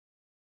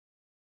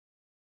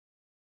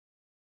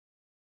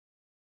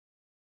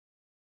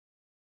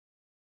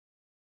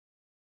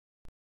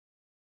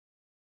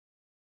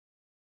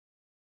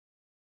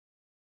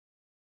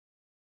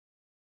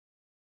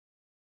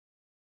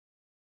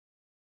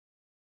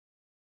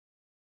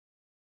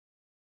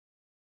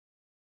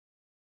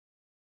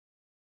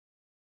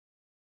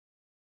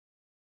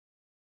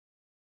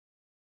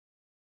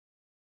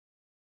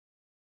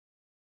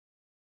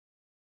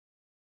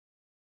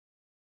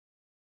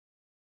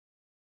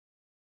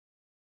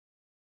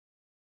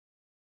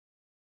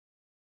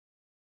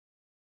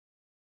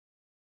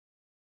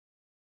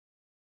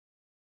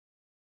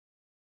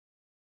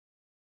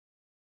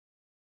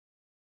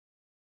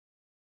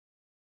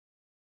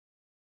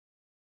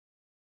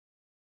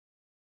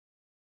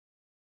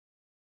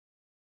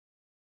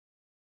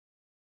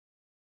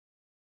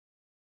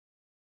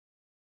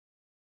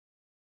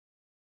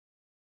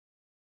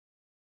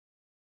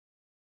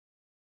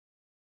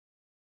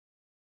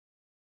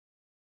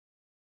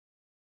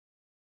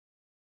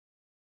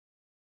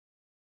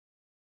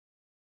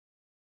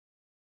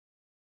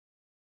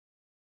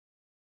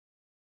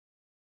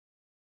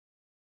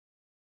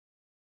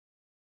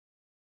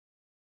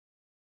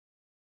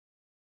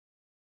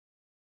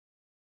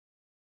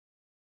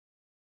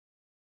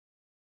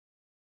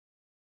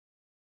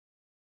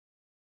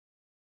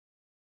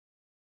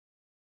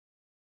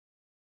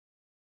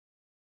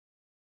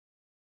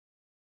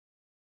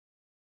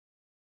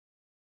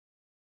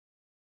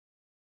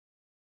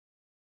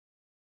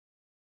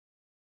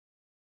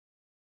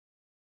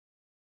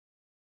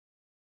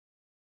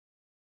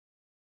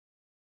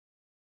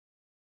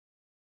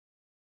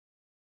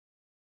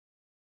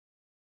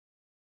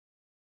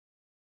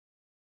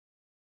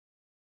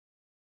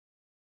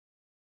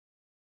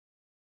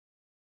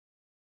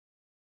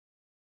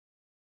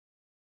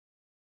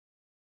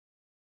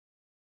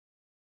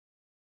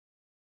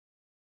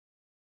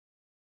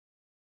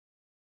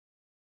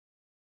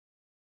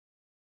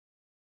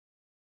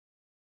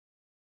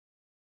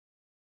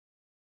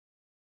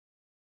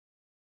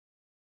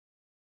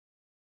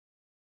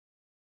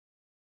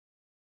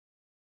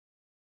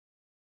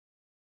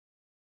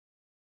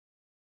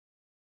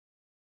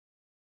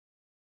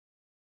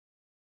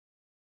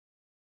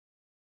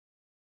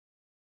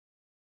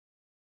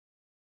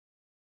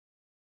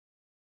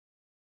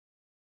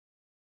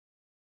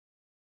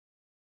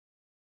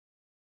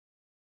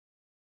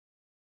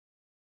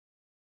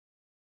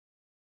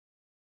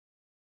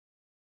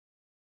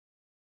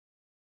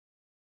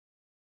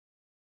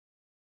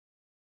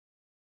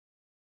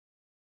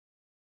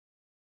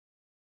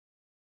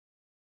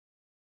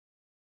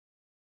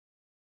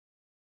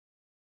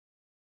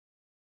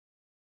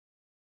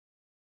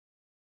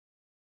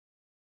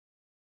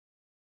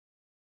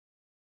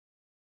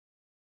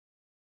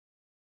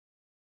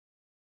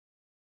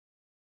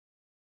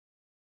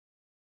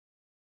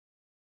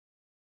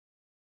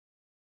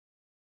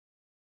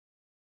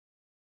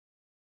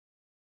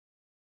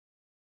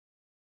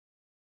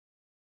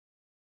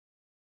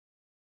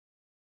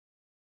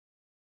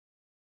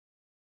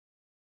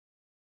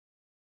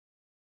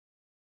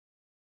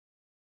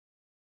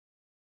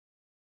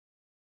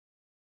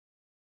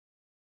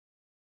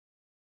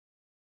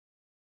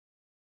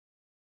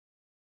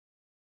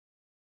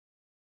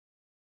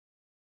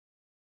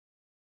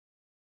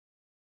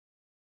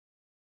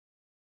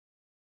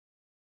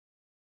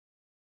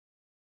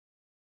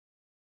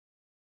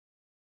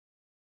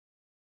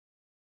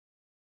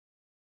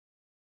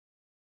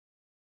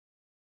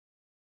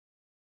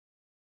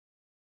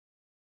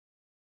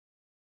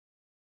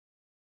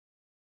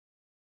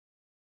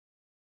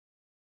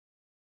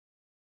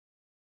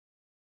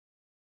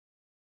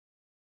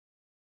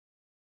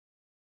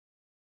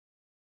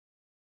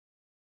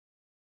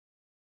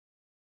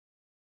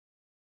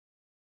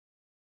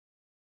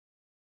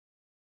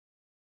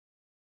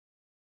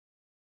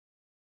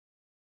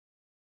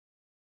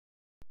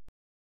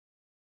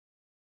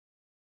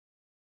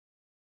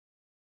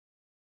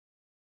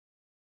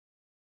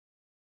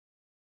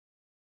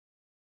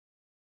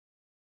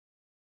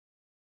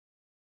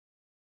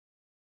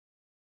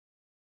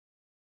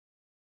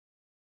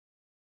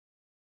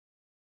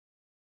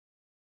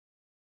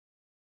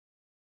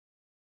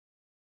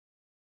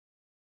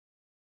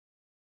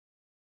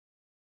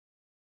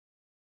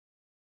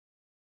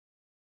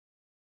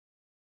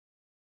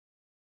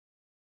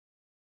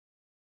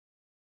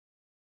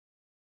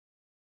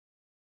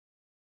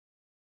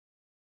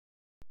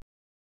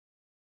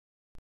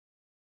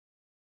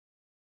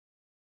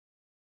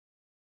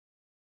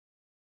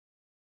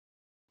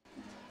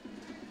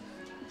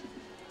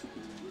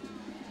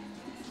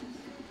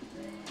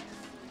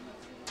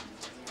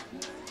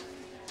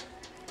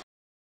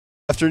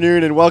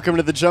afternoon and welcome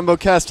to the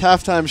JumboCast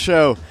halftime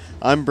show.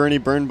 I'm Bernie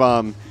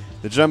Birnbaum.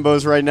 The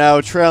Jumbos right now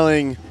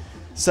trailing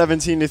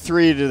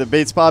 17-3 to the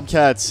Bates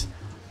Bobcats.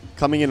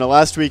 Coming into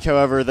last week,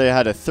 however, they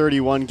had a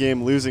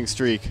 31-game losing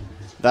streak.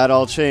 That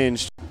all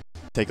changed.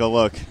 Take a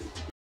look.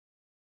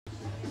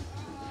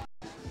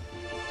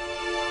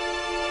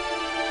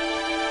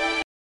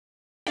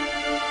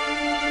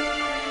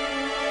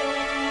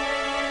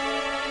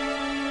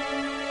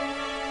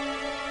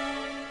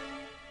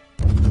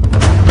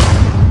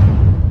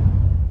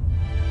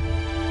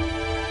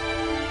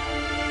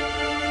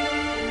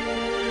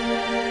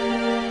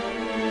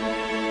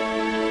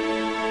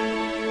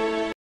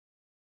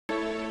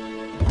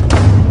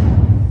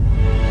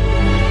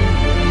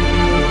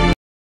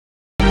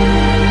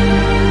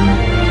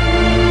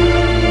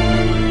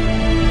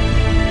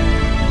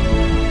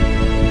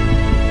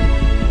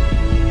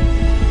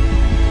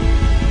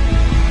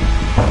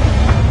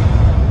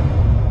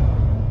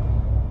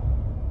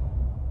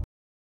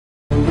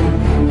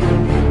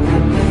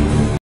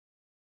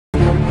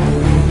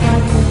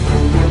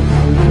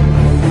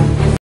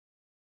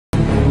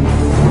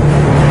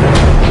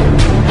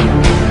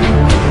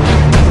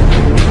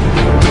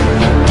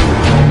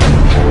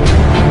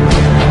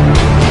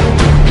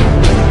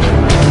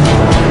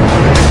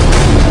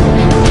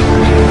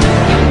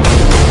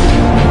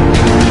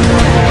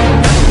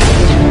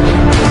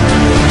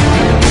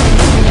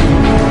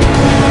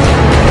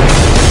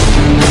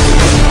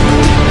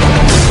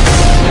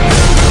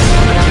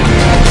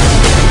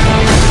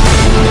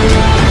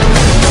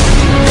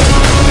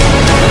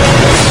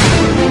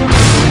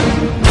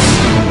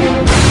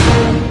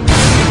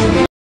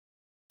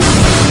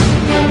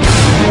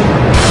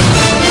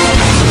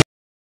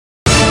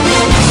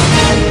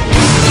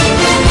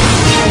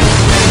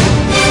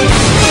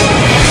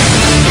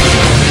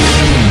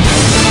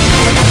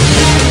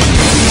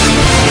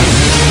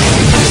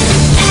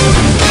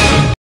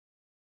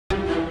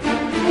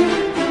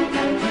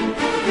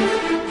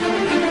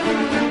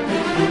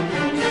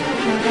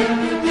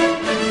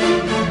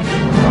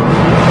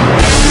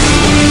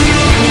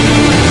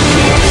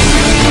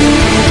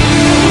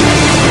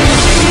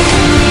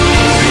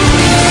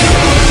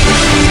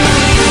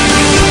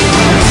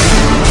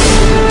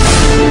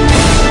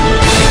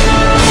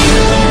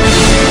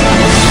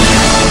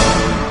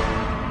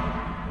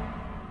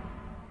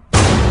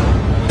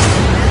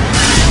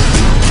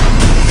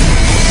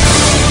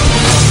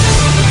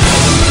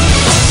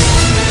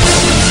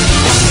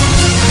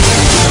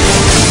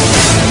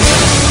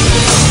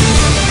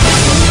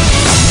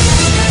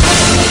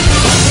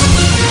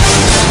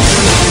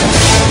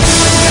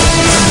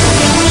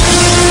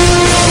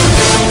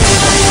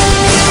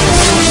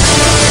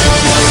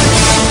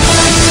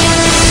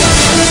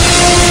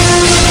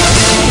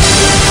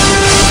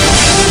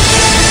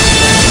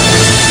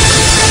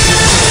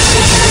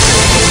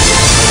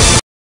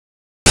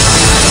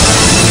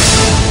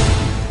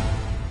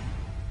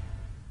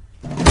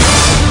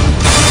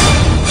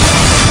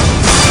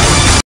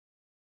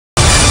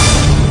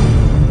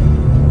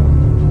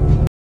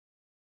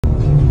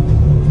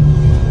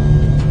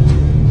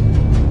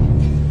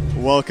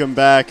 Welcome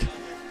back.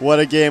 What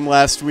a game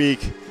last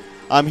week.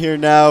 I'm here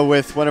now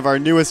with one of our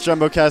newest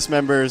JumboCast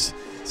members.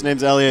 His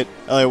name's Elliot.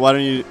 Elliot, why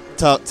don't you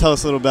tell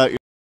us a little about you?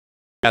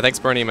 Yeah, thanks,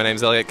 Bernie. My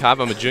name's Elliot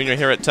Cobb. I'm a junior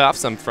here at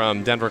Tufts. I'm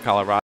from Denver,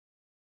 Colorado.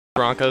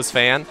 Broncos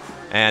fan,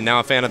 and now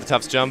a fan of the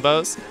Tufts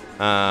Jumbos.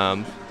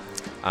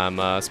 I'm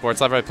a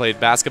sports lover. I played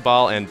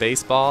basketball and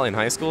baseball in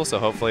high school, so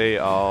hopefully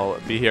I'll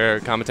be here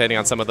commentating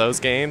on some of those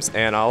games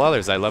and all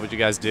others. I love what you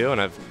guys do, and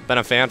I've been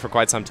a fan for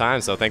quite some time,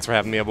 so thanks for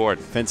having me aboard.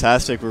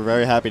 Fantastic. We're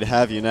very happy to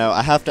have you. Now,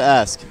 I have to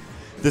ask,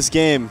 this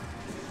game,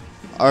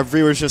 our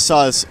viewers just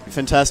saw this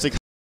fantastic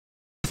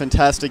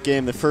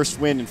game, the first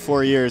win in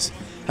 4 years.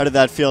 How did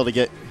that feel to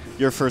get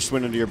your first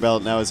win under your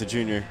belt now as a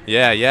junior?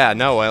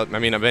 No, I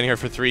mean, I've been here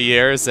for 3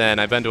 years, and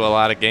I've been to a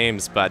lot of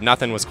games, but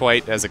nothing was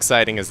quite as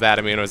exciting as that.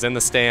 I mean, I was in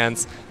the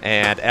stands,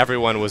 and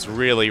everyone was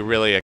really,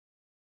 really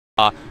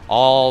excited.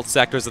 All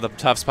sectors of the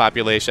Tufts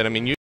population. I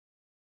mean, you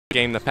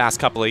game the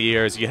past couple of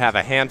years, you have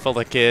a handful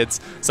of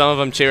kids, some of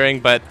them cheering,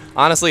 but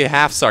honestly,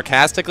 half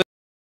sarcastically,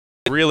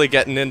 really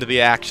getting into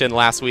the action.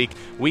 Last week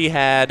we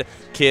had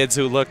kids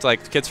who looked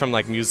like kids from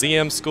like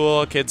museum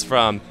school, kids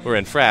from who were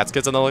in frats,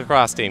 kids on the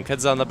lacrosse team,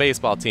 kids on the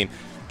baseball team,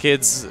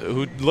 kids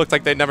who looked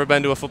like they'd never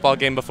been to a football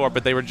game before,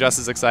 but they were just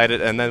as excited,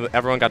 and then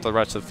everyone got to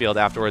rush to the field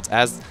afterwards.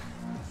 As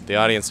the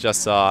audience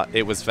just saw,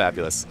 it was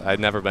fabulous. I'd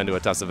never been to a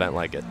Tufts event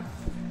like it.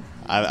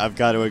 I've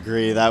got to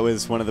agree. That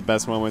was one of the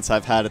best moments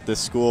I've had at this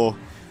school,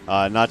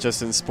 not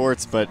just in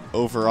sports, but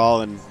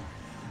overall. And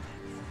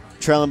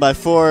trailing by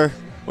 4,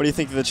 what do you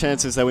think of the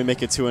chances that we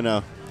make it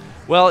 2-0?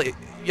 Well,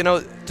 you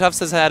know, Tufts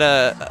has had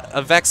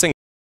a vexing.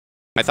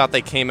 I thought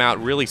they came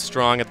out really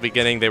strong at the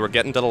beginning. They were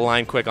getting to the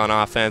line quick on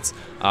offense,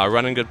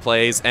 running good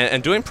plays,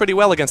 and doing pretty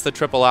well against the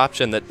triple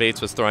option that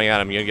Bates was throwing at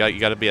them. You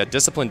got to be a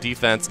disciplined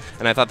defense,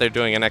 and I thought they were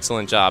doing an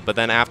excellent job. But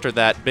then after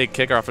that big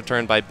kickoff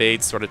return by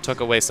Bates sort of took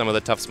away some of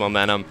the Tufts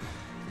momentum,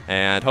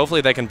 and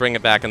hopefully they can bring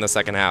it back in the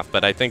second half.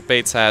 But I think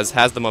Bates has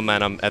the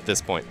momentum at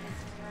this point.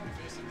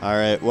 All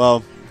right,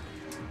 well,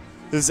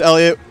 This is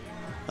Elliot.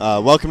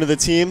 Welcome to the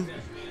team.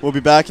 We'll be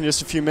back in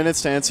just a few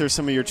minutes to answer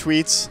some of your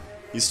tweets.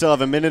 You still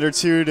have a minute or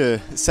two to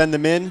send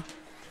them in,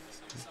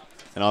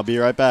 and I'll be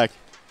right back.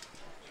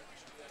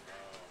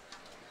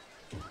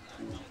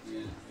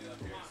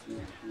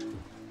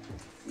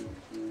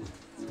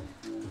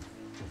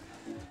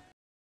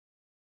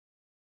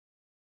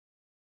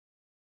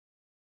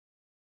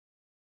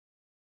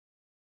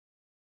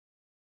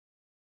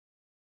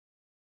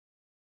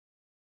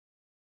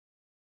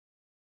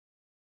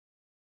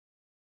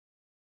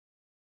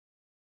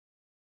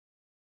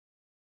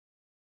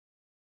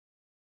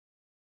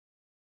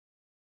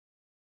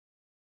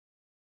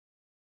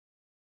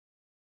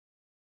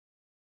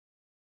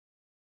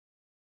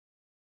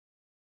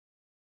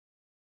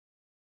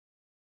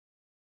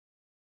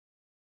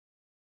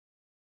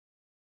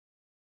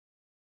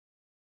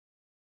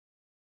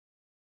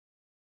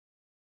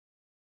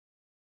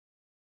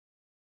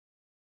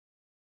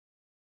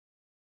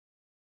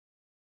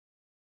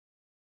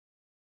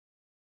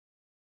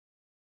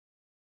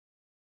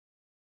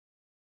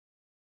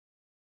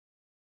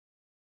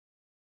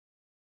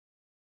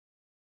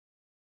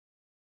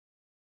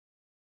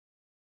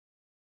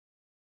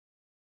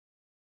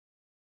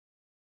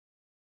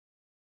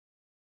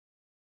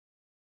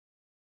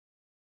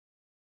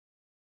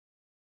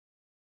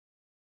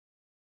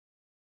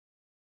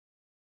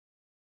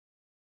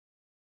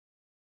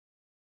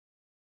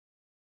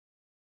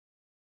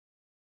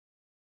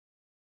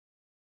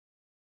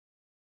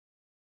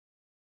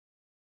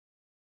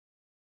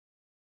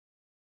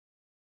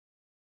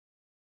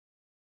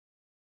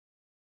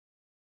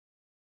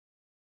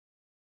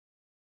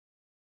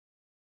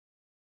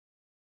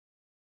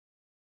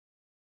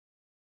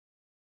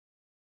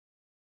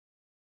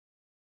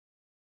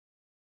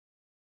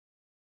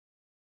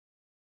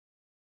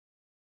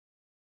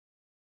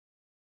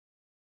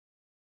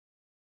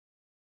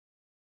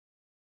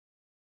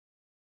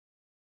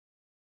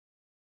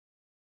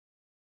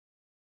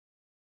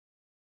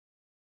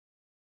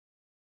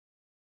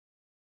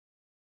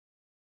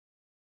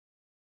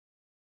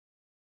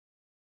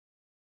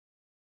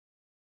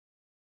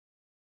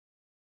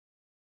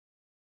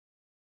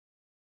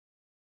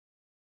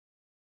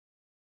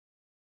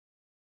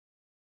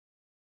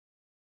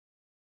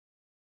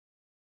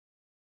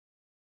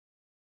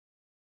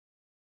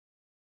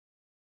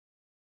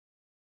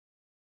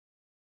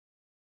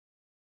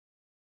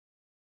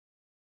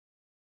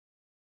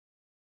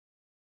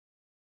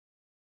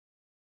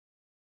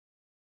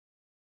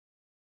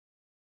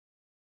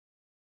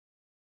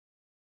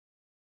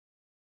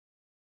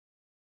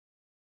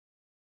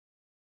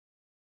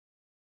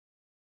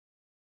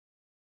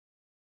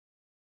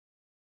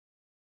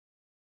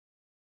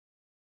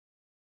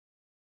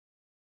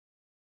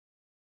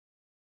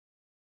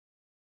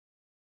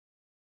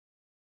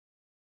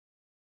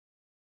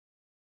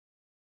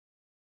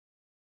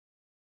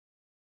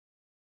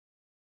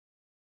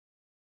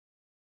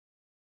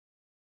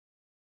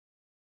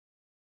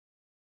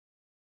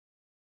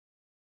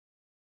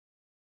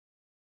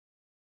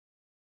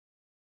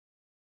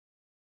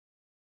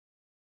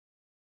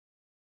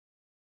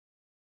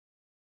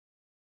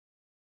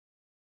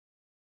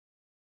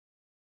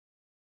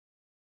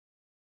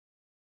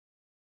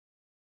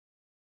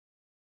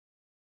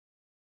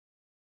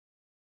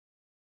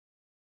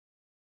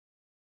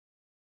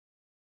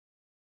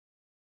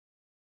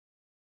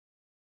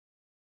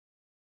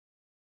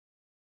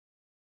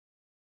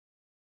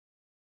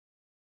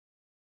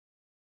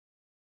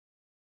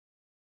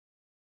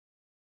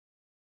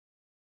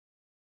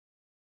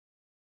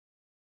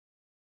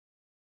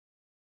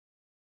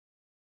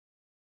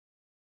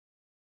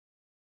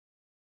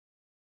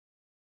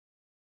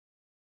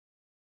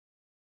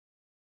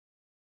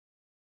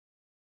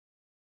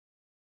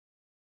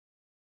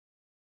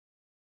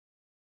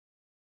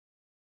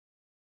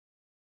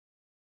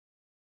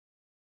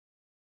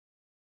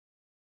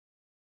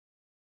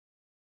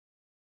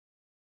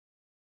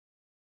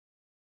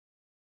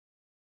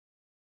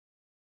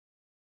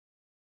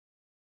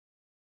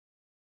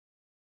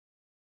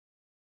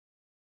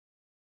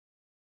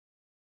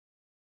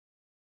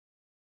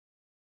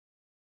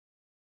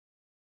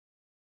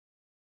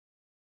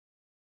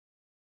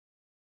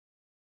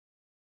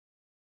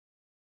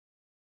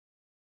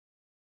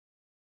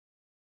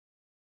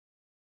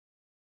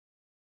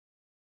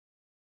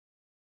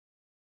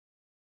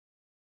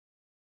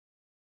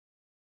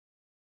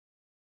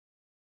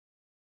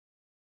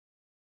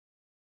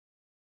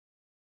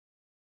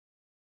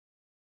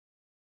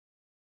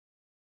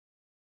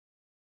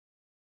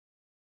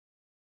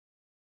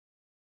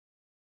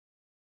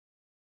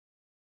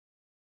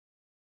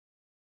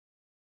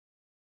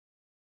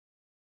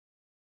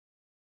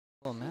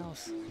 Little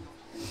mouse.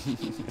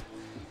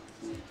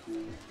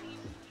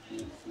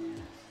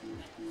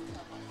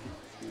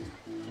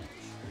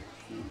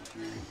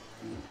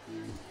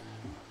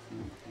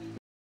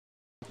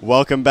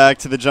 Welcome back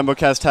to the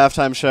JumboCast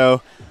halftime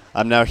show.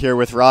 I'm now here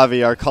with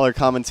Ravi, our color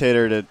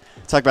commentator, to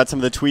talk about some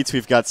of the tweets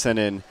we've got sent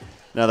in.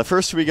 Now, the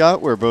first we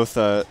got were both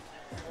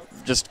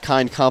just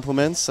kind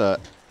compliments.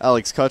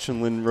 Alex Kutch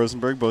and Lynn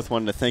Rosenberg both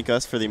wanted to thank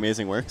us for the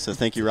amazing work, so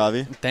thank you,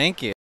 Ravi.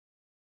 Thank you.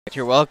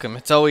 You're welcome.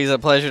 It's always a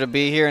pleasure to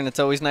be here, and it's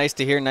always nice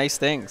to hear nice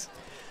things.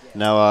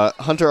 Now,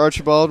 Hunter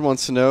Archibald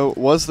wants to know,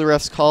 was the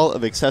ref's call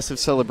of excessive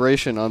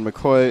celebration on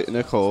McCoy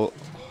Nicole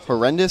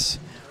horrendous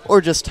or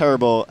just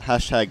terrible?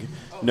 Hashtag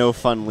no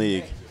fun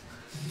league.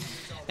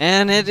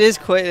 And it is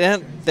quite,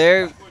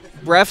 their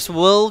refs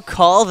will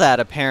call that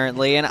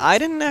apparently, and I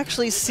didn't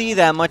actually see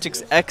that much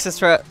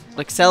excess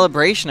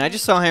celebration. I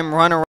just saw him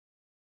run around,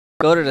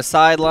 go to the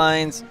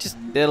sidelines, just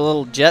did a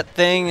little jet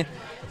thing,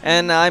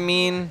 and I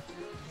mean,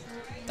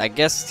 I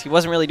guess he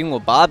wasn't really doing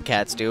what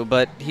Bobcats do,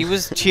 but he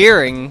was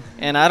cheering,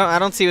 and I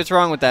don't see what's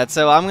wrong with that.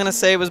 So I'm gonna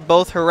say it was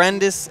both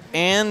horrendous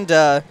and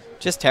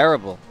just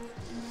terrible.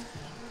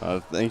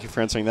 Thank you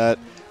for answering that.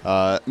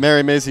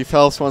 Mary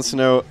Masi-Phelps wants to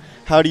know,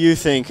 how do you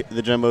think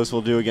the Jumbos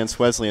will do against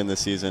Wesleyan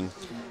this season?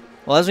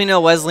 Well, as we know,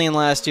 Wesleyan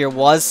last year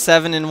was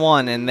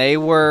 7-1, and they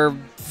were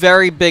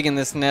very big in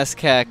this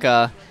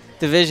NESCAC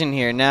division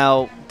here.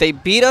 Now, they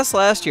beat us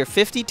last year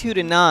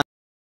 52-9,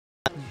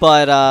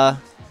 but yeah,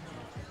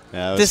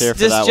 I was here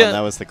for that one.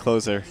 That was the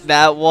closer.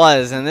 That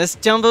was, and this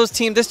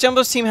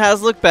Jumbos team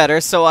has looked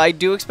better, so I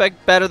do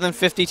expect better than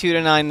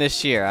 52-9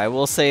 this year. I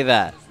will say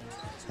that.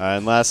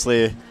 And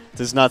lastly,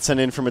 this is not sent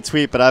in from a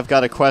tweet, but I've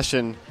got a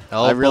question.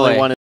 Oh, I really boy.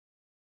 wanted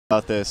to know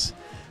about this.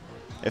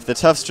 If the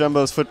Tufts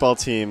Jumbos football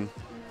team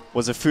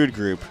was a food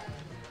group,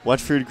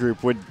 what food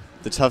group would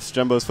the Tufts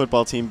Jumbos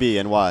football team be,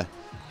 and why?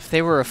 If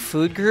they were a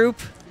food group?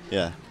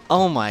 Yeah.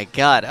 Oh my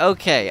God.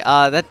 Okay.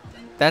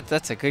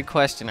 That's a good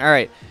question. All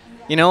right.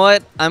 You know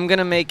what? I'm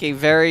gonna make a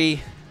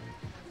very.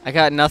 I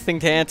got nothing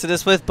to answer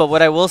this with, but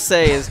what I will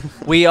say is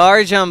we are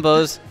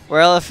Jumbos. We're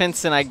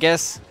elephants, and I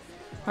guess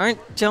aren't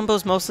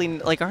Jumbos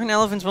mostly aren't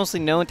elephants mostly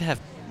known to have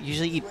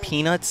usually eat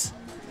peanuts?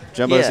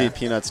 Jumbos eat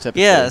peanuts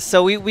typically. Yeah.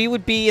 So we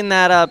would be in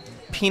that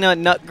peanut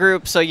nut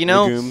group. So you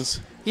know.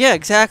 Legumes. Yeah,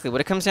 exactly.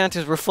 What it comes down to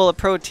is we're full of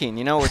protein.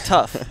 You know, we're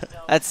tough.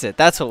 That's it.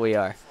 That's what we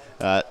are.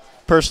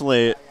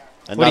 Personally,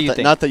 and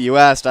not that you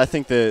asked, I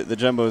think the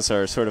Jumbos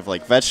are sort of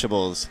like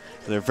vegetables.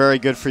 They're very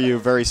good for you,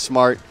 very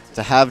smart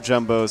to have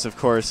Jumbos, of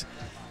course.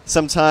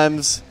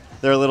 Sometimes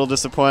they're a little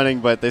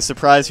disappointing, but they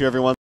surprise you every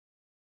once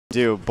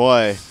in a while.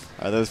 Boy,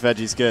 are those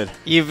veggies good.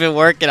 You've been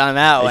working on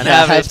that one,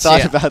 yeah, haven't you? I've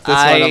thought about this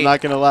one, I'm not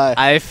going to lie.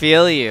 I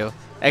feel you.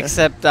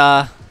 Except,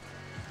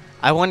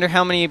 I wonder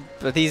how many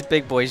of these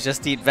big boys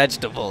just eat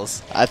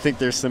vegetables. I think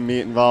there's some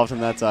meat involved in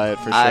that diet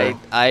for sure.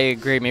 I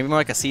agree. Maybe more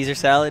like a Caesar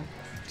salad.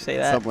 Say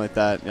that? Something like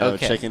that. You know,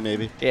 okay. Chicken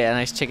maybe. Yeah, a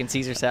nice chicken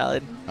Caesar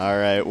salad. All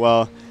right.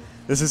 Well,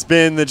 this has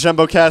been the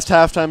JumboCast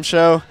halftime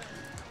show.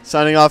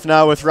 Signing off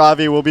now with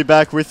Ravi. We'll be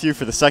back with you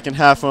for the second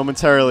half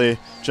momentarily.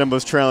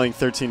 Jumbo's trailing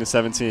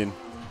 13-17.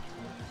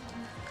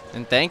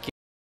 And thank you.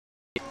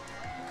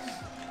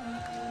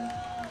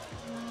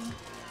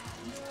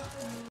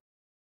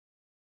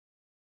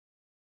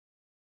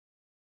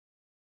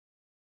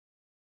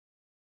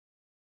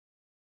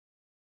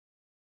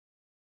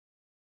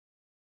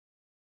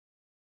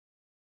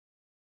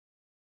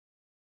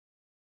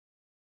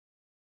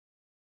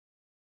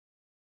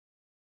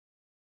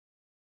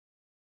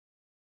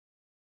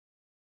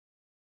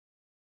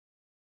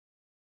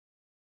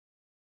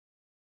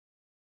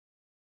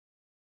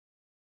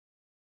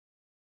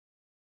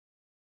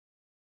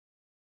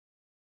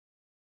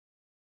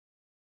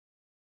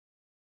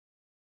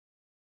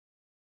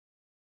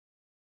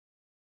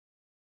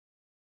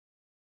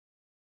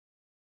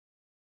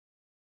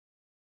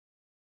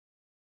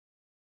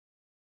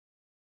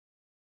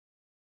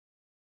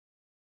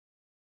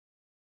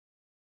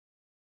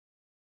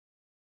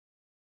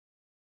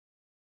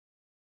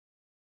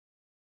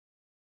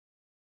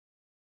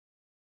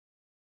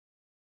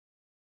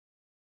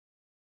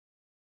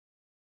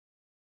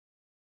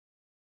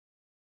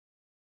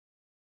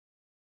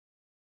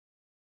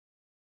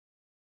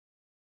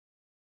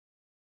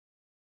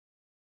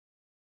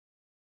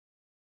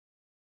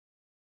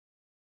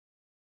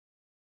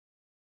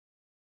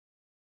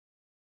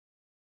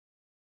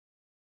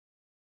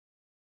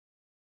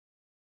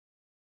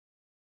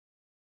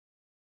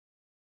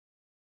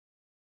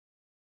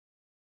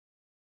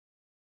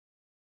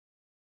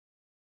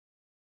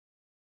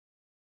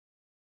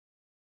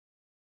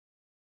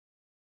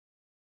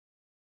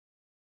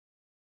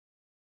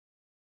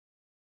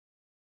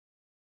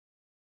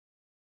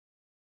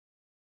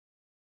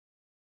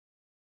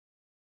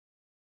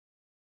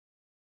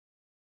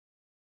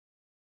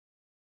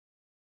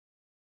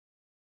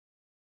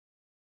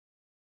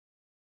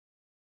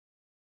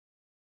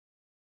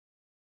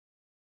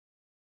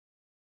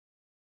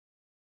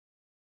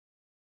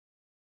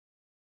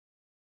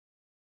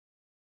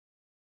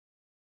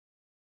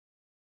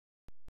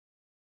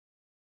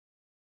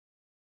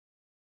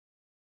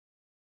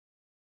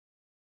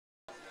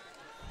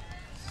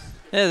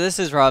 Yeah, this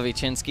is Ravi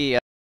Chinsky.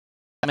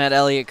 I met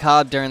Elliot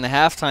Cobb during the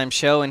halftime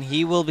show, and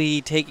he will be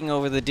taking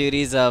over the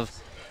duties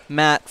of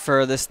Matt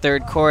for this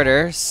third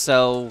quarter.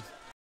 So,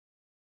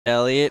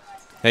 Elliot.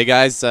 Hey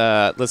guys,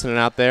 listening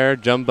out there,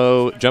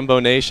 Jumbo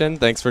Nation,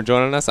 thanks for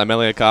joining us. I'm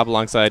Elliot Cobb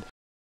alongside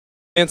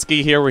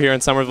Chinsky here. We're here in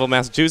Somerville,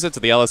 Massachusetts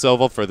at the Ellis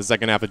Oval for the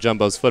second half of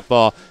Jumbo's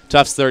football.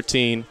 Tufts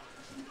 13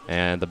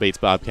 and the Bates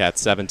Bobcats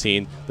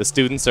 17. The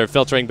students are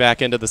filtering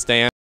back into the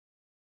stand.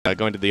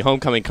 Going to the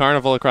homecoming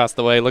carnival across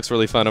the way. Looks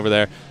really fun over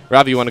there.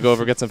 Ravi, you want to go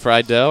over and get some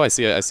fried dough? I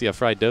see a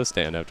fried dough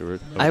stand afterward.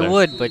 I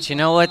would, but you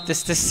know what?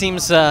 This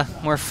seems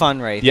more fun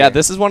right Yeah, here.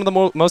 this is one of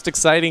the most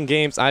exciting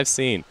games I've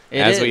seen.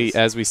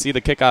 As we see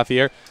the kickoff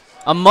here.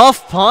 A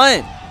muff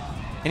punt.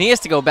 And he has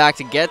to go back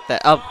to get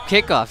that.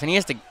 Kickoff. And he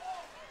has to.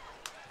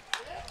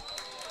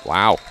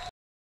 Wow.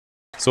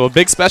 So a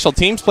big special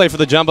teams play for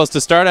the Jumbos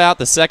to start out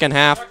the second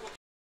half.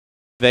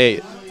 They,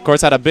 of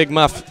course, had a big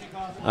muff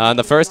in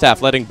the first half,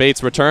 letting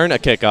Bates return a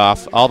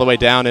kickoff all the way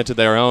down into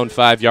their own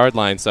 5-yard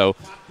line. So,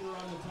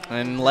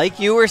 and like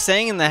you were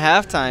saying in the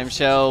halftime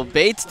show,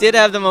 Bates did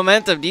have the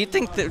momentum. Do you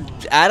think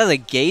that out of the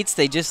gates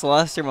they just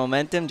lost their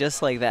momentum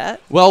just like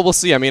that? Well, we'll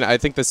see. I mean, I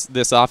think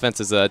this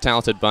offense is a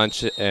talented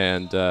bunch,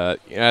 and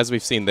as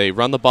we've seen, they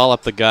run the ball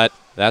up the gut.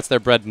 That's their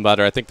bread and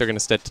butter. I think they're going to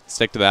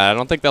stick to that. I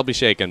don't think they'll be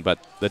shaken, but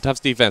the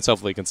Tufts defense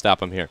hopefully can stop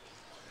them here.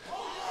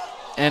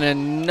 And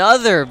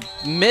another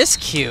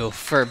miscue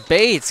for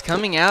Bates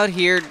coming out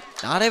here,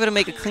 not able to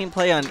make a clean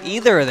play on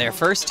either of their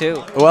first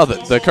two. Well,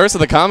 the curse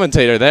of the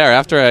commentator there.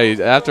 After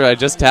I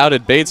just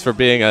touted Bates for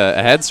being a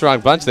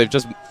headstrong bunch, they've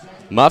just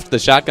muffed the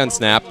shotgun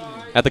snap.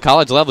 At the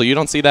college level, you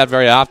don't see that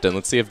very often.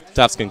 Let's see if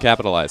Tufts can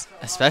capitalize.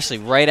 Especially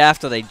right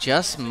after they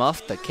just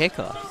muffed the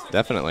kickoff.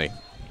 Definitely.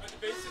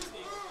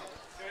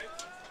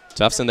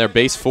 Tufts in their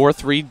base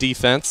 4-3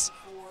 defense.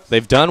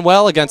 They've done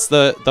well against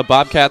the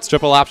Bobcats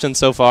triple option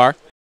so far,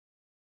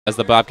 as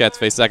the Bobcats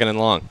face second and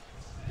long.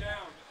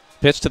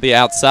 Pitch to the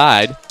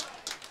outside.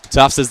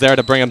 Tufts is there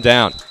to bring him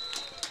down.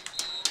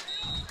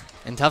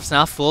 And Tufts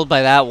not fooled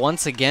by that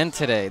once again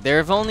today. There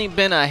have only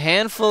been a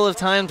handful of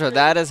times where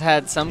that has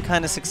had some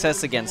kind of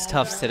success against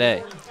Tufts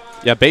today.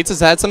 Yeah, Bates has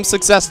had some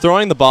success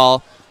throwing the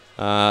ball.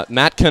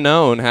 Matt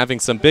Canone having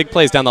some big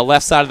plays down the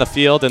left side of the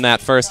field in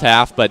that first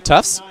half, but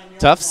Tufts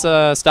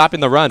stopping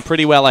the run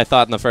pretty well, I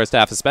thought, in the first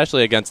half,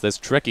 especially against this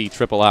tricky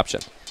triple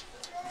option.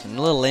 And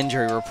a little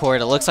injury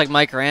report. It looks like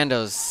Mike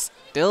Rando's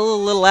still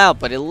a little out,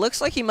 but it looks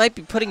like he might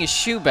be putting his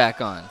shoe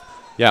back on.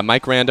 Yeah,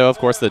 Mike Rando, of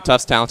course, the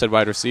Tufts talented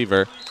wide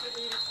receiver.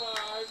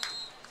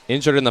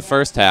 Injured in the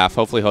first half.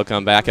 Hopefully he'll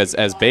come back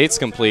as Bates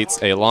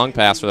completes a long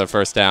pass for the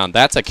first down.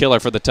 That's a killer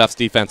for the Tufts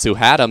defense, who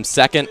had him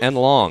second and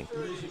long.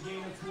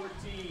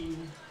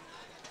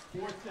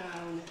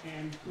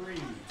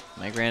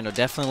 Mike Rando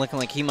definitely looking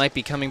like he might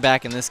be coming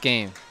back in this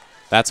game.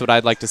 That's what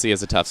I'd like to see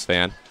as a Tufts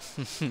fan.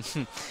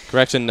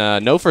 Correction,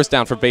 no first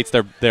down for Bates.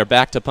 They're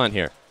back to punt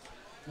here.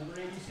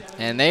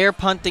 And they are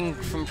punting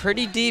from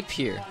pretty deep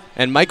here.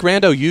 And Mike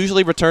Rando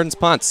usually returns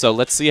punts, so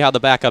let's see how the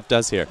backup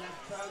does here.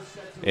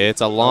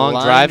 It's a long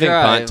driving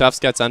punt. Tufts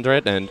gets under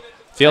it and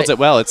fields it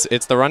well.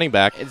 It's the running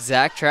back. It's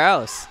Zach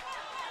Trouse.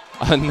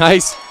 A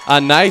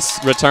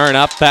nice return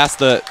up past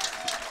the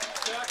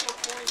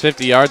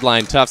 50-yard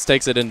line. Tufts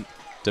takes it into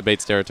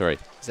Bates territory.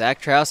 Zach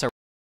Trouse,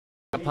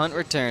 a punt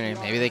returner.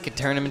 Maybe they could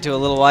turn him into a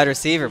little wide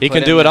receiver. He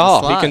can do it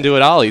all. He can do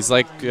it all. He's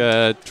like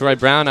Troy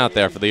Brown out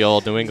there for the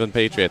old New England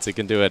Patriots. He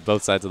can do it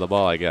both sides of the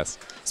ball, I guess.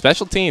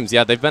 Special teams,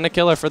 yeah, they've been a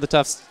killer for the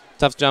Tufts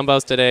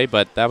Jumbos today,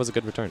 but that was a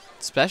good return.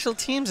 Special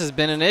teams has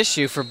been an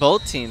issue for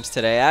both teams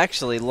today,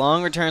 actually.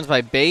 Long returns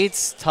by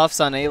Bates. Tufts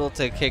unable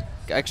to kick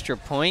extra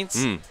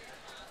points. You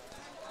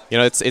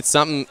know, it's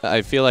something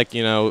I feel like,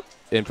 you know,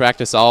 in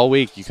practice all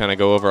week, you kind of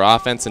go over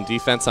offense and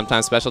defense.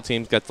 Sometimes special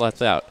teams get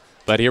left out.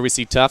 But here we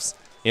see Tufts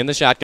in the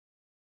shotgun.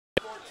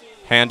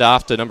 Hand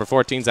off to number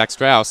 14, Zach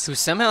Strauss. Who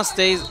somehow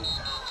stays.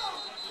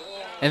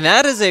 And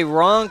that is a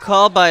wrong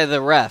call by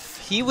the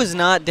ref. He was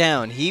not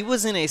down. He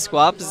was in a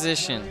squat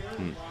position.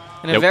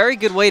 And a very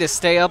good way to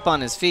stay up on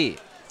his feet.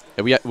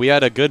 We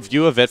had a good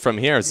view of it from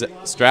here.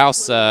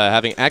 Strauss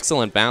having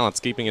excellent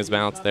balance, keeping his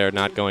balance there,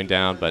 not going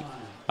down. But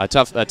a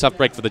tough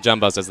break for the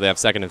Jumbos as they have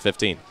 2nd and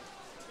 15.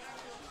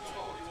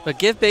 But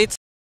give Bates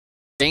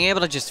being able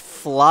to just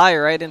fly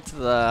right into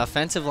the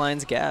offensive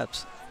line's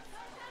gaps.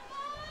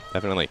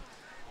 Definitely.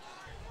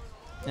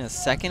 Yeah,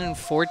 2nd and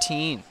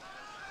 14.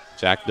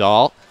 Jack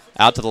Dahl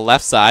out to the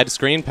left side,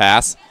 screen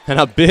pass, and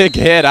a big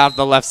hit out to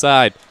the left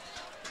side.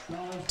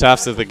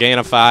 Tufts with a gain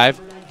of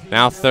 5.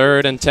 Now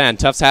 3rd and 10.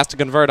 Tufts has to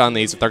convert on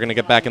these if they're going to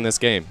get back in this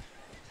game.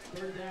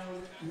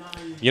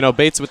 You know,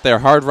 Bates with their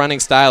hard running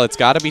style, it's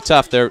got to be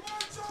tough.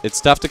 It's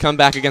tough to come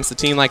back against a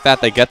team like that.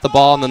 They get the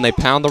ball and then they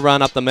pound the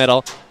run up the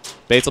middle.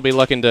 Bates will be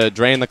looking to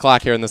drain the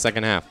clock here in the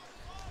second half.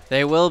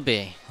 They will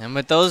be. And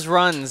with those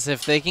runs,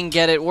 if they can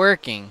get it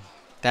working,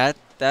 that's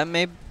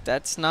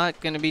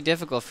not going to be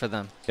difficult for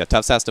them. Yeah,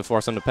 Tufts has to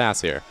force them to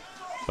pass here.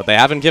 But they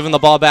haven't given the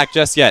ball back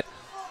just yet.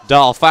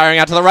 Dahl firing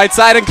out to the right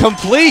side and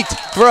complete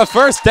for a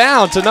first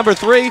down to number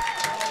 3.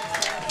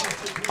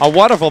 A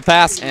wonderful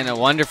pass. And a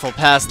wonderful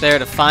pass there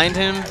to find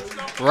him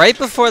right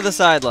before the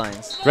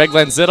sidelines. Greg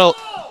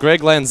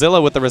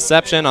Lanzillo with the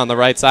reception on the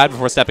right side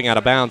before stepping out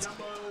of bounds.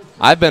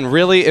 I've been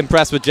really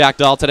impressed with Jack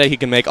Dahl today. He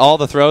can make all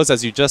the throws,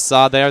 as you just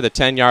saw there, the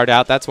 10-yard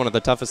out. That's one of the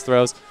toughest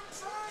throws.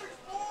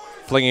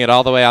 Flinging it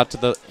all the way out to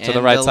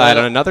the right side.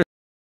 And another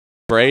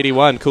number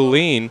 81,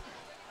 Coolene.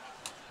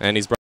 And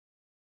he's brought.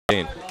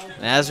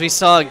 As we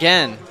saw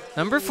again,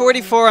 number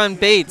 44 on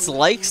Bates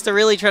likes to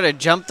really try to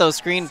jump those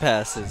screen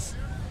passes.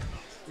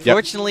 Yep.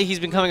 Fortunately, he's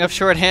been coming up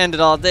short-handed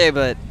all day,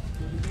 but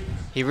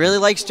he really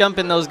likes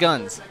jumping those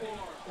guns.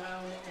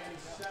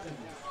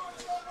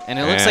 And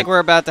it looks like we're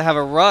about to have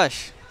a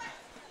rush.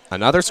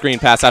 Another screen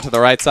pass out to the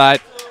right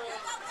side.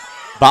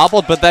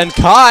 Bobbled, but then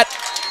caught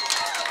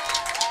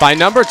by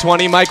number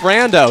 20, Mike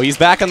Rando. He's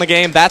back in the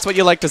game. That's what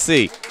you like to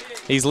see.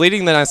 He's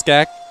leading the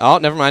NESCAC. Oh,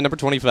 never mind, number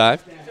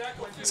 25.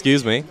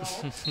 Excuse me.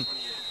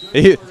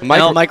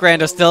 Mike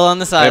Rando's still on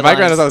the sideline. Mike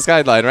Rando's on the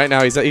sideline right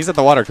now. He's at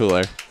the water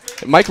cooler.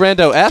 Mike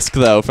Rando-esque,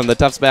 though, from the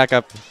Tufts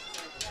backup.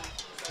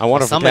 I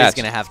wonder if somebody's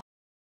going to have to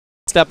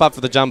step up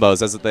for the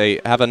Jumbos as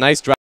they have a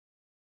nice drive.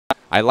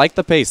 I like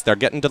the pace. They're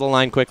getting to the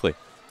line quickly.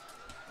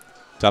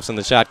 Tufts in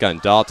the shotgun.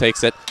 Dahl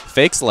takes it.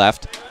 Fakes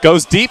left.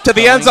 Goes deep to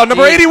the end zone.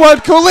 Number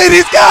 81, Coolene.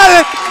 He's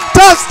got it.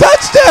 Tufts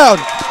touchdown.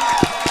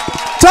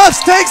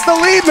 Tufts takes the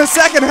lead in the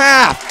second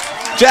half.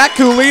 Jack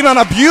Coolene on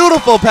a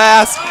beautiful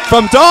pass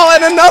from Dahl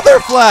and another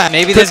flag.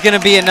 Maybe there's going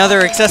to be another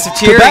excessive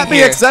cheering Could that be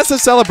here.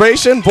 excessive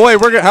celebration? Boy,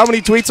 how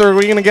many tweets are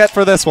we going to get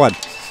for this one?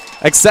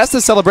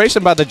 Excessive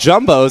celebration by the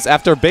Jumbos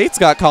after Bates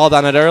got called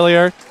on it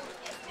earlier.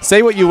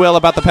 Say what you will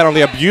about the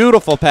penalty. A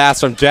beautiful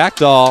pass from Jack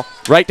Dahl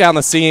right down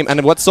the seam.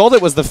 And what sold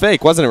it was the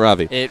fake, wasn't it,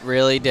 Ravi? It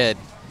really did.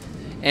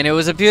 And it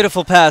was a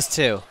beautiful pass,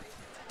 too.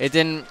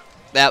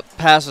 That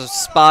pass was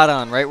spot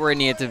on, right where it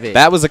needed to be.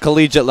 That was a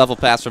collegiate level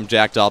pass from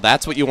Jack Dahl.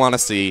 That's what you want to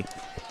see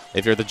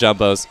if you're the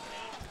Jumbos.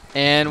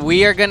 And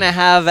we are going to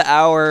have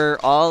our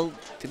all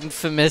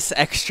infamous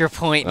extra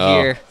point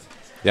here.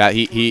 Yeah,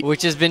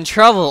 which has been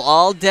trouble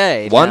all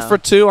day. 1 for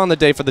 2 on the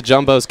day for the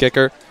Jumbos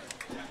kicker.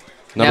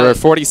 Number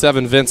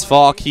 47, Vince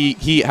Falk.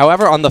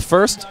 However, on the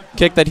first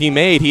kick that he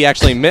made, he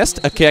actually missed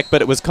a kick,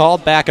 but it was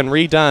called back and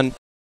redone.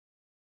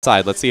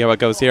 Let's see how it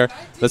goes here.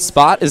 The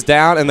spot is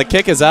down, and the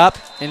kick is up.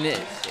 And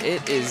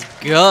it is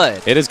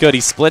good. It is good.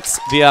 He splits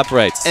the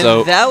uprights. And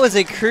so that was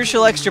a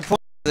crucial extra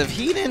point. If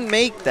he didn't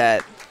make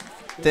that,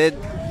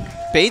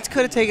 Bates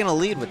could have taken a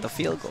lead with the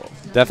field goal.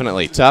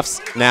 Definitely.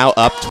 Tufts now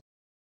up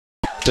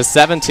to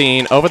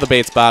 17 over the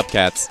Bates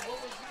Bobcats.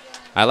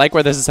 I like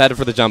where this is headed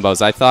for the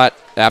Jumbos. I thought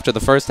after the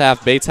first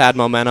half, Bates had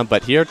momentum,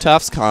 but here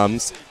Tufts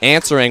comes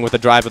answering with a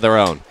drive of their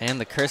own. And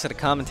the curse of the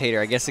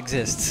commentator, I guess,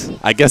 exists.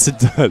 I guess it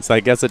does.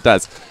 I guess it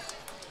does.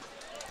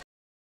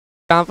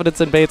 Confidence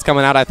in Bates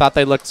coming out. I thought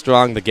they looked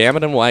strong. The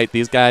Gambit and White,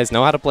 these guys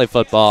know how to play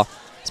football,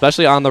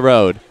 especially on the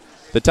road.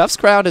 The Tufts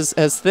crowd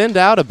has thinned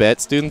out a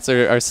bit. Students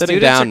are sitting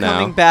down now. Students are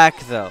coming back,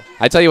 though.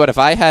 I tell you what, if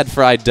I had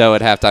fried dough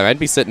at halftime, I'd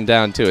be sitting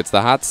down, too. It's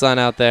the hot sun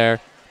out there.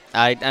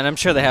 And I'm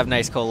sure they have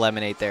nice cold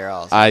lemonade there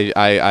also.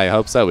 I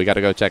hope so. We got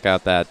to go check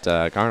out that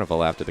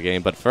carnival after the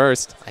game. But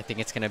first, I think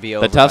it's going to be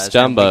over. The Tufts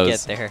Jumbos. Get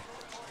there.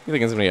 You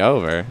think it's going to be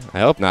over? I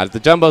hope not. If the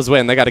Jumbos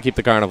win, they got to keep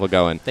the carnival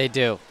going. They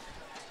do.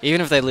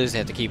 Even if they lose, they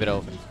have to keep it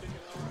open.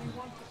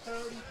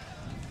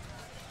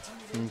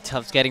 And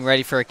Tufts getting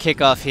ready for a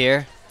kickoff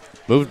here.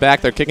 Moved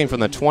back. They're kicking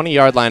from the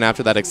 20-yard line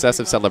after that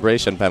excessive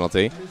celebration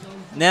penalty.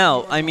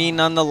 Now, I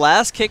mean, on the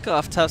last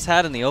kickoff Tufts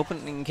had in the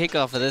opening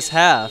kickoff of this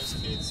half,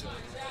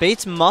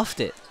 Bates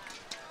muffed it.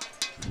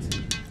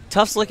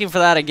 Tufts looking for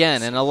that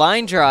again. And a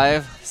line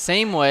drive,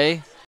 same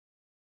way,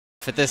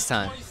 for this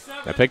time.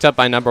 Got picked up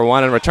by number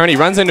 1 in return. He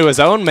runs into his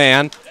own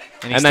man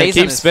and then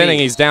keeps spinning.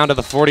 He's down to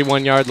the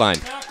 41-yard line.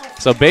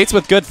 So Bates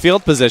with good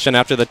field position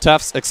after the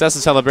Tufts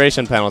excessive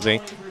celebration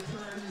penalty.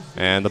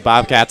 And the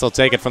Bobcats will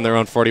take it from their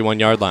own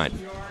 41-yard line.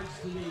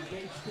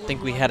 I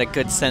think we had a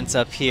good sense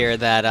up here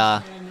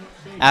that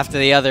after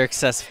the other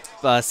excessive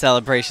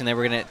celebration, they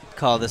were going to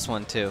call this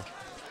one too.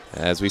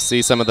 As we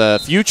see some of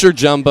the future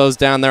Jumbos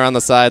down there on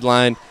the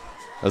sideline.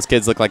 Those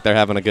kids look like they're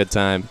having a good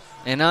time.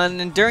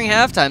 And during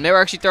halftime, they were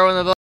actually throwing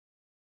the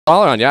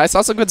ball around. Yeah, I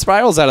saw some good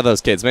spirals out of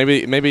those kids.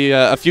 Maybe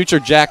a future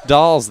Jack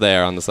Dahl's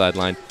there on the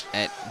sideline.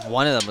 And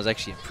one of them was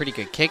actually a pretty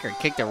good kicker.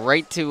 Kicked it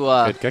right to...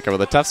 good kicker. Well,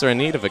 the Tufts are in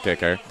need of a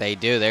kicker. They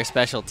do. Their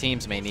special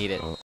teams may need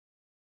it.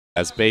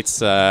 As Bates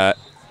has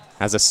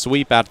a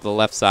sweep out to the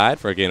left side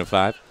for a gain of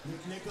 5.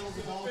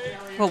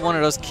 Well, one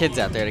of those kids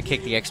out there to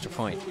kick the extra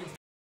point.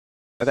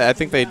 I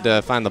think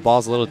they'd find the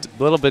ball's a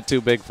little bit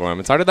too big for him.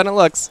 It's harder than it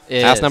looks.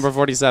 Pass number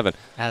 47.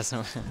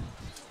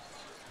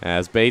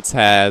 As Bates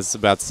has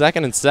about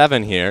 2nd and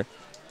 7 here.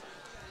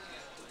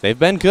 They've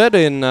been good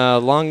in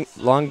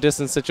long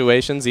distance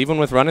situations, even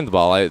with running the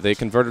ball. They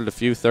converted a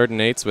few 3rd and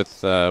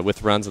 8s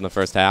with runs in the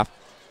first half.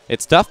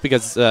 It's tough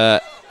because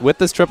with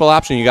this triple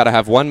option, you got to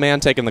have one man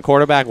taking the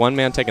quarterback, one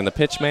man taking the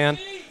pitch man.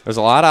 There's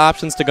a lot of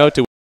options to go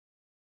to.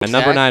 And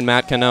number 9,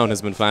 Matt Canone,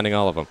 has been finding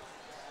all of them.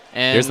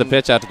 And here's the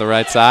pitch out to the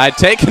right side.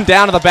 Taken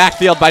down to the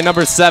backfield by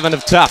number 7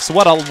 of Tufts.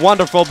 What a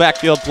wonderful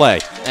backfield play.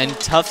 And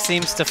Tufts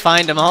seems to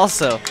find him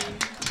also.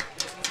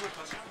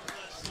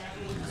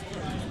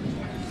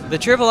 The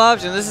triple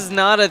option, this is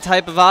not a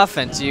type of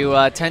offense you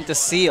tend to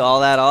see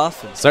all that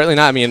often. Certainly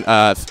not. I mean,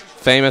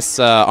 famous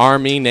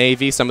Army,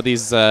 Navy, some of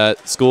these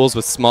schools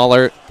with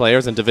smaller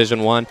players in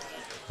Division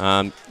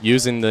I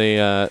using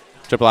the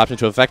triple option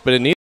to effect, but it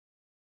needs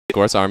Of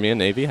course, Army and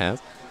Navy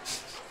has.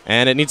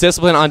 And it needs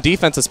discipline on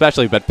defense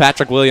especially, but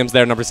Patrick Williams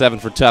there, number 7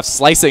 for Tufts,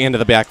 slicing into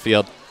the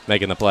backfield,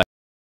 making the play.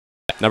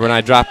 Number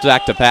 9 dropped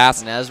back to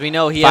pass. And as we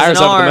know, he fires has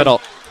an over arm. the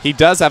middle. He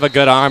does have a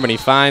good arm, and he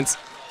finds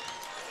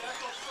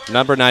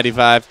number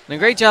 95. And a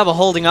great job of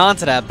holding on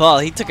to that ball.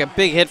 He took a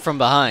big hit from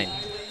behind.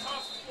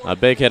 A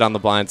big hit on the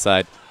blind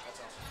side.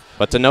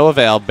 But to no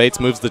avail, Bates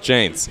moves the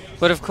chains.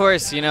 But of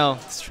course, you know,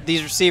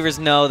 these receivers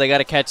know they got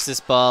to catch this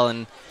ball,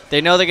 and they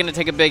know they're going to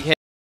take a big hit.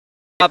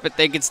 But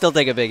they could still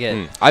take a big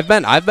hit. I've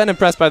been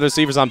impressed by the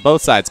receivers on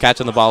both sides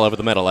catching the ball over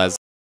the middle as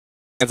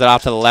hands it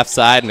off to the left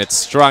side, and it's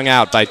strung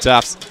out by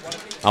Tufts.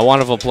 A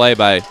wonderful play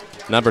by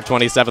number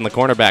 27, the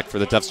cornerback for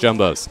the Tufts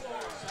Jumbos.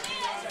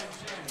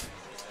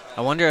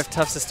 I wonder if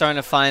Tufts is starting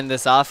to find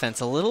this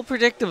offense a little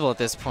predictable at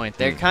this point.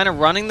 They're kind of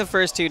running the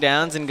first 2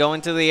 downs and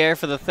going to the air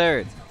for the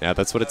third. Yeah,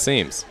 that's what it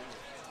seems.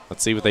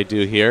 Let's see what they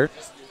do here.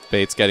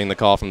 Bates getting the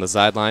call from the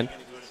sideline.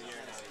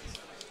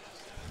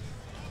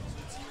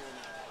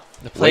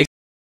 The play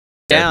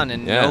down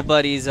and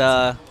nobody's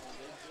well,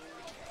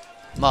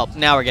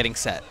 now we're getting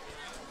set.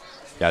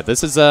 Yeah,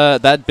 this is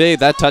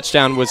that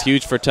touchdown was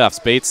huge for Tufts.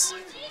 Bates,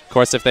 of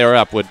course, if they were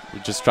up, would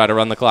just try to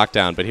run the clock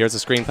down. But here's a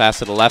screen pass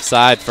to the left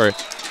side for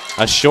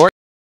a short.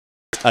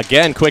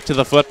 Again, quick to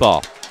the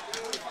football.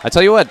 I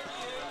tell you what,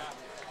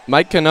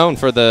 Mike Canone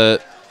for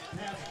the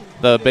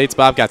Bates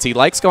Bobcats, he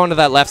likes going to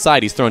that left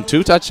side. He's thrown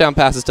 2 touchdown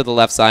passes to the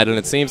left side, and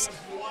it seems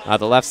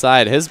the left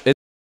side it's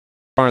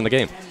far in the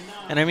game.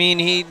 And I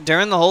mean,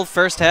 during the whole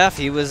first half,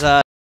 he was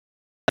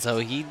so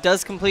he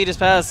does complete his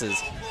passes.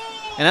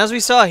 And as we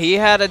saw, he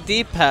had a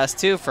deep pass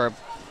too for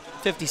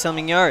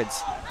 50-something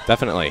yards.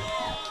 Definitely.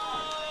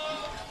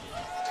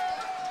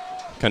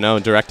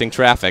 Canone directing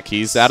traffic.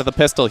 He's out of the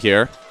pistol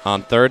here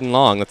on 3rd and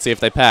long. Let's see if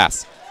they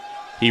pass.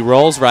 He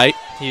rolls right.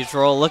 He's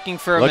looking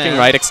for a Looking man.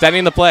 right,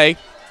 extending the play.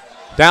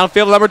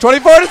 Downfield, number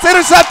 24, and it's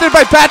intercepted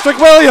by Patrick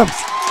Williams.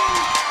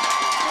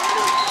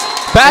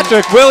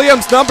 Patrick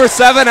Williams, number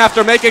 7,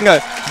 after making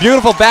a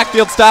beautiful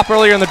backfield stop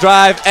earlier in the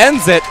drive,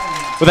 ends it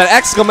with an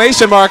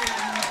exclamation mark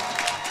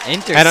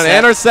and an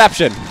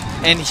interception.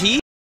 And he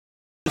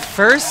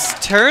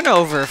first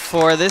turnover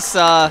for this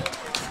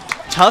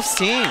Tufts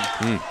team.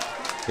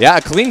 Yeah,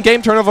 a clean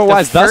game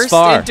turnover-wise thus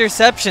far. First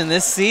interception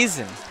this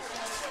season.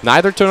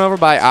 Neither turnover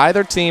by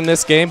either team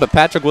this game, but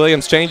Patrick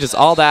Williams changes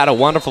all that. A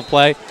wonderful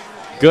play.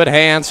 Good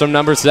hands from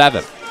number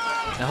 7.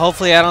 Now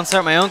hopefully I don't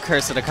start my own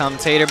curse at a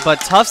commentator,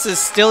 but Tufts is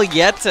still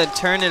yet to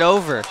turn it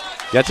over.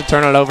 Yet to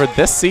turn it over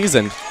this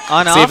season.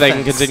 On See offense. if they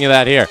can continue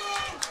that here.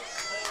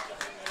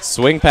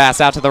 Swing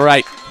pass out to the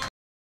right.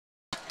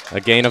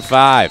 A gain of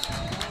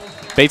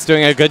 5. Bates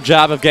doing a good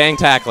job of gang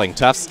tackling.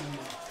 Tufts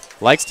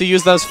likes to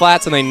use those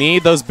flats, and they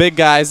need those big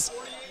guys,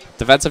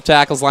 defensive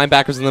tackles,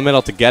 linebackers in the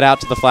middle, to get out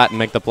to the flat and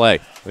make the play.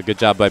 A good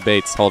job by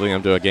Bates, holding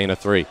them to a gain of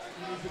 3.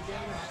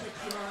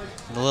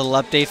 A little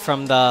update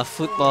from the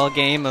football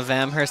game of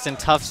Amherst and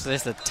Tufts.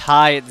 There's a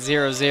tie at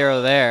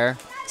 0-0 there.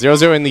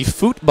 0-0 in the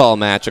football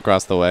match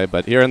across the way,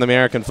 but here in the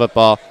American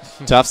football,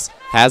 Tufts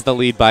has the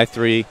lead by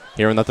 3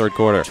 here in the 3rd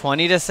quarter.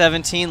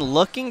 20-17,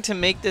 looking to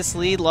make this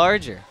lead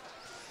larger.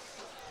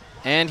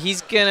 And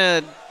he's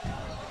going to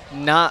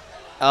not...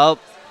 Oh,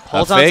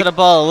 holds on to the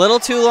ball a little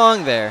too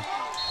long there.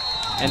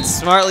 And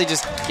smartly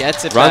just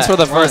gets it Runs back. for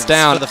the first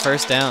down. For the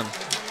first down.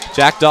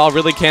 Jack Dahl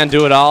really can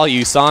do it all.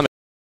 You saw him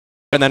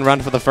and then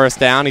run for the first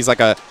down. He's like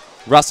a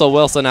Russell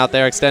Wilson out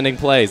there extending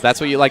plays.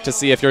 That's what you like to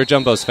see if you're a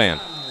Jumbos fan.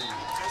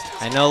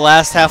 I know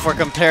last half we're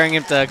comparing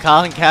him to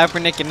Colin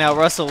Kaepernick and now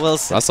Russell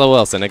Wilson. Russell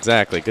Wilson,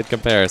 exactly. Good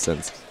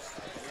comparisons.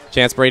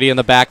 Chance Brady in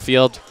the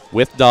backfield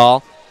with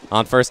Dahl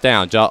on first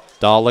down.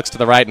 Dahl looks to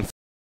the right and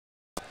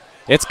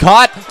it's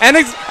caught, and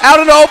he's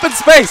out into open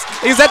space.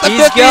 He's at the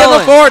 50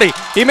 and the 40.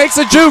 He makes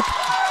a juke,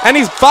 and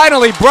he's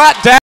finally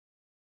brought down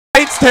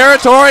Bates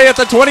territory at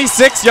the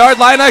 26-yard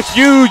line. A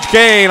huge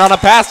gain on a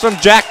pass from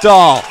Jack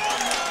Dahl.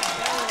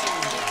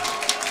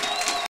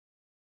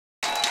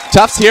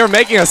 Tufts here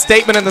making a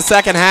statement in the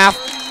second half.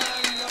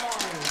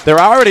 They're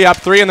already up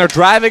 3, and they're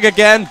driving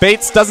again.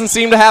 Bates doesn't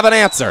seem to have an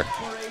answer.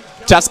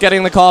 Tufts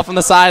getting the call from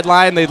the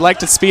sideline. They'd like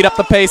to speed up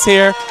the pace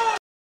here.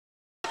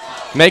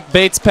 Make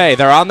Bates pay.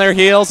 They're on their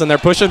heels, and they're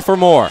pushing for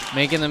more.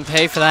 Making them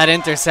pay for that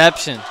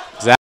interception.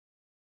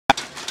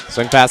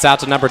 Swing pass out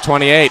to number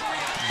 28.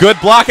 Good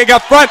blocking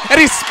up front, and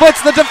he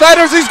splits the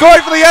defenders. He's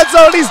going for the end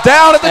zone. He's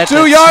down at the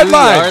 2-yard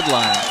line.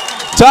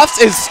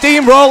 Tufts is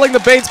steamrolling the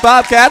Bates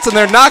Bobcats, and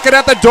they're knocking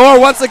at the door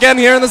once again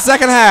here in the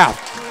second half.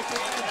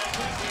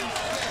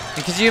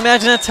 Could you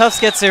imagine that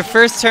Tufts gets their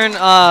first turn?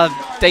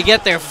 They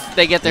get their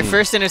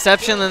first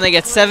interception, then they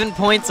get 7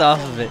 points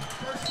off of it.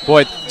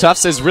 Boy,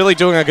 Tufts is really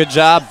doing a good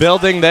job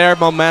building their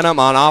momentum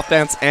on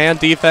offense and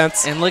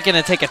defense. And looking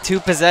to take a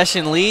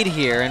 2-possession lead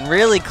here and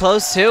really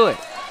close to it.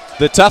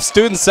 The Tufts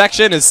student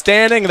section is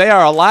standing. They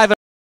are alive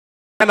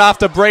and off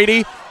to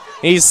Brady.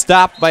 He's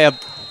stopped by a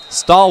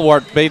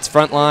stalwart Bates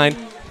front line.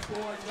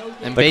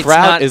 And the Bates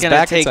crowd is not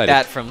back going to take excited.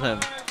 that from him.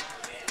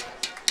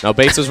 No,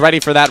 Bates is ready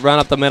for that run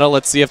up the middle.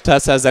 Let's see if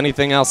Tufts has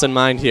anything else in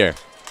mind here.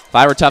 If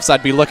I were Tufts,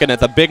 I'd be looking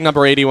at the big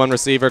number 81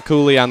 receiver,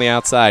 Cooley, on the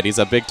outside. He's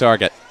a big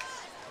target.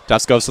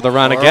 Tufts goes to the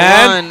run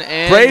again.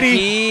 Brady.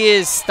 He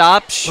is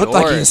stopped short.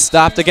 Looked like he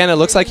stopped again. It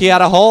looks like he had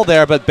a hole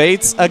there, but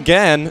Bates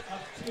again.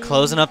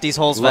 Closing up these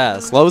holes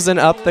fast. Closing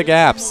up the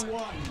gaps.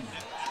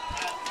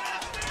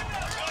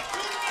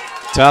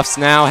 Tufts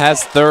now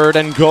has 3rd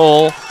and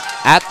goal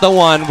at the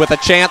 1 with a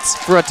chance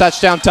for a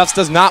touchdown. Tufts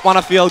does not want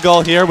a field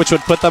goal here, which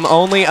would put them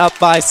only up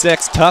by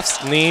 6.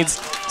 Tufts needs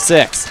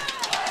 6.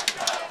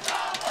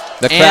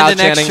 The crowd and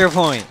an chanting, extra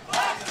point.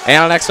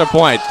 And an extra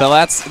point. So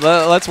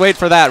let's wait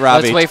for that,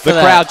 Ravi. Let's wait for the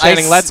that. crowd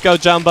chanting, let's go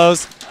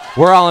Jumbos.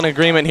 We're all in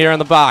agreement here in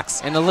the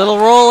box. And a little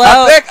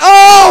rollout.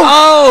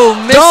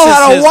 Misses Doll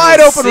had a wide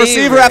open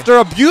receiver after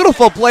a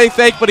beautiful play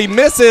fake, but he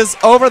misses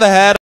over the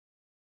head of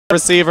the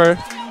receiver.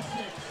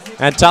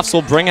 And Tufts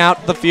will bring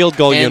out the field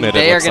goal unit.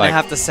 They are going to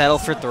have to settle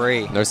for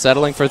 3. They're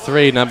settling for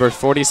 3. Number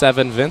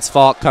 47, Vince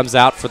Falk, comes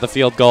out for the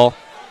field goal.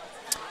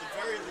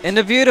 And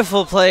a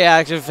beautiful play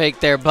action fake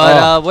there,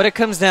 but what it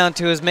comes down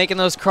to is making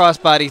those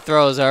crossbody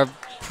throws are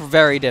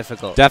very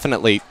difficult.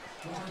 Definitely.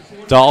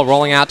 Dahl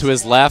rolling out to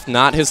his left,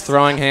 not his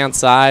throwing hand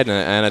side,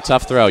 and a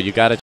tough throw. You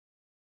got to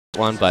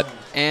one, but.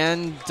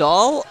 And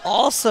Dahl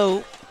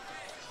also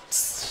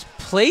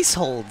place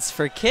holds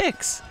for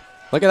kicks.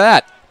 Look at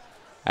that.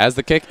 As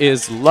the kick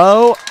is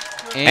low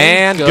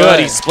and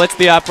good. He splits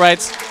the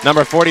uprights.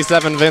 Number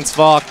 47, Vince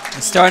Falk.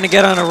 He's starting to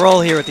get on a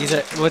roll here with these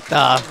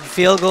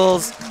field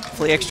goals,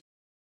 extra.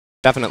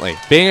 Definitely.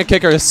 Being a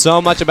kicker is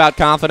so much about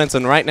confidence,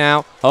 and right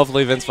now,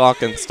 hopefully Vince Falk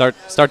can start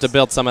to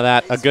build some of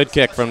that. A good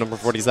kick from number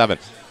 47.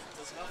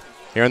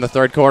 Here in the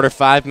 3rd quarter,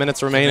 5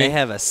 minutes remaining. They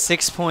have a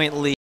 6-point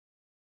lead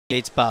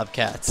against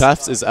Bobcats.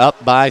 Tufts is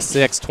up by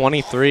 6,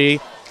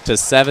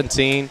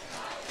 23-17.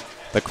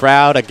 The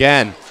crowd,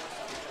 again,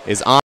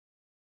 is on.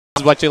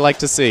 This is what you like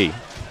to see.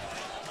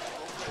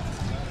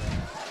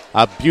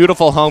 A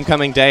beautiful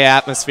homecoming day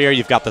atmosphere.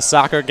 You've got the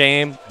soccer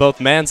game, both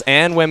men's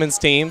and women's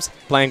teams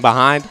playing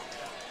behind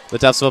the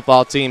Tufts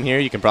football team here.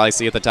 You can probably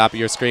see at the top of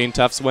your screen.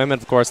 Tufts women,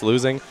 of course,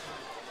 losing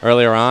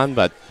earlier on,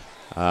 but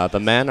the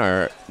men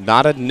are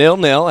not a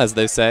 0-0, as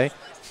they say,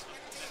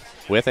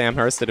 with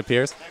Amherst, it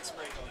appears.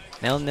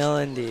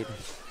 0-0 indeed.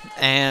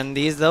 And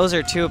those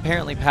are 2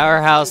 apparently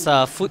powerhouse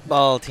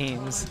football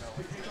teams.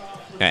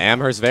 Yeah,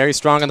 Amherst very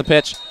strong on the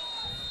pitch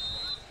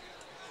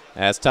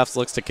as Tufts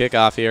looks to kick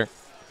off here.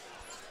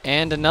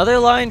 And another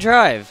line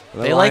drive.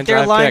 They like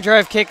their line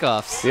drive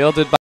kickoffs.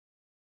 Fielded by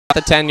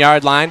the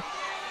 10-yard line.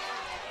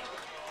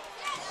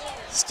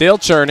 Still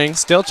churning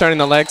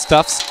the legs.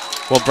 Tufts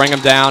will bring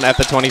him down at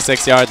the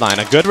 26-yard line.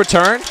 A good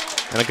return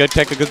and a good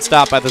kick, a good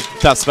stop by the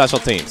Tufts special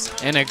teams.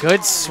 And a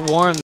good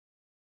swarm.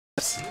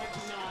 It's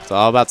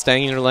all about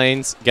staying in your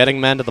lanes, getting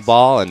men to the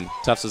ball, and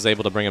Tufts was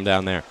able to bring him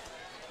down there.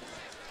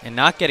 And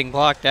not getting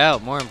blocked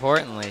out, more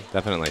importantly.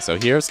 Definitely. So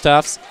here's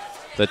Tufts,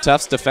 the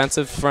Tufts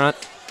defensive front.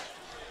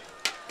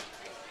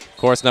 Of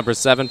course, number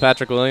 7,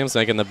 Patrick Williams,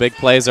 making the big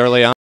plays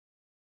early on.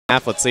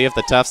 Let's see if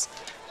the Tufts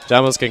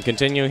Jumbos can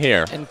continue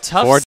here. And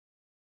Tufts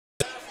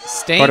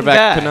staying quarterback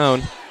back.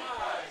 Canone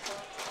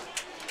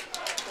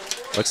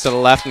looks to the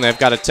left, and they've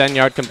got a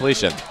 10-yard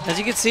completion. As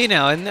you can see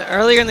now,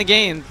 earlier in the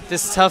game,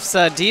 this Tufts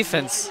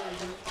defense,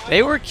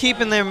 they were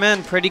keeping their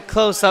men pretty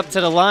close up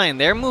to the line.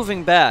 They're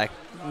moving back,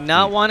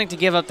 not wanting to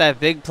give up that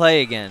big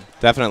play again.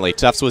 Definitely.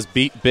 Tufts was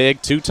beat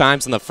big 2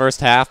 times in the first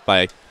half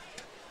by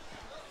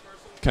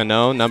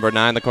Canone, number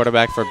 9, the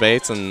quarterback for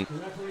Bates, and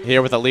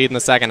here with a lead in the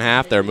second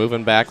half, they're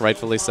moving back,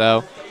 rightfully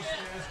so.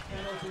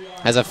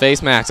 As a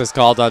face mask is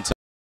called on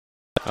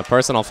a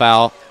personal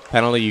foul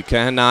penalty. You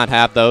cannot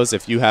have those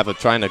if you have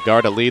trying to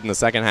guard a lead in the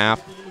second half.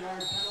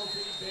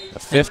 A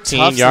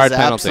 15-yard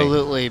penalty.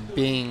 Absolutely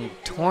being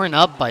torn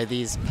up by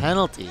these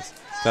penalties.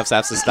 Tufts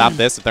has to stop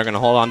this if they're going to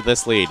hold on to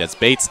this lead. As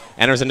Bates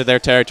enters into their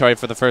territory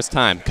for the first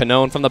time.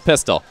 Canone from the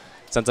pistol.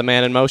 Sends a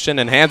man in motion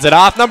and hands it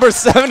off. Number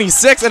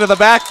 76 into the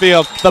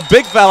backfield. The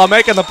big fella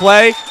making the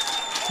play.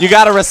 You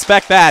got to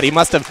respect that. He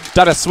must have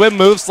done a swim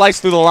move,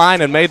 sliced through the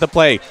line, and made the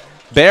play.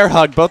 Bear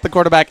hugged both the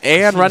quarterback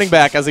and running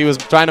back as he was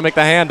trying to make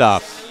the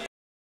handoff.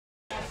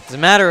 As a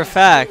matter of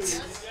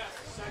fact,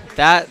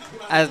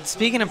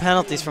 speaking of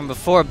penalties from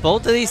before,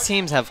 both of these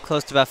teams have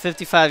close to about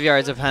 55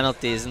 yards of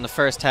penalties in the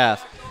first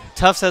half.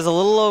 Tufts has a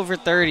little over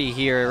 30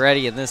 here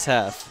already in this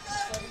half.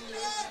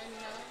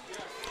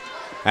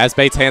 As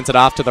Bates hands it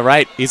off to the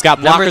right, he's got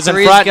blockers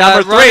in front.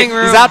 Number 3,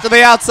 he's out to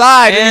the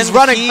outside, and he's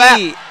running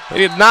fast.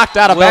 He knocked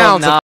out of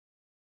bounds at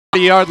the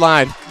 30-yard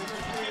line.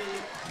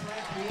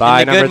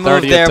 By number 30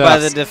 good move there by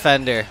the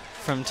defender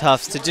from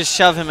Tufts to just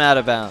shove him out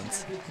of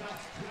bounds.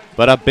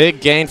 But a big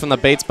gain from the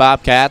Bates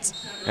Bobcats,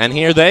 and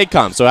here they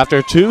come. So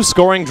after 2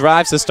 scoring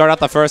drives to start out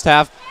the first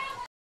half,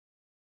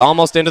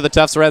 almost into the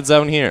Tufts red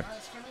zone here.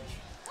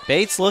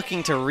 Bates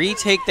looking to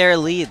retake their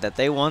lead that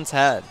they once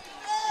had.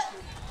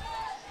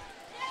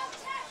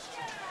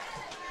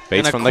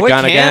 Bates from the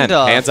gun again.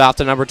 Hands off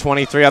to number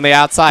 23 on the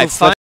outside.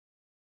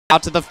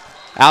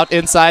 Out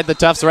inside the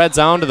Tufts red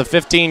zone to the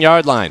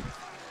 15-yard line.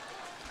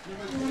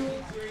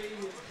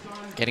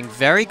 Getting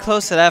very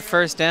close to that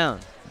first down.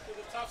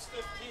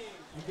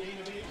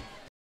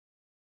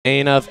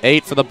 Gain of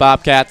 8 for the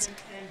Bobcats.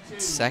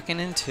 2nd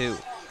and 2.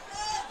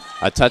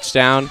 A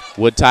touchdown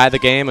would tie the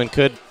game and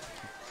could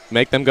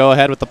make them go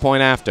ahead with the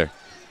point after.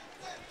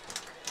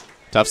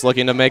 Tufts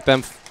looking to make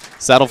them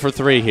settle for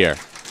 3 here.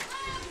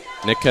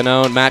 Matt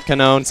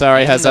Canone,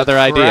 sorry, has other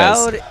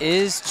ideas. The crowd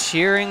is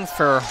cheering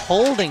for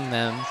holding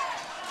them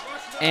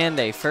and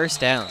a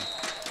first down.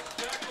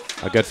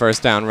 A good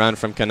first down run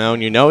from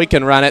Canone. You know he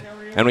can run it,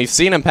 and we've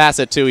seen him pass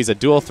it too. He's a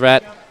dual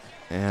threat.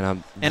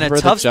 And a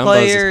Tufts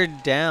player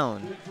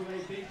down.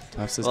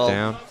 Tufts is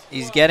down.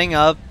 He's getting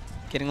up,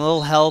 getting a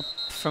little help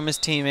from his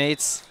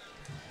teammates.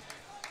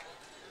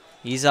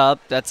 He's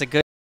up. That's a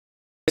good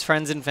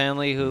friends and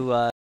family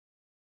who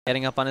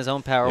getting up on his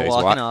own power,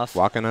 walking off.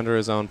 Walking under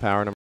his own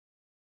power.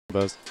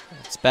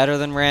 It's better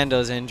than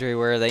Rando's injury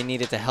where they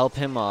needed to help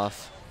him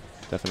off.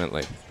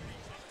 Definitely.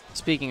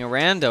 Speaking of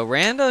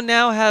Rando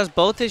now has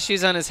both his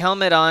shoes on, his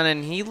helmet on,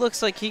 and he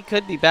looks like he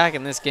could be back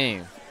in this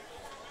game.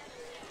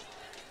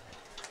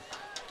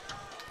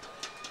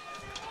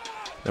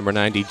 Number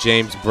 90,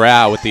 James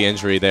Brow, with the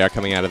injury there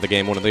coming out of the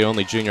game. One of the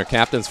only junior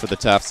captains for the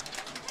Tufts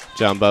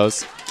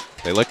Jumbos.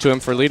 They look to him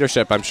for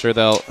leadership. I'm sure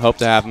they'll hope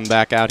to have him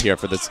back out here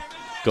for this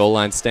goal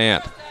line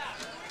stand.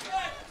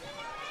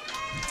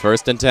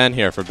 1st and 10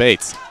 here for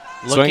Bates.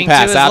 Swing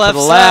pass out to the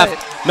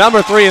left.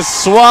 Number 3 is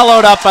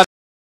swallowed up by the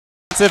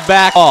defensive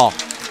back ball.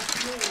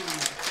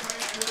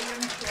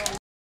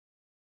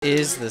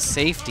 Is the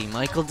safety,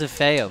 Michael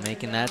DeFeo,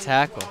 making that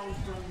tackle.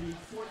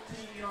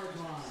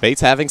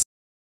 Bates having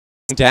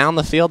down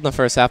the field in the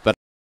first half, but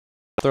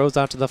throws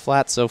out to the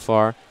flat so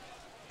far.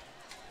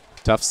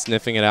 Tufts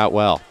sniffing it out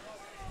well.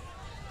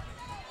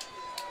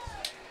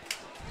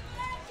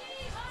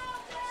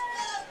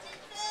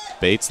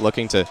 Bates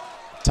looking to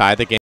tie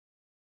the game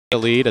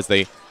lead as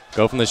they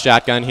go from the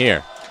shotgun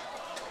here.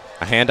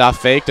 A handoff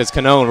faked as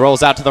Canone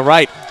rolls out to the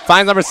right.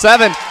 Finds number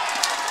 7.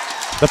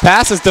 The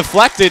pass is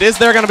deflected. Is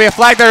there going to be a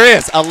flag? There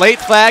is. A late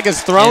flag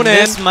is thrown in.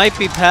 This might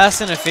be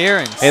pass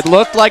interference. It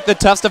looked like the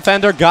Tufts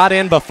defender got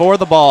in before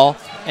the ball.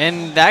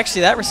 And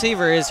actually, that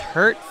receiver is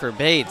hurt for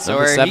Bates,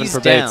 number or 7 he's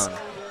for down.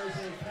 Bates.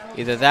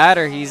 Either that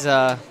or he's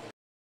a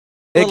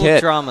big little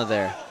hit. drama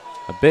there.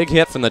 A big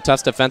hit from the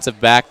Tufts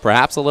defensive back,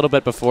 perhaps a little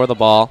bit before the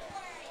ball.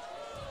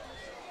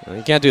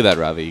 You can't do that,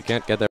 Ravi. You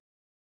can't get there.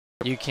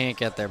 You can't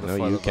get there before the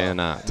ball. No, you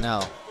cannot.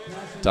 No.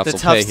 Tufts the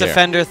Tufts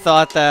defender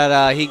thought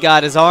that he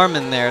got his arm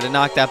in there to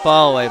knock that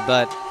ball away,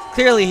 but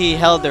clearly he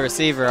held the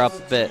receiver up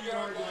a bit.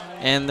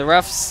 And the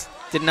refs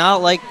did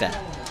not like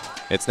that.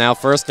 It's now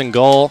 1st and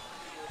goal.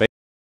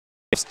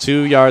 Bates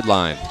 2-yard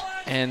line.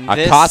 And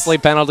a costly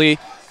penalty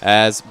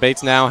as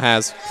Bates now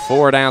has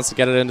 4 downs to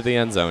get it into the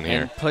end zone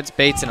here. And puts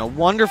Bates in a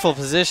wonderful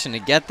position to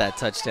get that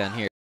touchdown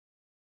here.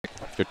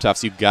 If you're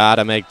Tufts, you got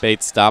to make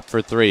Bates stop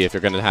for 3 if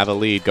you're going to have a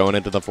lead going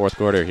into the 4th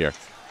quarter here.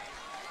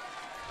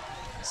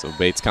 So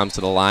Bates comes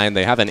to the line.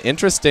 They have an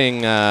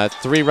interesting 3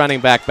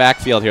 running back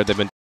backfield here.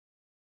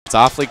 It's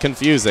awfully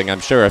confusing,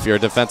 I'm sure, if you're a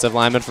defensive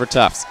lineman for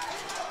Tufts.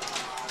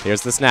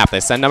 Here's the snap. They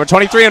send number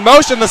 23 in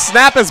motion. The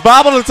snap is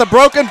bobbled. It's a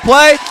broken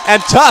play,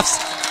 and Tufts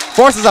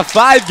forces a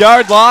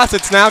 5-yard loss.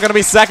 It's now going to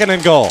be 2nd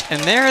and goal.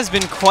 And there has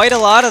been quite a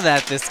lot of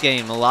that this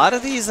game. A lot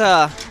of these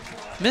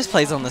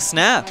misplays on the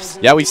snaps.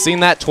 Yeah, we've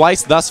seen that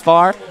twice thus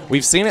far.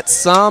 We've seen it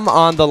some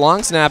on the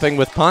long snapping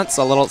with punts.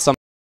 Some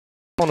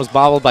one was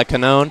bobbled by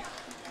Canone.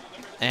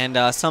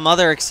 And some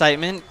other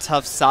excitement.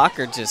 Tufts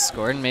soccer just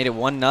scored and made it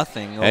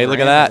 1-0. Hey, look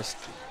at that.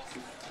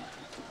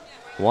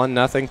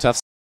 1-0 Tufts.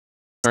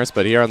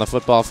 But here on the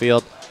football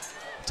field,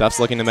 Tufts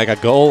looking to make a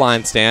goal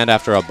line stand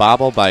after a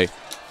bobble by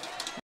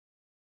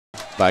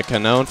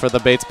Canone for the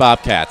Bates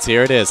Bobcats.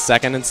 Here it is,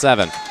 2nd and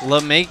 7.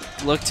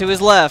 Look to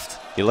his left.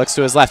 He looks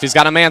to his left. He's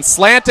got a man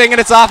slanting, and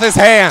it's off his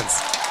hands.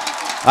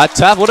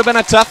 Would have been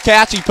a tough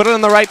catch. He put it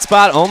in the right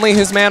spot. Only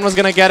his man was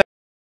going to get it.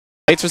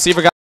 Bates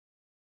receiver got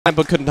it,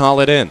 but couldn't haul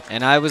it in.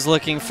 And I was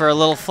looking for a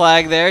little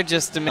flag there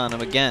just to on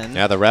him again.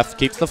 Yeah, the ref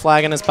keeps the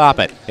flag in his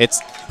pocket. It's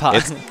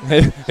his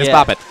yeah.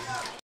 pocket.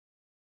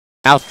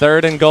 Now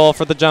 3rd and goal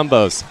for the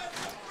Jumbos.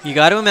 You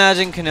got to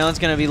imagine Canone's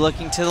going to be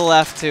looking to the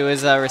left to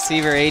his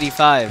receiver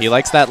 85. He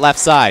likes that left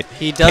side.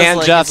 He does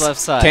like his left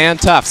side. Can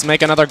Tufts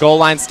make another goal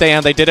line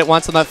stand? They did it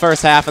once in the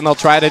first half, and they'll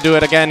try to do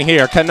it again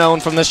here.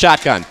 Canone from the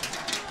shotgun.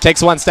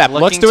 Takes 1 step.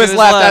 Looks to his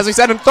left, as we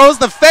said, and throws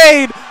the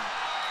fade.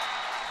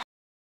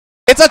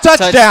 It's a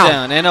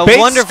touchdown. And a Bates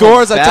wonderful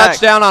scores a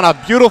touchdown on a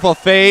beautiful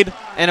fade.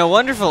 And a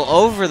wonderful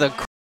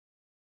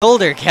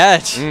over-the-shoulder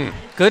catch.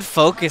 Good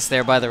focus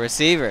there by the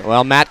receiver.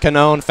 Well, Matt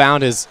Canone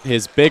found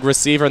his big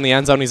receiver in the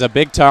end zone. He's a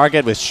big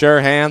target with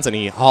sure hands, and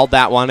he hauled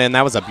that one in.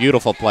 That was a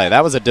beautiful play.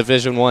 That was a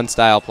Division I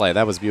style play.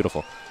 That was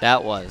beautiful.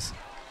 That was.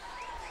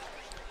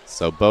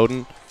 So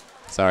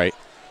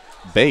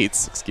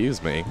Bates,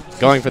 excuse me,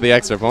 going for the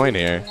extra point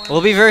here.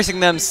 We'll be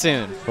versing them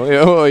soon.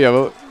 Oh,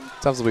 yeah,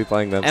 Tufts will be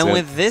playing them soon. And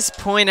with this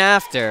point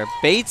after,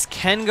 Bates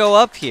can go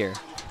up here.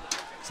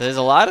 So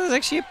there's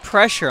actually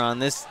pressure on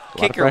this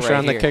kicker pressure right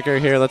on the here. kicker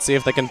here. Let's see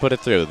if they can put it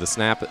through. The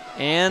snap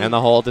and the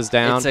hold is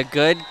down. It's a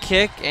good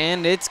kick,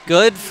 and it's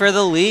good for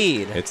the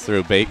lead. It's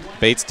through.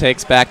 Bates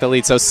takes back the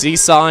lead. So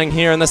seesawing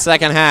here in the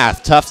second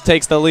half. Tufts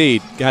takes the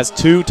lead. Has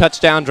 2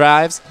 touchdown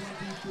drives.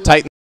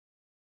 Tighten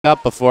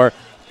up before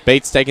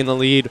Bates taking the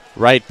lead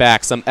right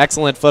back. Some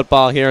excellent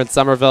football here in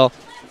Somerville.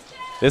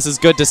 This is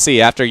good to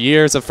see. After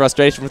years of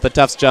frustration with the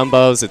Tufts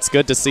Jumbos, it's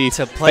good to see.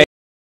 To play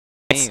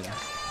game.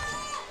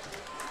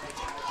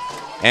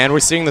 And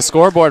we're seeing the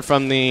scoreboard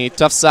from the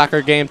Tufts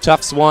soccer game.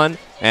 Tufts 1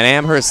 and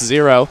Amherst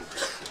 0.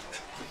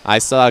 I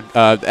saw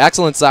an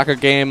excellent soccer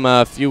game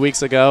a few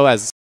weeks ago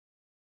as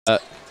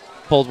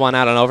pulled one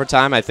out in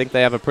overtime. I think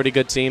they have a pretty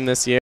good team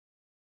this year.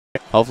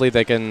 Hopefully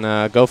they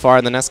can go far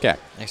in the NESCAC.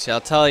 Actually,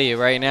 I'll tell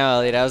you right now,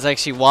 Elliot, I was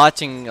actually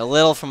watching a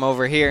little from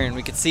over here, and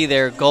we could see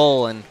their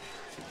goal, and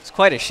it's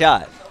quite a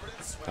shot.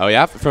 Oh,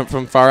 yeah?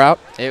 From far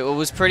out? It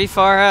was pretty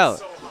far out.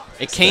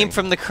 It came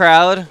from the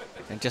crowd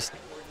and just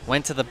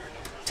went to the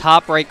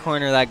top right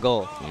corner of that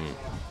goal.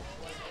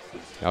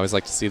 I always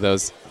like to see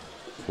those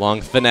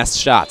long finesse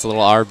shots, a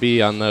little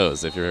RB on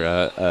those if you're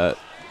a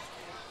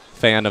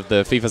fan of the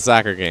FIFA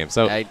soccer game.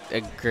 So I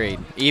agreed.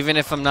 Even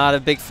if I'm not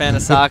a big fan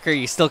of soccer,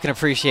 you still can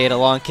appreciate a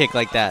long kick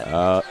like that.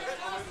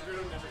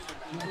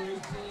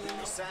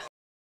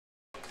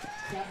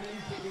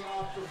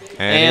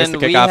 And here's the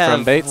we kickoff have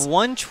from Bates.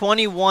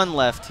 1:21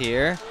 left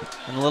here.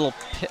 And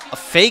a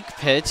fake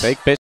pitch. Fake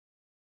pitch.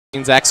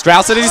 Zach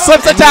Strauss, and he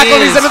slips a And tackle.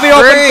 he He's is into the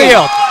open free.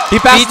 field. He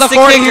passes Beats the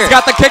the 40. kicker. He's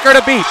got the kicker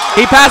to beat.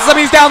 He passes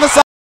him. He's down the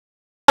side.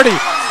 30,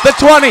 the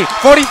 20,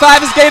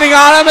 45 is gaining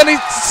on him, and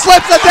he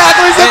slips the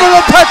tackle. He's into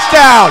the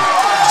touchdown.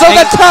 So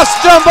the Tufts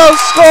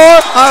Jumbos score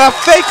on a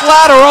fake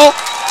lateral.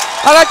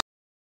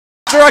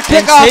 After a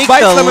kickoff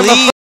bites them in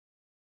the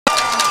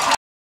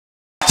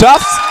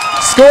Tufts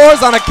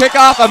scores on a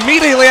kickoff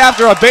immediately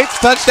after a Bates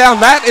touchdown.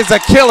 That is a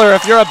killer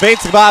if you're a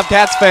Bates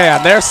Bobcats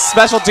fan. Their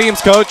special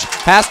teams coach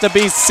has to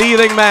be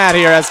seething mad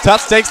here as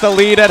Tufts takes the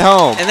lead at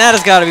home. And that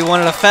has got to be one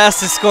of the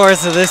fastest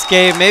scores of this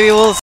game. Maybe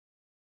we'll see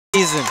the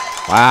season.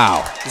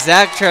 Wow.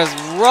 Zach Strauss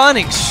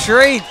running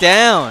straight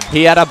down.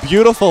 He had a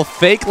beautiful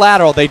fake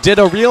lateral. They did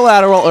a real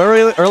lateral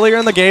earlier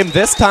in the game.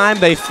 This time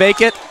they fake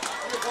it.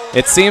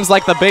 It seems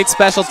like the Bates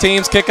special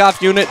teams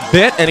kickoff unit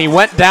bit, and he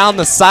went down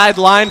the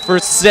sideline for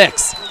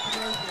 6.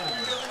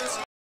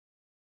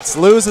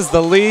 Loses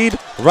the lead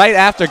right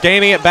after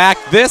gaining it back.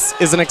 This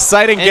is an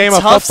exciting game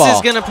of Tufts football.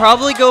 is going to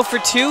probably go for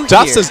 2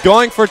 Tufts here. is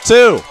going for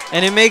 2.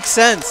 And it makes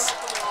sense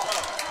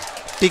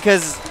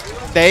because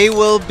they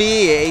will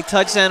be a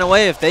touchdown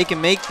away if they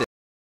can make this.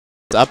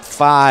 Up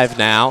 5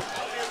 now.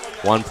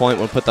 1 point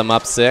would put them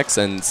up 6,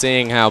 and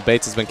seeing how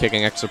Bates has been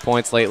kicking extra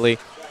points lately,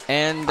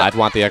 and I'd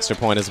want the extra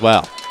point as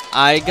well.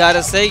 I got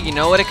to say, you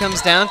know what it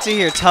comes down to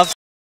here? Tufts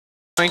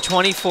scoring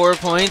 24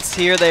 points.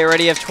 Here they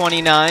already have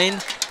 29.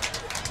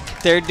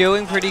 They're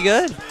doing pretty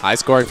good. High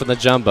scoring from the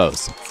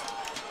Jumbos.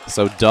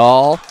 So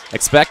Dahl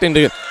expecting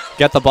to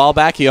get the ball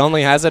back. He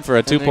only has it for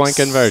a 2-point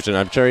conversion.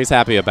 I'm sure he's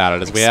happy about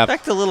it. As we have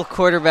expect a little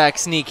quarterback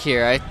sneak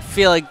here. I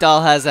feel like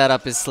Dahl has that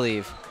up his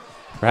sleeve.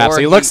 Perhaps Or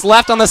he looks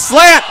left on the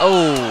slant.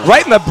 Oh.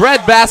 Right in the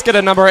bread basket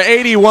of number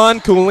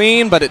 81,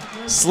 Coolene, but it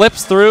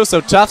slips through,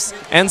 so Tufts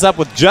ends up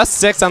with just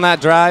 6 on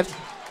that drive.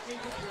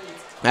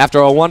 After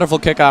a wonderful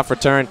kickoff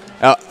return.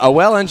 A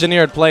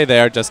well-engineered play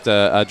there, just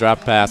a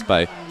drop pass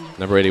by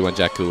number 81,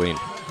 Jack Coolene.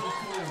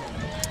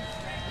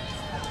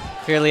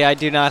 Clearly, I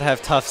do not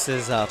have Tufts'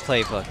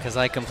 playbook because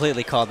I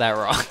completely called that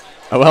wrong.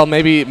 Well,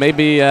 maybe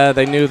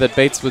they knew that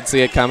Bates would see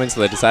it coming, so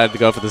they decided to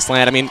go for the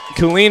slant. I mean,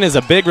 Coolene is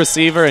a big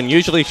receiver and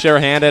usually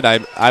sure-handed.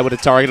 I would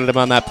have targeted him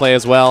on that play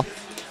as well.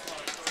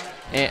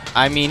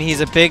 I mean, he's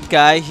a big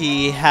guy.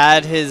 He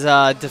had his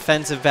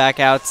defensive back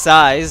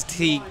outsized.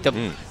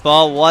 The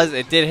ball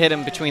did hit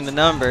him between the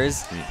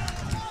numbers.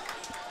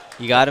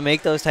 You got to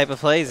make those type of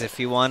plays if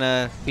you want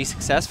to be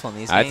successful in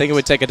these games. I think it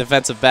would take a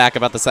defensive back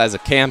about the size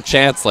of Cam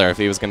Chancellor if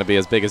he was going to be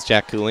as big as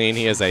Jack Coolene.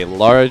 He is a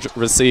large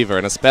receiver,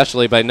 and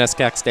especially by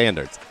NESCAC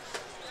standards.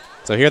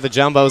 So here the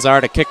Jumbos are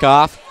to kick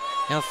off.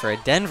 You know, for a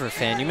Denver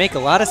fan, you make a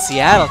lot of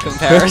Seattle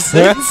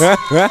comparisons.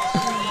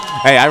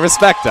 Hey, I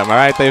respect them, all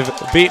right? They've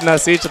beaten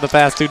us each of the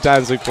past 2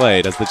 times we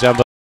played as the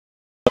Jumbo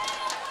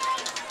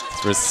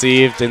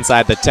received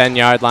inside the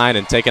 10-yard line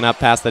and taken up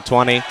past the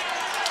 20.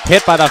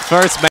 Hit by the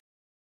first man.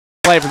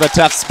 Play for the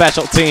Tufts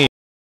special team.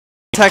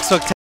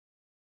 Textbook.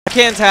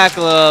 Can't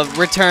tackle a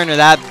returner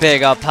that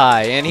big up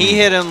high, and he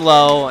hit him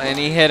low, and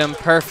he hit him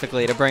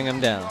perfectly to bring him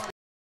down.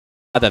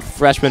 The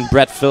freshman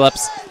Brett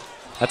Phillips,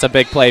 that's a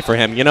big play for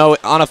him. You know,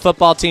 on a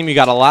football team, you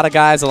got a lot of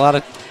guys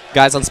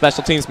on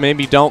special teams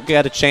maybe don't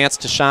get a chance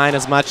to shine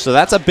as much, so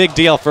that's a big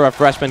deal for a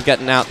freshman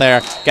getting out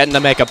there, getting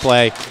to make a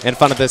play in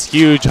front of this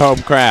huge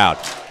home crowd.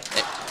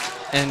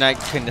 And I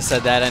couldn't have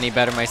said that any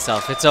better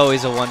myself. It's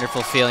always a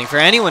wonderful feeling for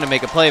anyone to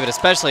make a play, but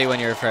especially when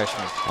you're a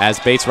freshman.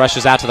 As Bates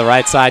rushes out to the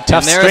right side,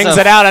 Tufts strings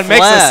it out and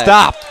makes a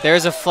stop.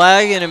 There's a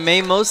flag, and it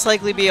may most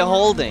likely be a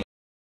holding.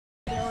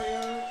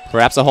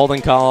 Perhaps a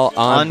holding call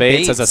on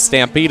Bates as a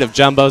stampede of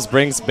Jumbos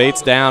brings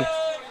Bates down.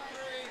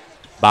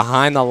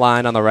 behind the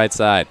line on the right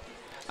side.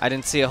 I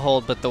didn't see a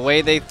hold, but the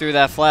way they threw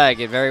that flag,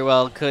 it very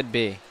well could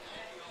be.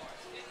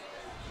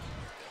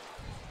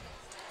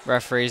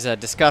 Referees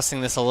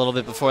discussing this a little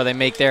bit before they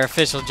make their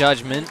official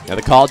judgment. Yeah,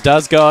 the call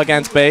does go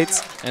against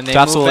Bates. And they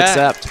Tufts move will back.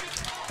 accept.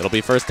 It'll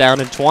be first down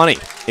and 20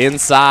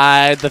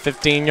 inside the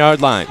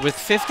 15-yard line. With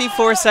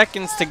 54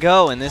 seconds to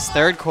go in this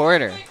third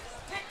quarter.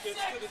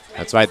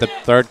 That's right, the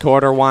third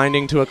quarter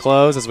winding to a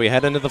close as we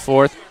head into the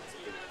fourth.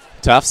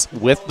 Tufts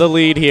with the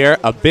lead here.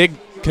 A big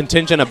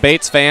contingent of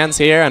Bates fans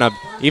here and an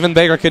even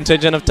bigger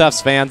contingent of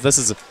Tufts fans. This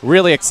is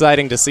really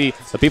exciting to see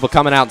the people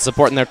coming out and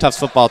supporting their Tufts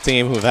football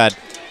team who've had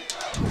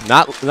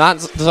not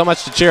so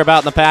much to cheer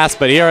about in the past,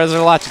 but here is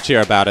a lot to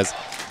cheer about as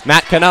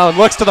Matt Canone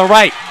looks to the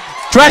right.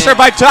 Pressure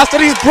by Tufts,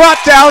 and he's brought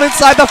down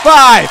inside the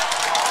 5.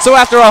 So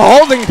after a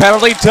holding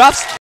penalty,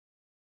 Tufts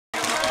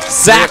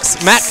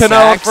sacks Matt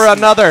Canone for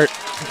another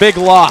big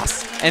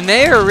loss. And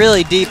they are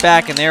really deep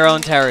back in their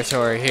own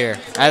territory here.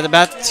 At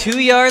about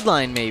 2-yard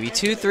line maybe,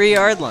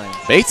 3-yard line.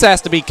 Bates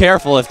has to be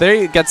careful. If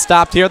they get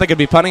stopped here, they could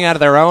be punting out of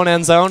their own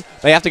end zone.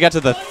 They have to get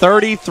to the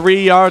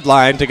 33-yard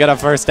line to get a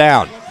first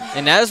down.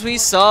 And as we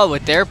saw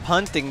with their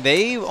punting,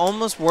 they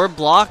almost were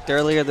blocked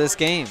earlier this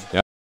game.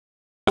 Yep.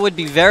 It would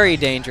be very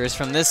dangerous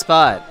from this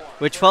spot.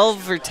 With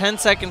 12 or 10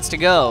 seconds to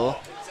go.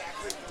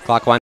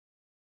 Clock winding.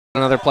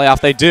 Another playoff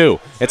they do.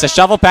 It's a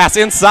shovel pass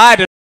inside.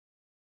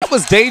 That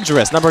was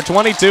dangerous. Number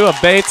 22 of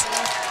Bates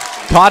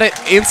caught it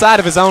inside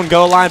of his own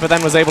goal line, but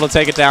then was able to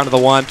take it down to the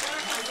 1.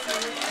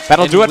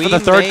 That'll do it for the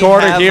third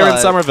quarter here in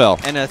Somerville.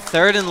 And a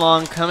 3rd and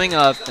long coming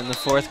up in the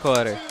fourth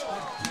quarter.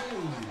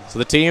 So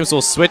the teams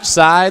will switch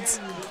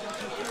sides,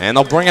 and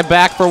they'll bring it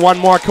back for one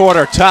more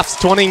quarter. Tufts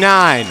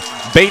 29,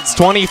 Bates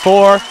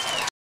 24.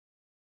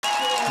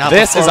 Now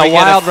this is a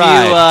wild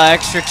ride. Few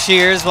extra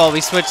cheers while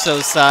we switch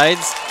those sides.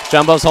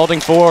 Jumbo's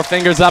holding 4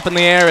 fingers up in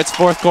the air. It's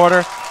fourth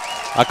quarter,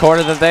 a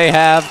quarter that they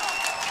have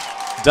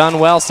done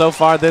well so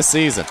far this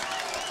season.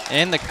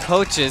 And the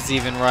coaches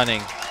even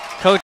running.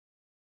 Coach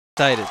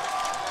excited.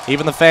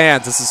 Even the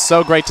fans. This is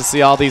so great to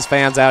see all these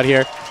fans out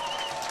here.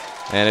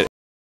 And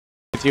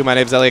with you, my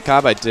name's Elliot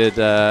Cobb. I did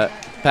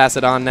pass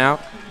it on now.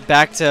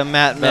 Back to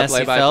Matt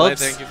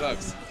Masi-Phelps. Thank you,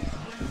 folks.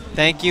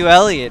 Thank you,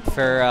 Elliot,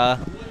 for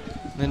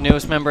the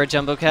newest member of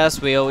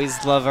JumboCast. We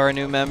always love our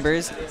new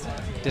members.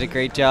 Did a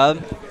great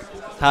job.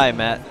 Hi,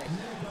 Matt.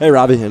 Hey,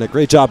 Ravi, and a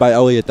great job by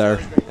Elliot there.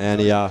 And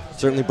he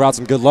certainly brought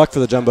some good luck for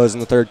the Jumbos in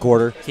the third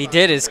quarter. He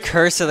did. His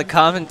curse of the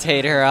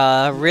commentator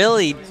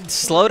really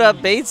slowed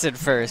up Bates at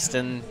first,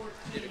 and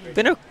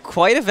been a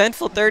quite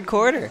eventful third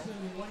quarter.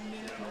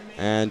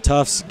 And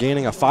Tufts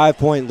gaining a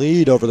 5-point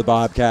lead over the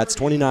Bobcats,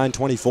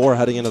 29-24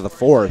 heading into the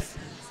fourth.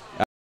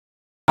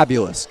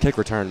 Fabulous kick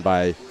return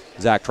by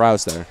Zach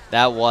Trouse there.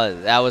 That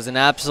was an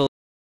absolute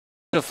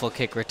beautiful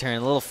kick return.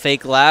 A little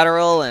fake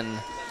lateral, and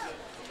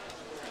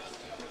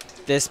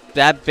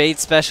that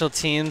Bates special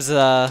teams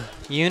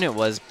unit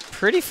was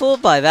pretty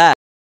fooled by that.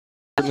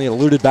 Certainly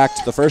alluded back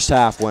to the first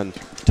half when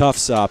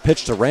Tufts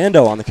pitched to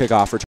Rando on the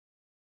kickoff return.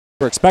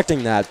 We were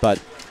expecting that,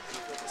 but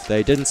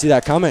they didn't see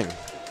that coming.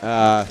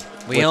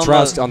 With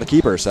Troust on the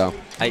keeper, so.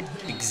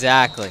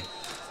 Exactly.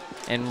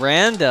 And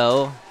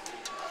Rando,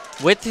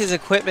 with his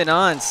equipment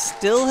on,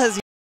 still has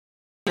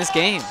this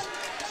game.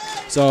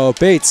 So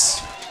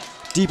Bates,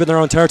 deep in their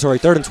own territory,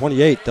 3rd and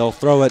 28. They'll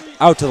throw it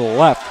out to the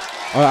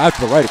left, or out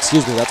to the right,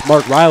 excuse me. That's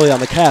Mark Riley on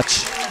the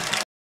catch.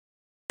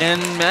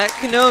 And Matt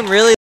Canone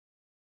really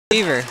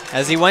believer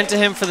as he went to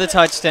him for the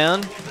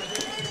touchdown.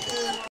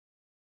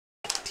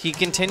 He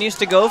continues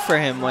to go for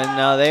him when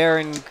they are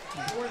in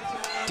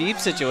deep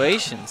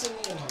situations.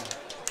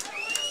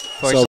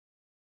 Of course, so,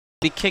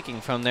 be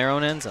kicking from their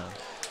own end zone.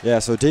 Yeah,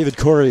 so David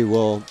Corey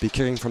will be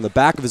kicking from the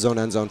back of his own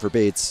end zone for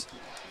Bates.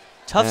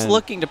 Tufts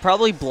looking to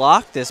probably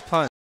block this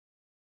punt.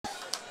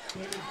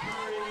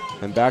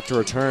 And back to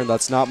return,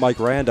 that's not Mike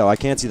Rando. I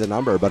can't see the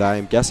number, but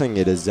I'm guessing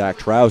it is Zach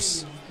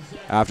Trouse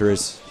after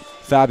his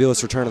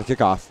fabulous return of the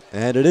kickoff.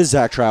 And it is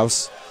Zach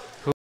Trouse.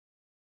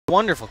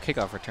 Wonderful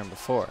kickoff return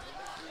before.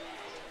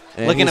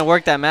 And looking to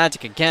work that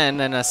magic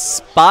again, and a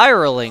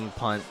spiraling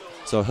punt.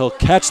 So he'll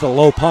catch the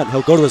low punt.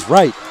 He'll go to his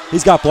right.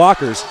 He's got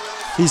blockers.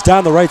 He's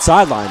down the right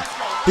sideline.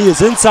 He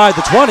is inside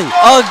the 20.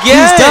 Again!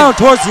 He's down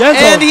towards the end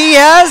zone. And he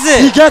has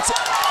it! He gets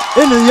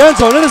into the end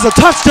zone. It is a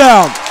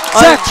touchdown.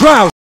 Zach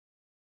Trouse,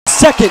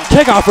 second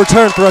kickoff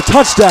return for a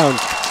touchdown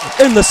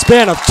in the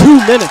span of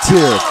 2 minutes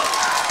here.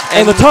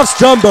 And the Tufts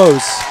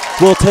Jumbos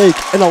will take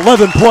an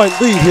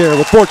 11-point lead here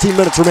with 14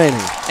 minutes remaining.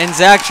 And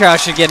Zach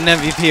Trouse should get an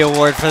MVP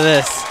award for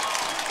this.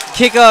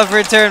 Kickoff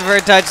return for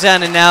a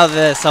touchdown, and now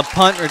this, a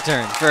punt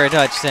return for a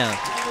touchdown.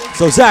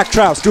 So Zach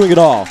Trouse doing it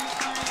all.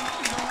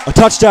 A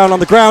touchdown on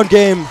the ground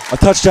game, a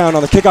touchdown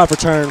on the kickoff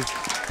return,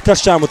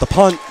 touchdown with the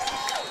punt.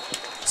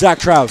 Zach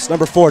Trouse,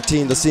 number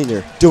 14, the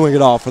senior, doing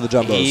it all for the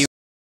Jumbos.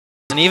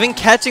 And even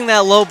catching that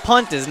low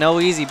punt is no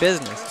easy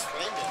business.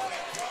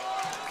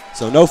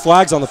 So no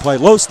flags on the play.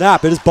 Low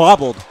snap, it is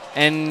bobbled.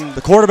 And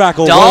the quarterback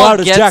will Dahl roll out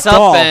as Jack gets up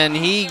Dahl. and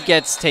he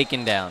gets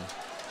taken down.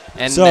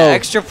 And so, the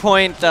extra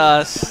point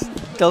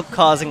still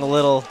causing a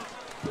little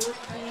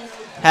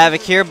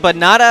havoc here, but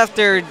not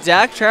after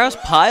Zach Trouse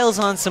piles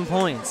on some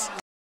points.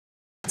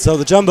 So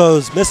the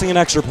Jumbos missing an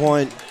extra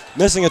point,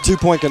 missing a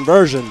 2-point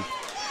conversion,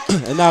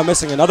 and now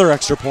missing another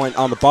extra point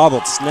on the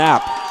bobbled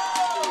snap.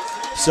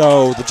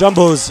 So the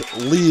Jumbos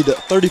lead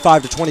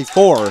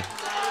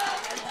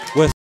 35-24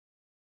 with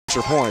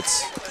extra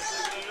points.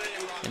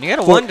 And you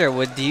got to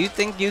wonder, do you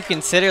think you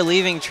consider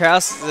leaving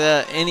Trouse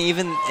in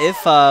even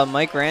if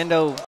Mike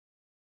Rando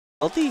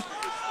healthy?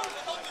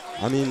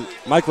 I mean,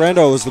 Mike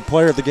Rando was the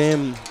player of the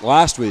game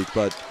last week,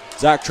 but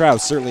Zach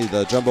Trouse certainly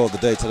the Jumbo of the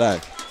day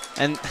today.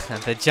 And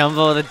the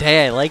Jumbo of the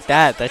day, I like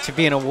that. That should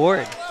be an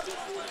award.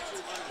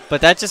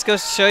 But that just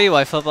goes to show you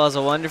why football is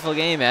a wonderful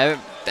game.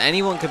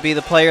 Anyone could be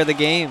the player of the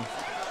game.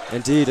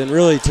 Indeed, and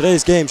really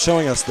today's game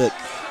showing us that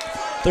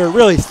there are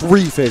really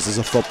 3 phases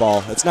of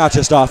football. It's not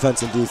just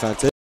offense and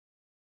defense. It's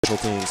special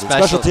teams. And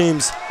special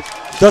teams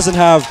doesn't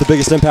have the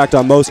biggest impact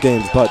on most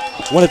games, but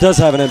when it does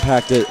have an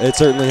impact, it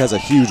certainly has a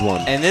huge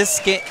one. And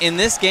in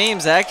this game,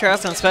 Zach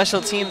Trouse on special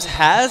teams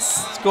has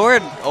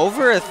scored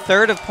over a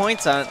third of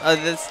points on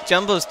this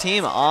Jumbo's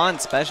team on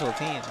special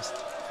teams.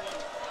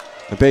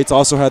 The Bates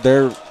also had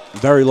their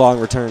very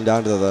long return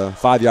down to the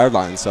 5-yard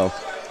line, so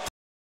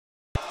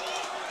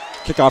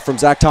kickoff from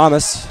Zach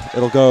Thomas.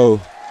 It'll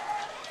go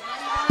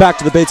back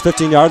to the Bates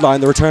 15-yard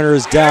line. The returner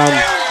is down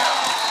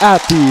at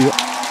the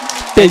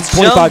Bates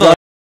 25-yard line.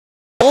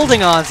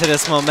 Holding on to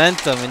this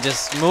momentum and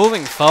just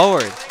moving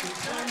forward.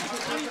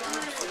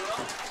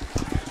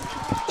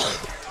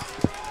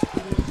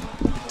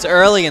 It's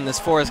early in this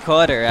fourth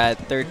quarter at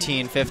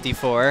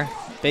 13:54.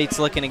 Bates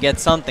looking to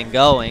get something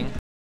going.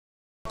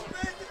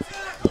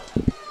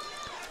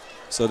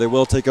 So they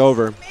will take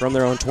over from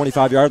their own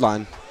 25-yard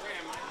line.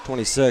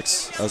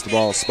 26 as the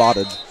ball is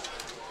spotted.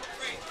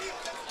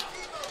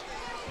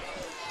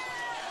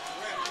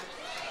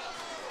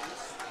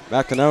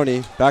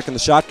 McInerney back in the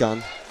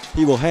shotgun.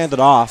 He will hand it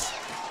off.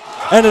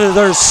 And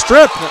there's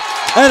strip,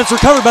 and it's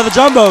recovered by the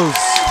Jumbos.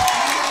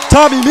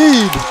 Tommy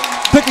Mead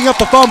picking up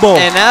the fumble.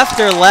 And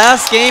after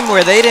last game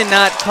where they did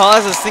not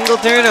cause a single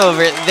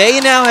turnover, they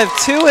now have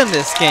 2 in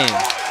this game.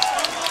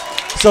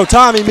 So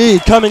Tommy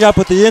Mead coming up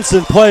with the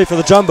instant play for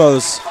the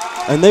Jumbos,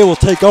 and they will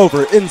take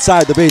over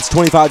inside the Bates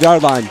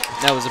 25-yard line.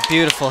 That was a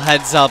beautiful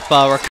heads-up.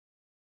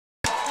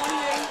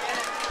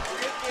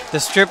 The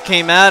strip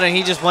came out, and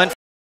he just went.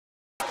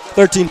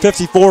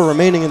 13:54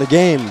 remaining in the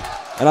game.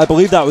 And I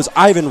believe that was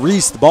Ivan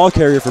Reese, the ball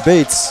carrier for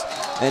Bates.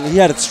 And he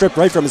had it stripped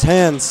right from his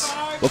hands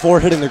before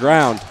hitting the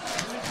ground.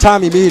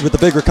 Tommy Mead with the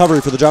big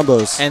recovery for the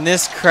Jumbos. And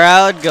this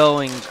crowd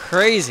going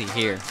crazy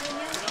here.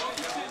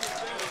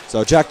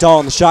 So Jack Dahl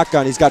in the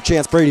shotgun. He's got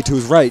Chance Brady to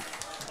his right.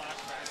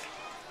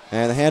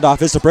 And the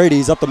handoff is to Brady.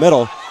 He's up the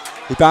middle.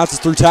 He bounces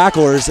through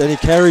tacklers, and he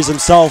carries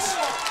himself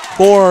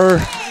for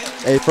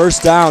a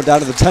first down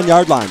to the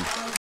 10-yard line.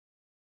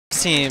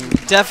 Team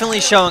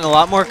definitely showing a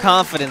lot more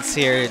confidence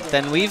here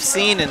than we've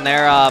seen in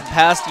their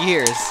past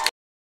years.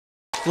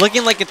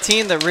 Looking like a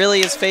team that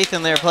really has faith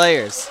in their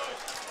players.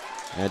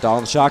 And Dahl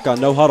in the shotgun,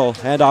 no huddle.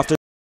 Handoff to.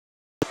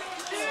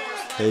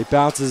 He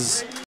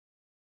bounces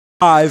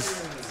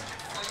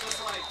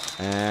 5.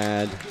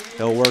 And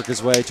he'll work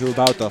his way to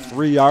about the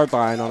 3-yard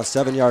line on a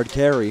 7-yard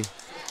carry.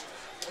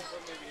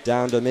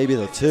 Down to maybe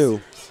the 2.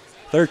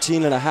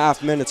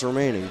 13.5 minutes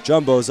remaining.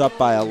 Jumbo's up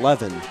by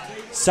 11.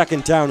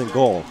 Second down and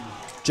goal.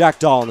 Jack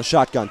Dahl in the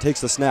shotgun takes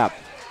the snap.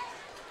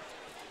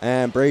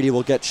 And Brady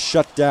will get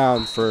shut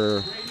down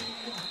for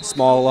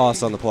small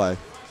loss on the play.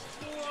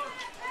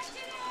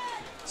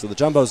 So the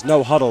Jumbos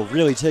no huddle,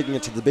 really taking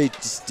it to the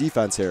Bates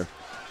defense here.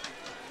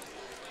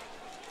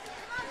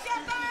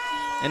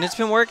 And it's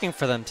been working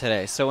for them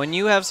today. So when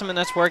you have something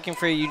that's working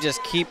for you, you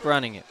just keep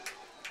running it.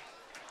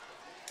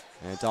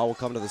 And Dahl will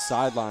come to the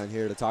sideline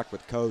here to talk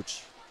with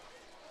coach.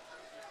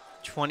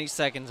 20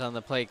 seconds on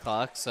the play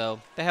clock,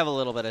 so they have a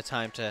little bit of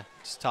time to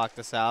just talk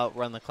this out,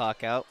 run the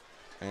clock out.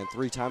 And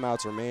 3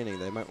 timeouts remaining.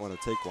 They might want to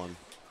take one.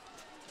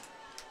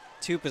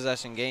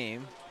 2-possession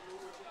game.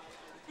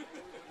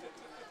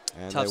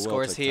 And Tough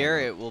scores here.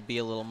 It will be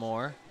a little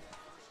more.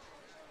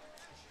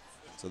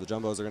 So the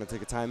Jumbos are going to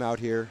take a timeout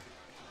here.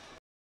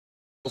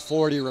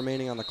 40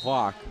 remaining on the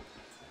clock.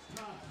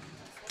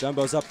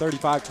 Jumbos up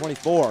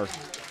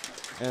 35-24.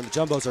 And the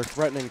Jumbos are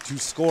threatening to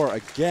score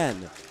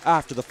again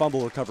after the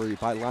fumble recovery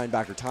by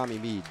linebacker Tommy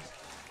Mead.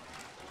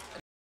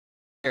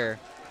 Here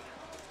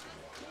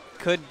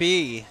could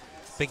be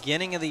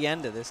beginning of the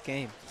end of this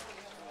game.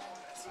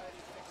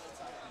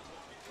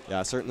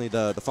 Yeah, certainly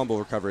the fumble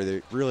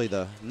recovery, really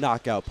the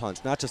knockout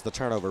punch. Not just the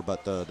turnover,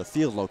 but the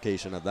field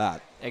location of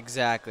that.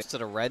 Exactly. To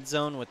the red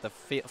zone with the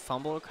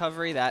fumble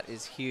recovery, that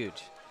is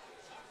huge.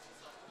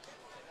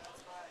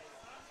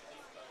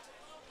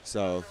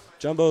 So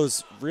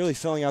Jumbo's really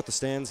filling out the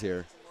stands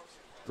here.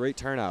 Great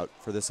turnout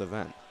for this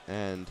event.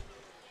 And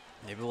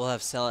maybe we'll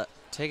have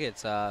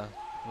tickets.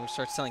 We'll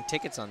start selling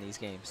tickets on these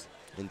games.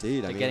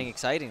 Indeed. They're getting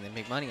exciting. They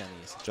make money on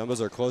these.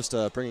 Jumbos are close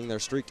to bringing their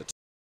streak to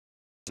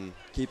and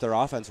keep their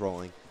offense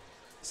rolling.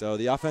 So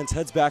the offense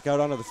heads back out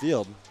onto the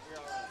field.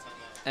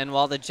 And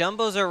while the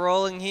Jumbos are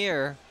rolling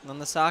here on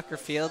the soccer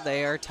field,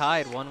 they are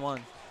tied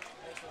 1-1.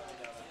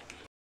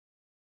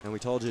 And we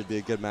told you it'd be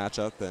a good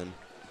matchup, and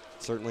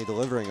certainly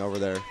delivering over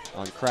there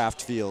on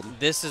Kraft Field.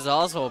 This is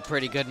also a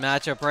pretty good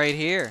matchup right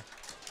here.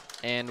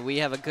 And we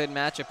have a good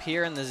matchup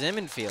here in the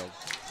Zimmern Field.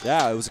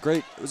 Yeah, it was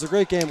a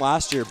great game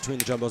last year between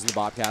the Jumbos and the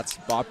Bobcats.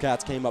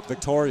 Bobcats came up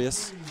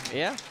victorious.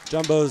 Yeah.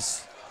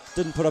 Jumbos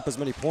didn't put up as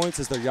many points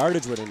as their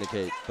yardage would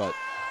indicate, but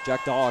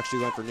Jack Dahl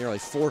actually went for nearly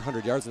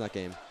 400 yards in that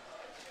game.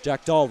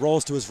 Jack Dahl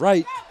rolls to his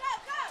right,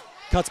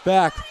 cuts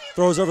back,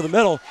 throws over the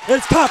middle, and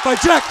it's caught by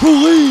Jack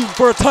Coolin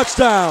for a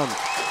touchdown.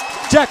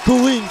 Jack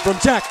Coolin from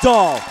Jack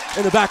Dahl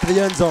in the back of the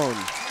end zone.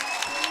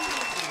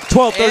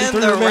 12:33 remaining.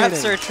 And the remaining.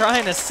 refs are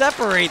trying to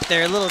separate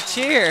their little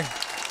cheer.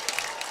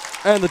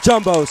 And the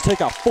Jumbos take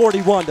a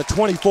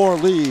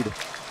 41-24 lead,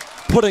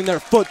 putting their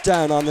foot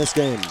down on this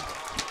game.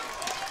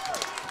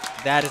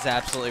 That is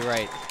absolutely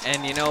right.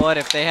 And you know what?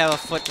 If they have a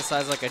foot the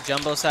size like a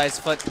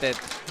jumbo-sized foot, that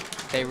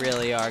they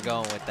really are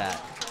going with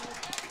that.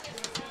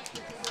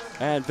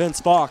 And Vince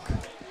Falk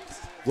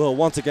will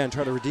once again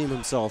try to redeem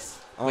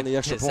himself on the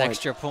extra point.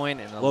 Extra point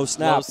and a low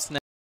snap.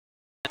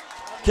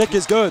 Kick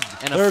is good.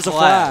 And there's a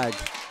flag.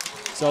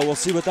 So we'll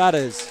see what that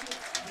is.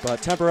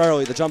 But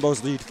temporarily, the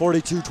Jumbos lead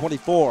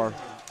 42-24.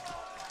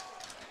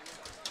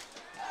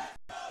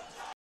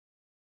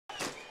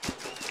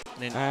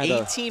 An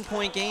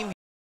 18-point game.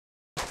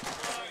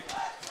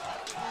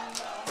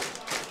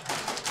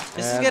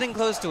 This is getting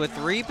close to a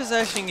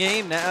 3-possession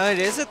game. Now it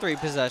is a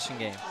 3-possession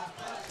game.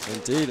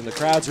 Indeed, and the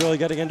crowd's really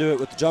getting into it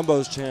with the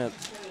Jumbos chant.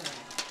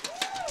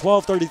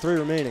 12:33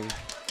 remaining.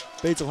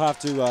 Bates will have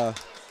to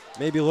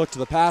maybe look to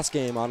the pass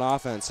game on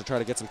offense to try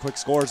to get some quick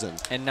scores in.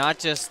 And not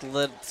just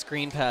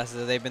screen passes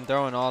that they've been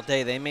throwing all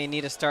day. They may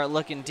need to start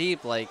looking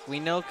deep like we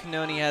know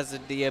Canoni has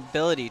the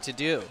ability to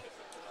do.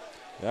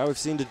 Yeah, we've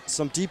seen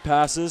some deep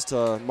passes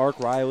to Mark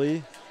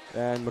Riley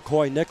and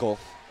McCoy Nickel.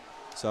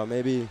 So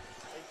maybe.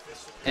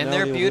 And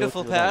they're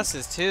beautiful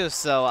passes too.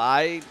 So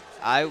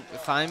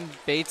if I'm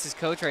Bates'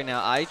 coach right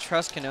now, I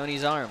trust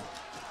Canoni's arm.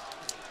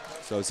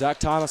 So Zach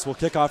Thomas will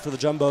kick off for the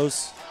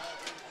Jumbos.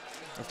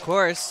 Of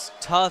course,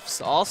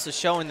 Tufts also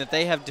showing that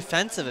they have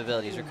defensive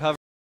abilities,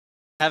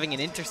 having an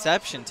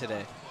interception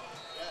today.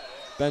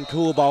 Ben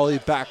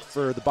Koulibaly back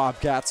for the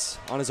Bobcats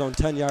on his own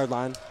 10-yard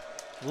line.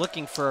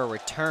 Looking for a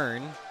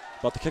return.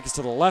 But the kick is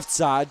to the left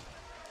side.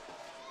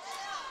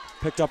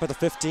 Picked up at the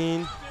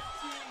 15.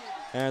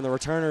 And the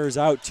returner is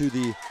out to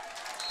the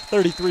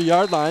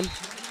 33-yard line.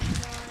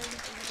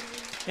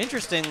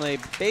 Interestingly,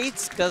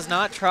 Bates does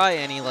not try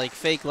any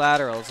fake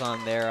laterals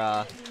on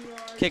their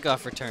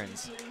kickoff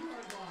returns.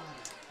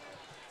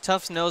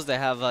 Tufts knows they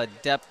have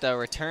depth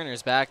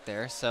returners back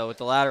there, so with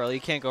the lateral, you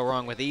can't go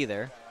wrong with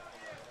either.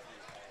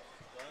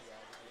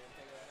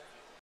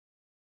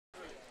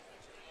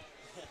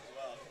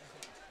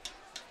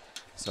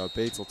 So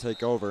Bates will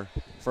take over,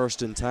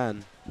 1st and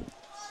 10.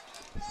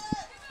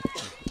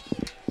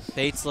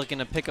 Bates looking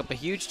to pick up a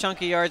huge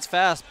chunk of yards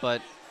fast,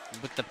 but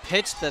with the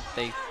pitch that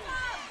they...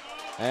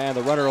 And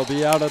the runner will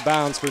be out of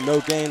bounds for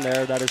no gain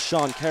there. That is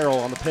Sean Carroll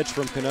on the pitch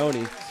from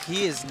Canoni.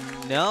 He is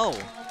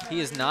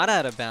not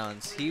out of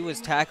bounds. He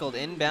was tackled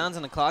inbounds,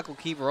 and the clock will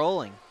keep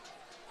rolling.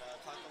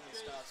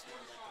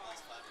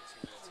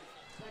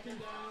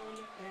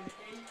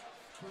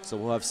 So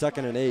we'll have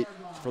 2nd and 8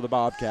 for the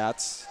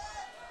Bobcats.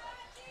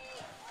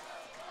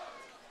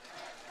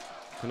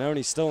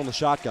 Canoni's still in the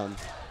shotgun.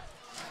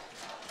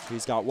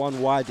 He's got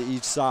one wide to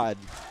each side.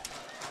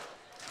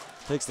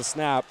 Takes the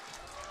snap.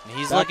 And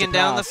he's looking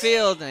down the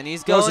field, and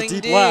he's going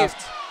deep.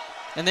 Left.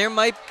 And there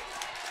might...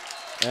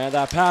 And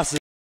that pass is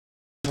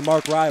to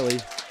Mark Riley.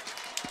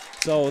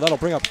 So that'll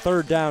bring up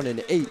 3rd down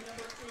and 8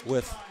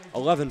 with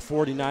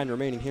 11:49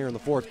 remaining here in the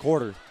 4th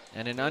quarter.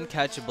 And an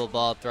uncatchable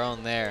ball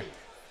thrown there.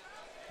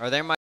 Or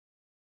there might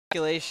be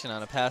speculation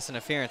on a pass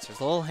interference. There's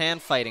a little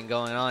hand fighting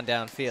going on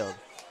downfield.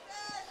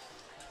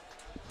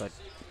 But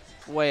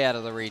way out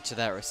of the reach of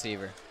that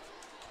receiver.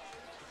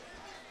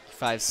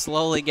 5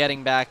 slowly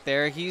getting back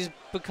there. He's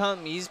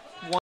one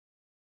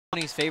of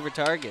his favorite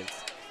targets.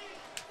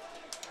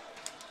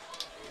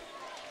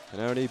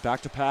 Canoni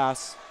back to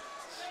pass.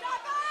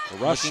 The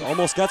rush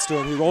almost gets to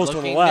him. He rolls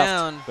to the left.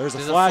 Down. There's a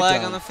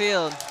flag on the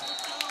field.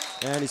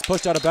 And he's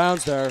pushed out of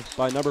bounds there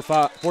by number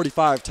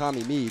 45,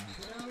 Tommy Mead.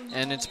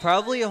 And it's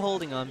probably a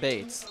holding on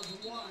Bates.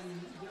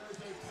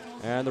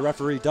 And the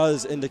referee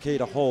does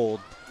indicate a hold.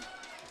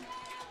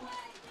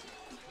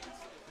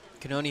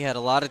 Canoni had a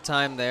lot of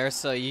time there,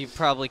 so you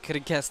probably could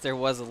have guessed there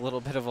was a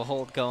little bit of a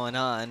hold going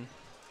on.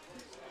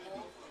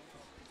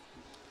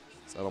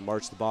 So that'll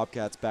march the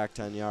Bobcats back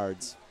 10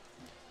 yards.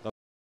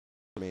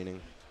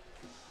 Remaining.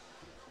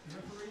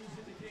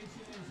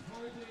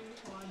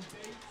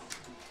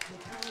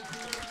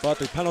 But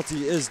the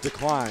penalty is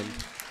declined.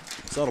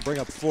 So that'll bring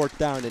up 4th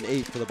down and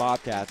 8 for the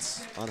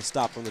Bobcats on a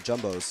stop from the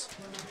Jumbos.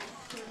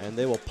 And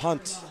they will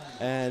punt.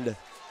 And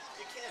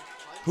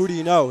who do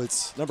you know?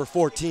 It's number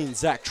 14,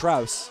 Zach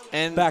Trouse,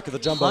 and back at the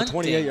Jumbo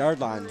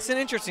 28-yard line. It's an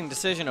interesting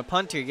decision, a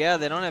punt here. Yeah,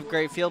 they don't have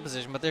great field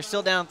position, but they're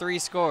still down 3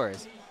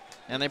 scores.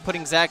 And they're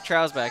putting Zach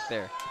Trouse back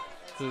there,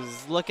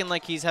 who's looking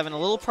like he's having a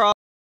little problem.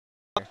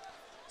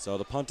 So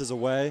the punt is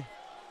away.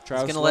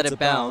 Trouse going to let it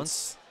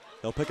bounce.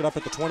 He'll pick it up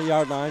at the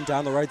 20-yard line,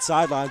 down the right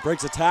sideline,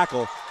 breaks a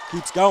tackle,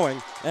 keeps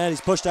going, and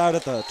he's pushed out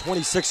at the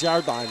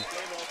 26-yard line.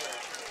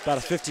 About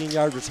a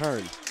 15-yard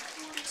return.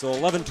 So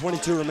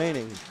 11:22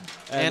 remaining,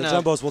 and the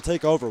Jumbos will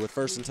take over with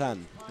 1st and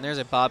 10. And there's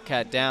a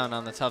Bobcat down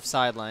on the Tufts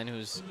sideline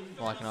who's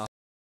walking off.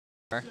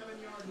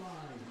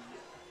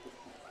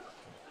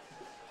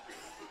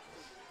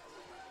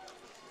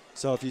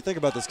 So if you think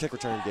about this kick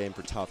return game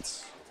for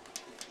Tufts,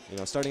 you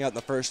know, starting out in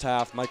the first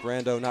half, Mike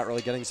Rando not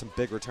really getting some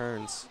big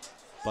returns,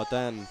 but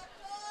then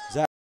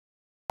Zach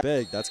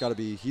big. That's got to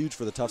be huge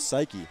for the Tufts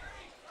psyche.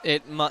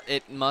 It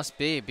must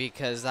be,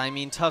 because I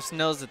mean Tufts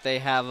knows that they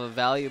have a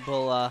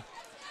valuable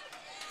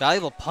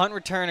punt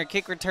returner,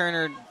 kick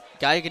returner,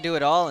 guy who can do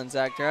it all in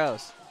Zach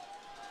Drous.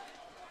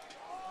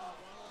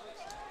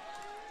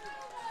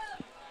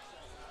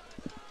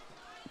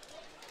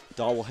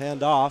 Dahl will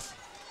hand off.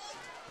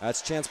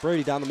 That's Chance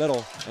Brady down the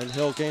middle, and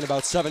he'll gain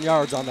about 7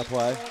 yards on the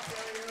play.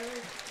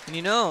 And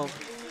you know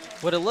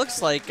what it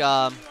looks like,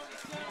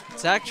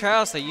 Zach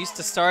Drous, they used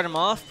to start him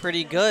off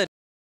pretty good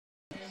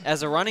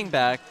as a running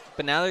back,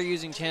 but now they're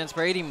using Chance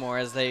Brady more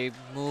as they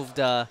moved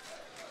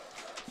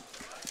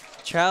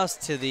Drous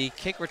to the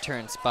kick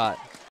return spot.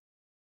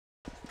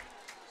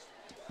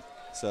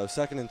 So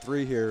 2nd and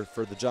 3 here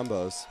for the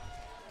Jumbos.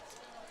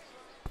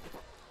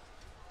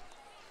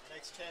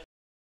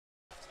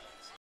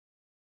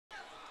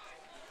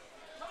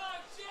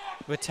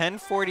 With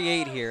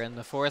 10:48 here in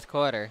the 4th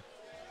quarter.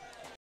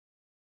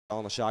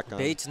 On the shotgun.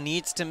 Bates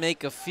needs to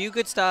make a few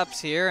good stops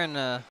here,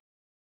 and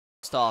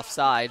off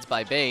sides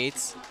by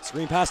Bates.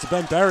 Screen pass to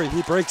Ben Berry.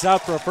 He breaks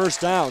out for a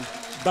 1st down.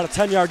 About a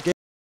 10-yard gain.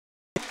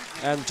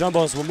 And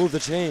Jumbos will move the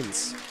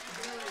chains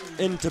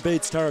into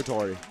Bates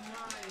territory.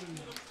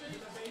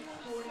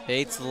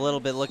 Bates a little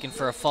bit looking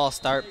for a false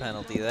start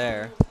penalty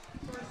there.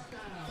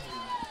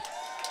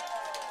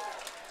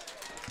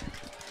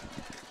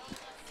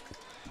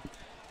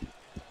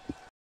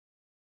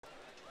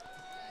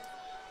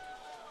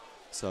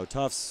 So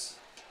Tufts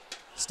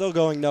still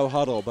going no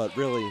huddle, but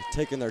really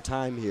taking their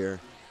time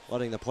here,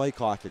 letting the play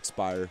clock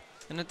expire.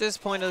 And at this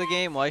point of the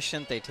game, why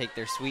shouldn't they take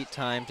their sweet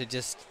time to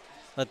just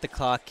let the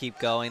clock keep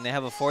going? They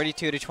have a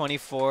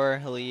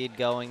 42-24 lead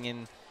going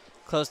in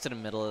close to the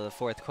middle of the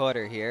 4th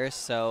quarter here,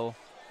 so.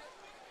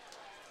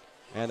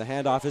 And the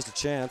handoff is to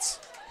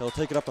Chance. He'll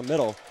take it up the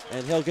middle,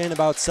 and he'll gain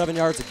about 7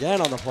 yards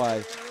again on the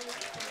play.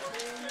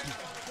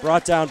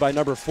 Brought down by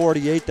number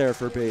 48 there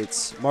for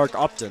Bates, Mark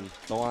Upton,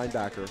 the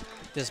linebacker.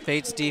 This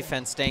Bates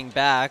defense staying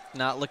back,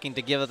 not looking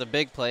to give it a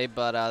big play,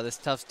 but this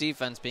Tufts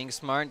defense being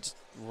smart, just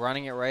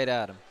running it right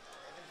at him.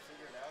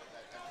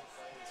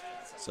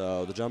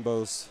 So the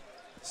Jumbos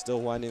still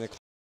winding the clock.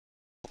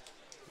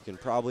 You can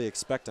probably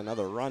expect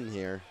another run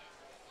here.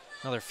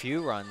 Another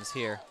few runs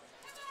here.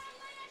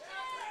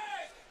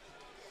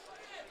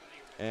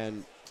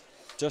 And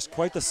just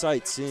quite the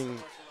sight seeing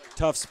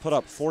Tufts put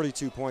up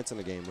 42 points in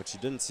the game, which you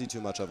didn't see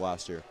too much of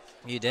last year.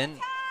 You didn't?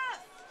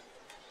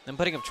 Then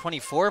putting up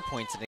 24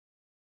 points in the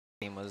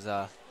game was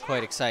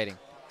quite exciting.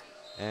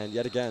 And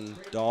yet again,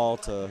 Dahl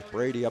to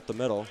Brady up the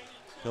middle.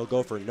 He'll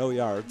go for no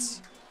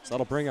yards. So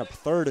that'll bring up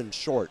 3rd and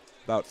short,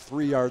 about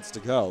 3 yards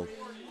to go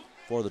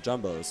for the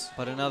Jumbos.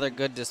 But another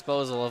good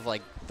disposal of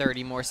like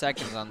 30 more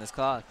seconds on this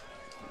clock.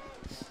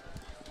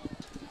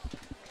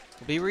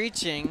 We'll be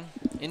reaching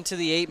into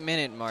the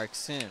 8-minute mark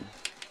soon.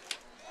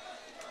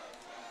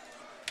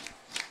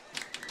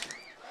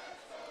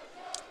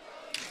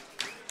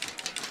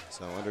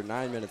 So under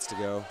 9 minutes to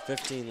go,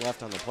 15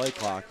 left on the play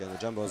clock, and the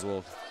Jumbos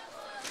will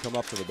come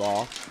up to the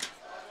ball.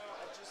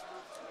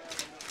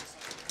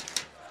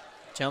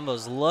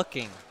 Jumbo's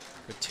looking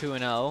for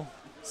 2-0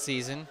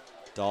 season.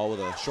 Dahl with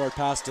a short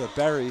pass to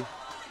Berry.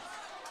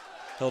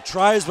 He'll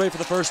try his way for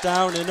the 1st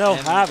down, and he'll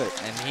have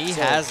it. And he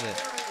has it.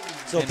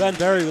 So and Ben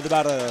Berry with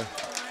about a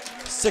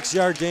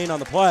 6-yard gain on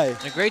the play.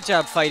 A great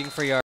job fighting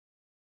for yards.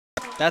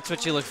 That's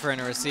what you look for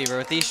in a receiver.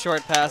 With these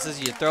short passes,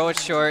 you throw it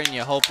short and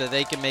you hope that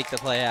they can make the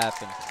play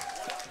happen.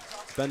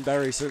 Ben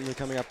Berry certainly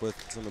coming up with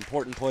some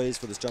important plays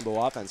for this Jumbo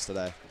offense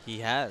today. He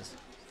has.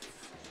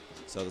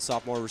 So the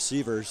sophomore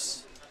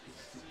receivers,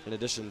 in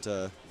addition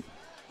to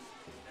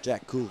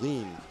Jack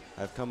Coolin,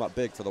 have come up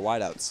big for the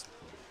wideouts.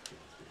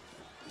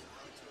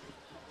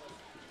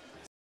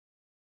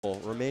 Will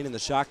remain in the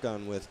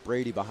shotgun with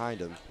Brady behind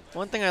him.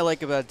 One thing I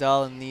like about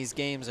Dahl in these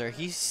games are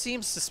he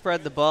seems to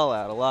spread the ball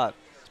out a lot,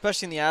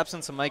 especially in the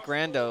absence of Mike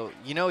Rando.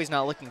 You know he's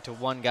not looking to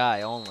one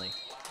guy only.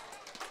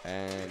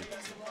 And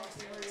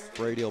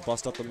Brady will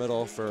bust up the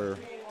middle for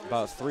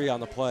about 3 on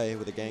the play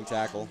with a gang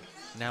tackle.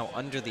 Now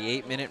under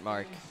the 8-minute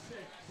mark.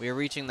 We are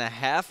reaching the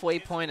halfway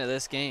point of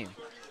this game.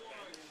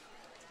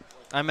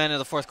 I'm into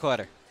the 4th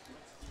quarter.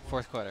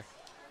 4th quarter.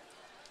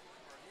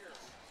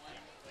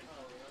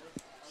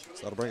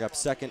 So that'll bring up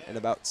 2nd and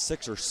about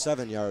 6 or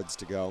 7 yards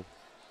to go.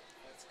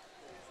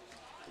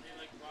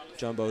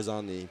 Jumbo's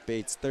on the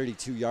Bates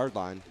 32-yard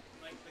line.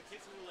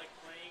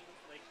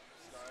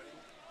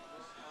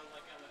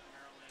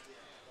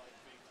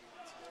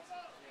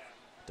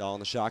 Dahl in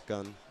the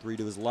shotgun, 3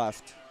 to his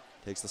left.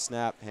 Takes the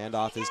snap,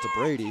 handoff is to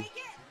Brady.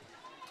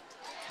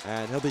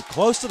 And he'll be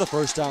close to the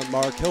first down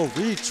mark. He'll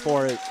reach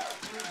for it.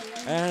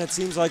 And it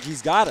seems like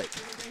he's got it.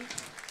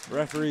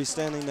 Referee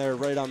standing there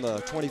right on the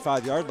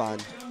 25-yard line.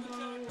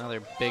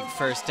 Another big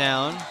first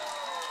down.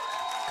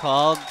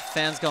 Called.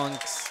 Fans going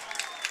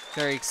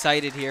very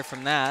excited here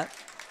from that.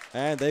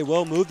 And they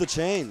will move the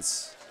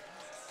chains.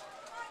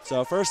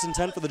 So 1st and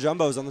 10 for the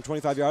Jumbos on the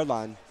 25-yard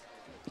line.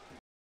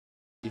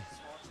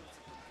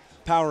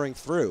 Powering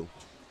through.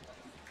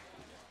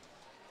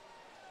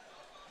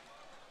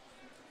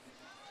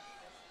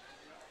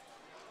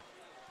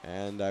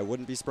 And I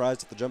wouldn't be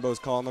surprised if the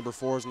Jumbos call number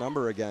 4's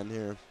number again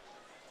here.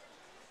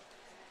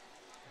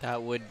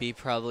 That would be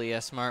probably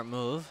a smart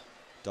move.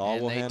 Dahl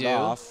will hand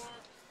off.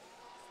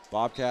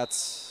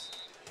 Bobcats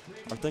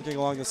are thinking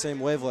along the same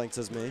wavelengths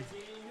as me.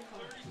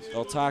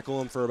 They'll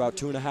tackle him for about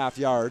 2.5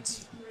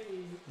 yards.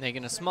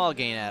 Making a small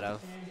gain out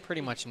of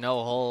pretty much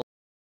no hole.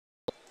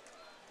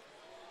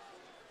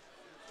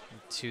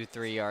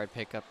 2-3 yard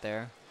pickup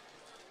there.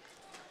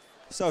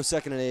 So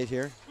 2nd and 8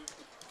 here.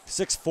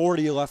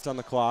 6:40 left on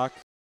the clock.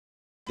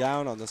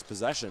 Down on this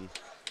possession.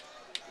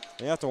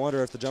 You have to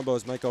wonder if the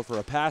Jumbos might go for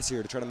a pass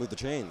here to try to move the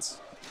chains.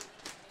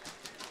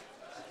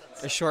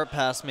 A short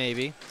pass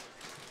maybe.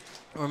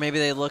 Or maybe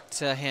they look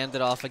to hand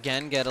it off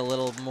again, get a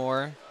little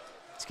more.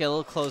 Let's get a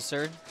little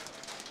closer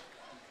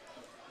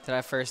to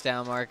that first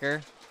down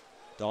marker.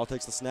 Dahl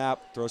takes the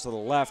snap, throws to the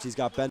left. He's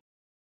got Ben.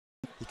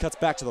 He cuts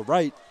back to the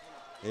right.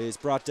 He's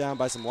brought down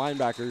by some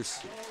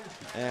linebackers,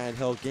 and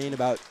he'll gain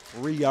about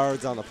 3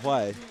 yards on the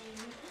play.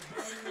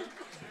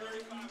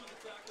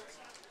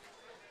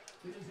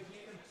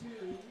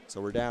 So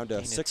we're down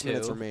to 6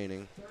 minutes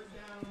remaining.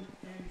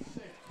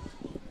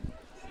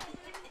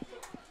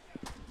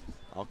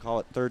 I'll call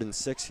it 3rd and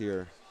 6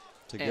 here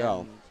to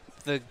go.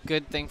 The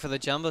good thing for the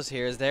Jumbos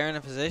here is they're in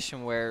a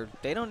position where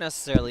they don't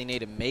necessarily need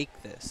to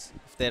make this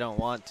if they don't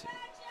want to.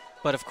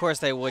 But of course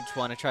they would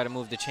want to try to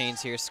move the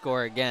chains here,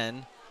 score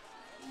again.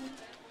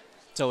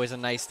 It's always a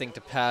nice thing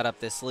to pad up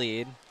this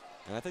lead.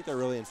 And I think they're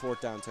really in 4th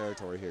down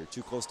territory here.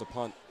 Too close to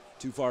punt,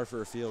 too far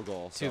for a field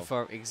goal. Too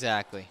far,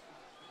 exactly.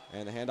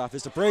 And the handoff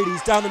is to Brady.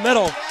 He's down the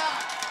middle.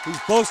 He's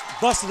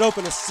busted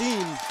open a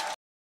seam.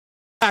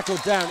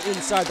 Tackled down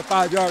inside the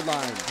 5-yard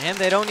line. And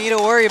they don't need to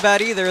worry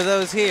about either of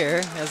those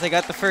here as they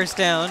got the first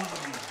down.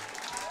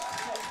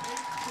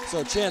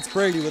 So Chance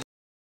Brady with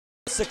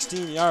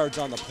 16 yards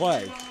on the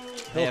play.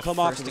 He'll come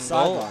off to the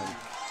sideline.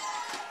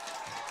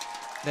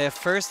 They have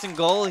 1st and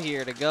goal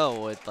here to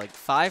go with like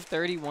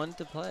 5:31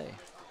 to play.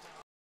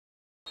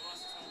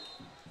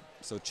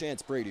 So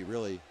Chance Brady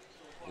really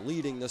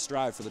leading this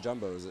drive for the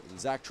Jumbos. And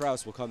Zach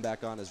Trouse will come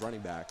back on as running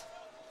back.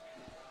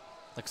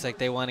 Looks like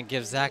they want to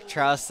give Zach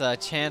Trouse a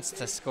chance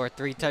to score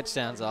 3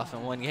 touchdowns off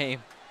in one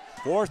game.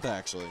 4th,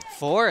 actually.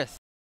 4th.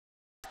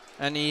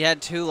 And he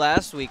had 2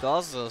 last week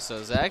also,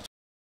 so Zach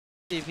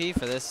MVP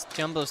for this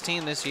Jumbos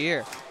team this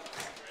year.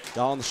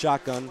 Dahl in the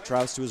shotgun,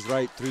 Trouse to his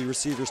right, 3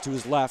 receivers to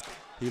his left.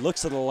 He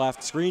looks to the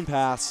left, screen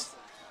pass.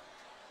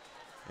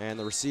 And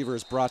the receiver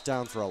is brought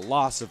down for a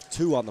loss of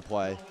 2 on the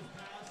play.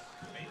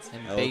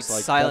 And Bates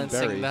like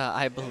silencing the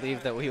I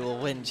believe that we will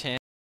win chance.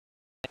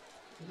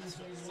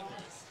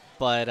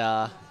 But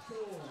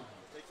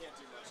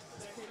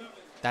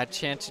that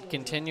chance should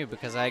continue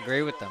because I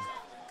agree with them.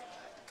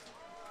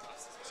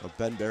 So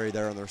Ben Berry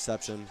there on the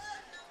reception,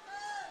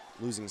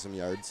 losing some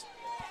yards.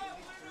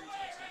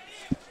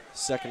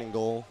 2nd and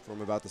goal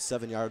from about the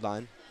 7-yard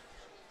line.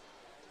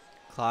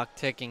 Clock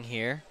ticking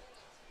here.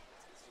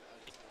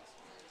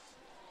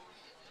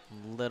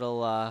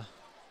 Little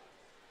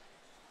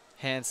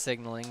hand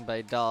signaling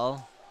by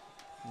Dahl.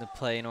 The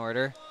play in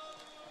order.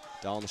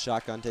 Dahl in the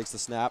shotgun takes the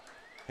snap.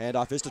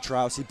 Handoff is to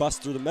Trouse. He busts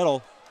through the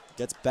middle.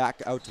 Gets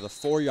back out to the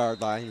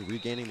 4-yard line,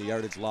 regaining the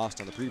yardage lost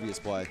on the previous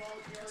play.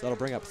 So that'll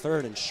bring up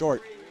 3rd and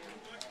short.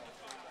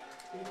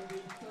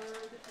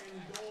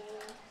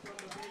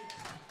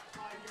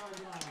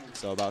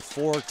 So about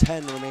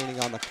 4:10 remaining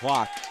on the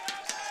clock.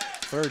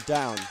 3rd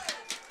down.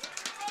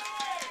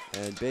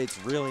 And Bates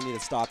really need to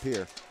stop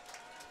here.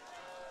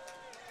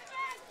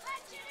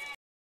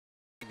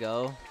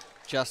 Go.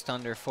 Just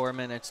under 4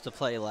 minutes to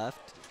play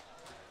left.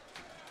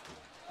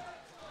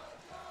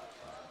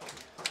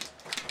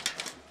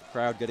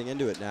 Crowd getting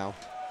into it now.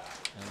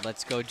 And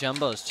let's go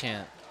Jumbos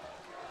chant.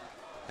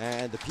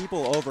 And the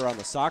people over on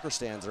the soccer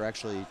stands are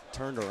actually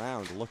turned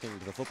around looking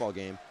to the football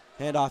game.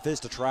 Handoff is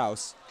to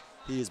Trouse.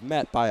 He is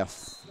met by a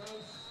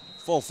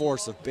full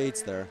force of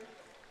Bates there.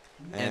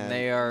 And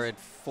they are at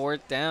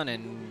 4th down.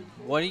 And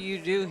what do you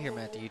do here,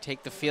 Matt? Do you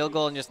take the field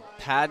goal and just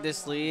pad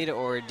this lead,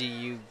 or do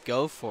you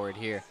go for it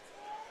here?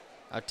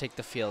 I'll take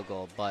the field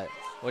goal, but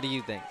what do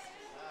you think?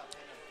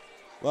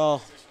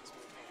 Well,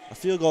 a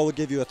field goal would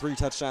give you a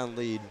 3-touchdown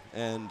lead,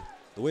 and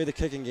the way the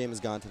kicking game has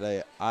gone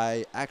today,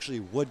 I actually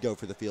would go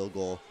for the field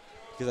goal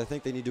because I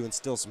think they need to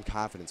instill some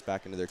confidence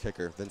back into their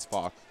kicker, Vince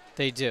Falk.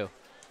 They do.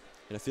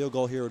 And a field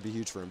goal here would be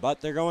huge for him,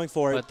 but they're going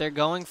for it. But they're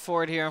going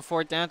for it here on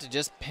 4th down to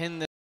just pin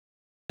this,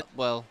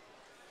 well,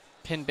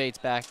 pin Bates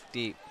back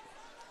deep.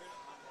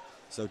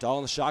 So Dahl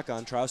in the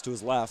shotgun, Trouse to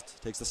his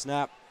left, takes the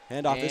snap,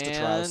 handoff is to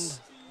Trouse.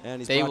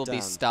 And he's They brought will down.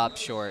 be stopped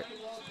short.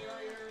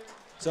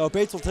 So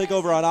Bates will take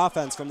over on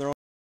offense from their own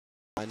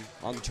line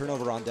on the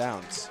turnover on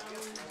downs.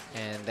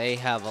 And they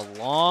have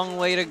a long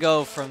way to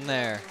go from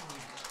there.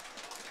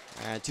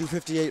 And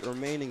 2:58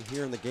 remaining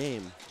here in the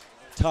game.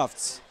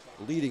 Tufts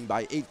leading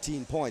by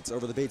 18 points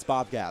over the Bates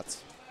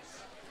Bobcats.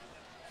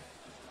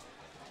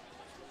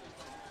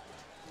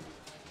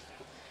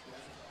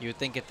 You would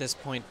think at this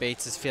point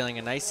Bates is feeling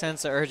a nice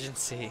sense of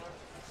urgency.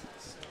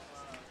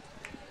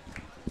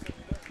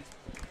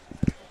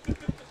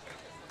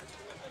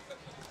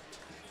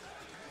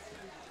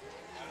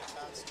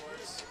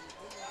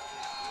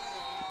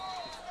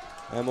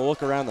 And we'll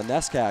look around the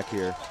NESCAC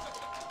here.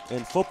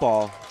 In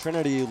football,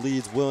 Trinity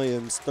leads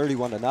Williams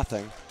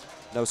 31-0.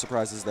 No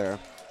surprises there.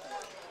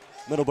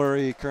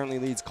 Middlebury currently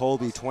leads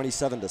Colby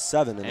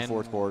 27-7 in the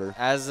fourth quarter.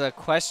 As a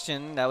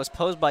question that was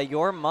posed by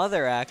your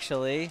mother,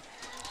 actually,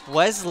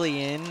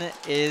 Wesleyan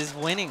is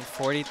winning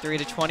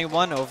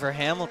 43-21 over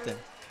Hamilton.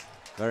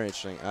 Very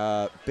interesting.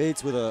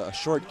 Bates with a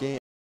short gain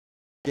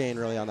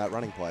really on that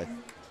running play.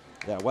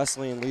 Yeah,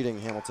 Wesleyan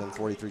leading Hamilton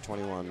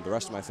 43-21. The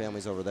rest of my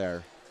family's over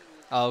there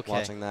Okay.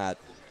 watching that.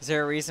 Is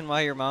there a reason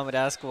why your mom would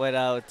ask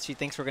what she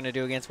thinks we're going to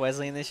do against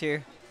Wesleyan this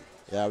year?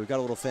 Yeah, we've got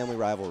a little family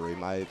rivalry.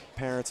 My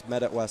parents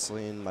met at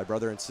Wesleyan. My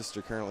brother and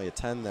sister currently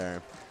attend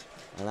there.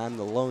 And I'm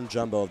the lone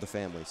jumbo of the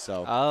family.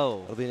 So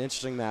it'll be an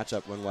interesting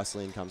matchup when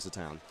Wesleyan comes to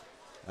town.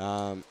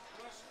 The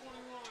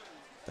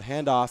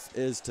handoff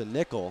is to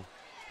Nickel.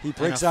 He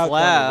breaks out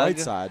down the right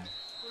side.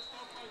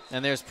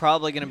 And there's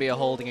probably going to be a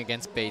holding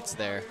against Bates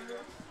there,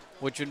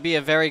 which would be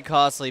a very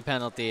costly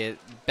penalty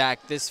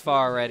back this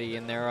far already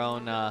in their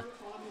own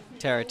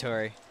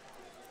territory.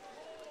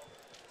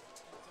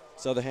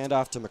 So the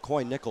handoff to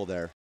McCoy Nickel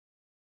there.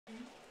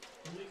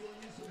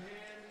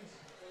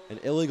 An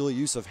illegal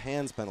use of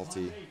hands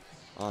penalty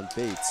on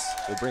Bates.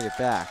 We'll bring it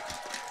back.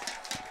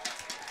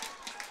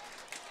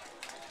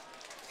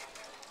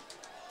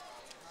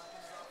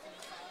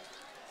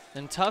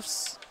 And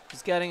Tufts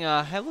is getting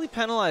heavily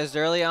penalized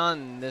early on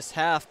in this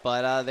half,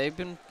 but they've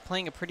been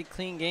playing a pretty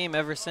clean game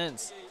ever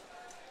since.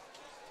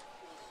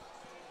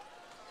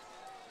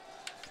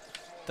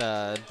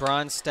 The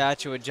bronze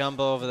statue of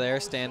Jumbo over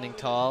there standing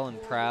tall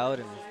and proud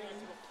and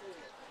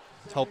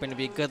hoping to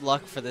be good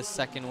luck for this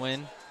second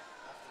win.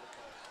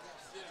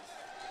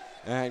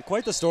 And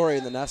quite the story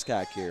in the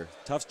NESCAC here.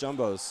 Tufts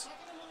Jumbos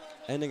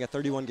ending a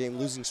 31-game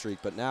losing streak,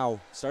 but now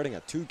starting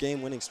a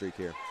 2-game winning streak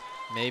here.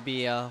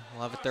 Maybe we'll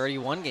have a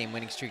 31-game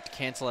winning streak to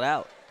cancel it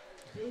out.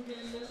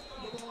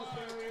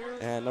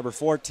 And number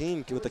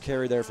 14 with the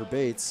carry there for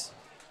Bates.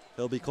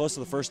 He'll be close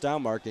to the first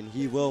down mark, and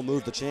he will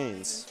move the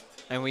chains.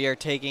 And we are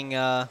taking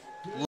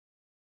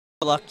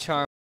luck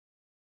charm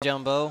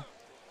Jumbo,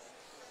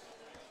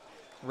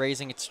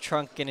 raising its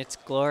trunk in its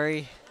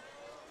glory.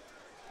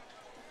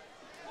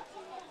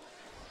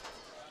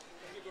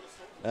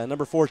 And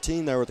number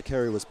 14 there with the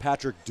carry was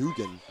Patrick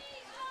Dugan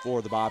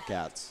for the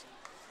Bobcats.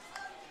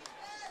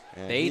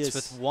 And Bates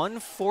with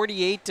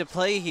 1:48 to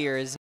play here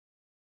is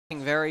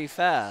very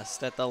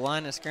fast at the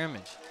line of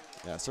scrimmage.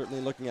 Yeah, certainly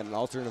looking at an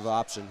alternative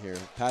option here.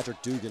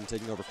 Patrick Dugan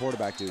taking over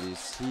quarterback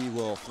duties. He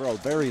will throw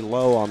very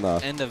low on the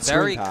and a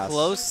very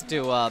close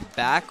to a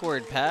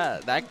backward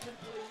pass. That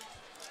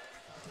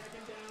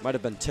might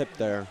have been tipped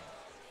there,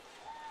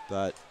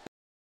 but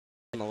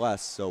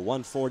nonetheless. So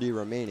 1:40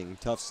 remaining.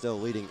 Tufts still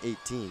leading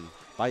 18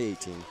 by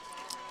 18.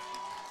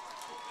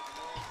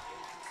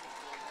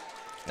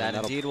 That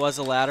indeed was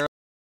a lateral.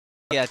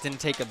 Yeah, it didn't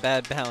take a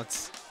bad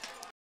bounce.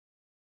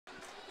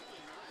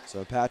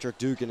 So Patrick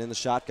Dugan in the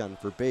shotgun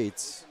for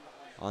Bates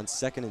on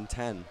 2nd and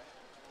 10.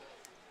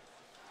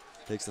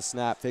 Takes the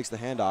snap, fakes the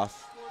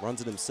handoff,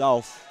 runs it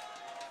himself.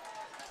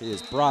 He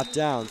is brought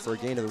down for a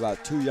gain of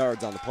about 2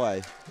 yards on the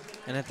play.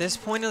 And at this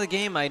point of the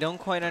game, I don't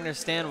quite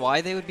understand why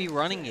they would be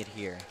running it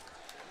here.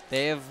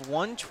 They have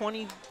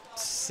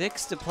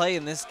 1:26 to play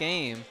in this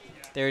game.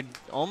 They're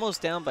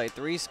almost down by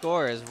 3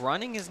 scores.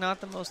 Running is not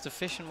the most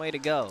efficient way to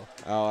go.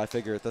 Oh, I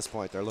figure at this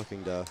point they're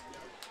looking to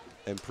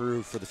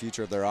improve for the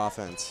future of their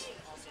offense.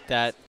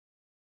 That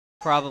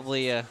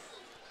probably a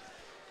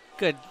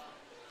good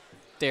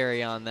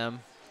theory on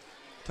them.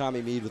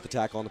 Tommy Mead with the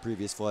tackle on the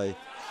previous play.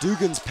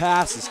 Dugan's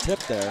pass is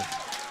tipped there.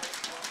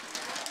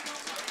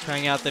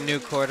 Trying out the new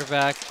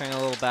quarterback, trying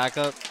a little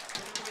backup.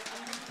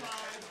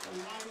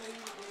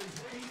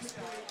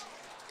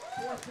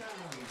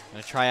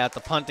 Gonna try out the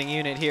punting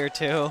unit here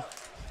too.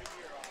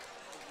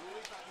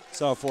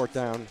 So 4th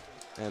down,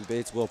 and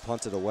Bates will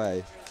punt it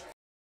away.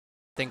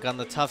 I think on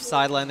the Tufts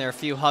sideline there are a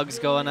few hugs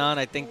going on.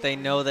 I think they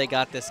know they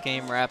got this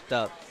game wrapped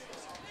up.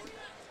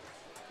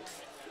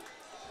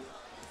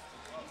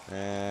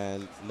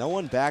 And no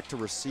one back to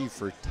receive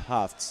for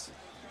Tufts.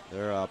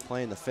 They're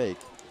playing the fake.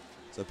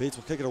 So Bates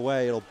will kick it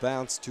away. It'll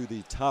bounce to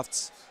the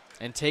Tufts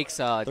and takes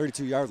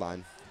 32-yard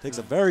line. Takes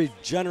a very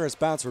generous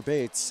bounce for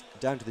Bates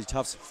down to the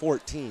Tufts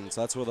 14.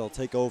 So that's where they'll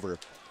take over.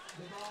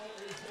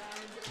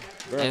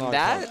 And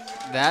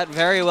that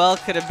very well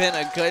could have been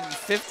a good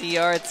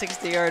 50-yard,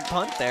 60-yard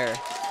punt there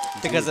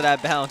because of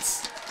that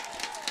bounce.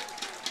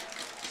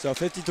 So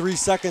 53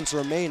 seconds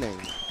remaining.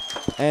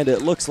 And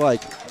it looks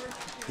like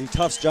the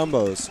Tufts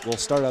Jumbos will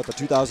start out the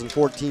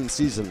 2014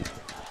 season.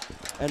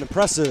 An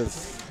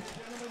impressive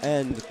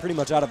and pretty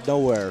much out of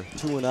nowhere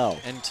 2-0.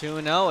 And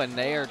 2-0, and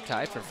they are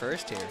tied for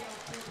first here.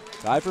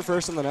 Tied for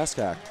first in the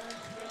NESCAC.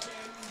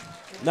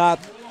 Not.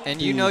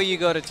 And you know you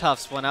go to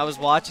Tufts. When I was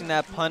watching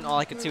that punt, all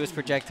I could see was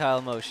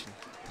projectile motion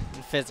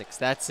and physics.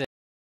 That's it.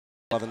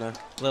 11 there.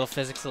 Little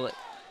physics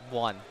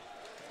 1.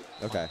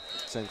 Okay,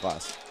 same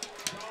class.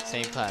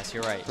 Same class,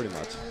 you're right. Pretty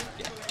much.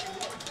 Yeah.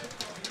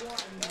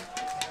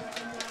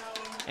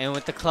 And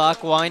with the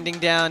clock winding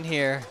down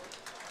here,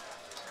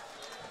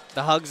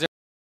 the hugs are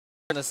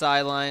on the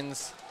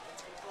sidelines.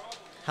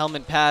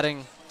 Helmet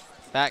padding,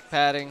 back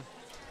padding.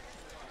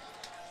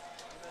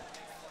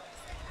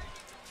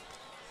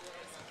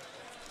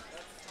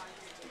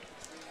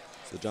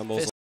 So the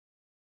Jumbos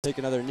take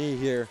another knee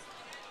here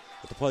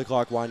with the play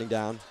clock winding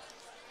down.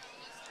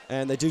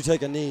 And they do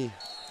take a knee.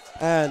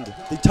 And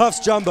the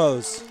Tufts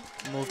Jumbos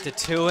move to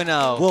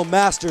 2-0. Will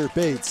master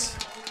Bates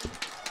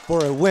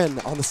for a win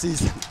on the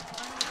season.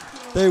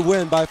 They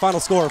win by a final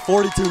score of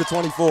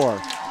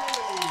 42-24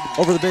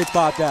 over the Bates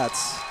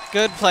Bobcats.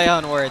 Good play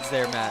on words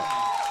there, Matt.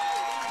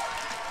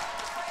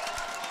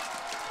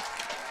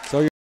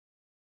 So you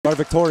are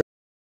victorious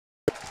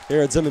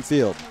here at Zimmern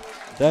Field.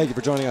 Thank you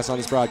for joining us on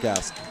this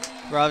broadcast.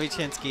 Ravi,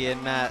 Chinsky,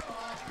 and Matt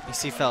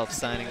Masi-Phelps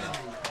signing off.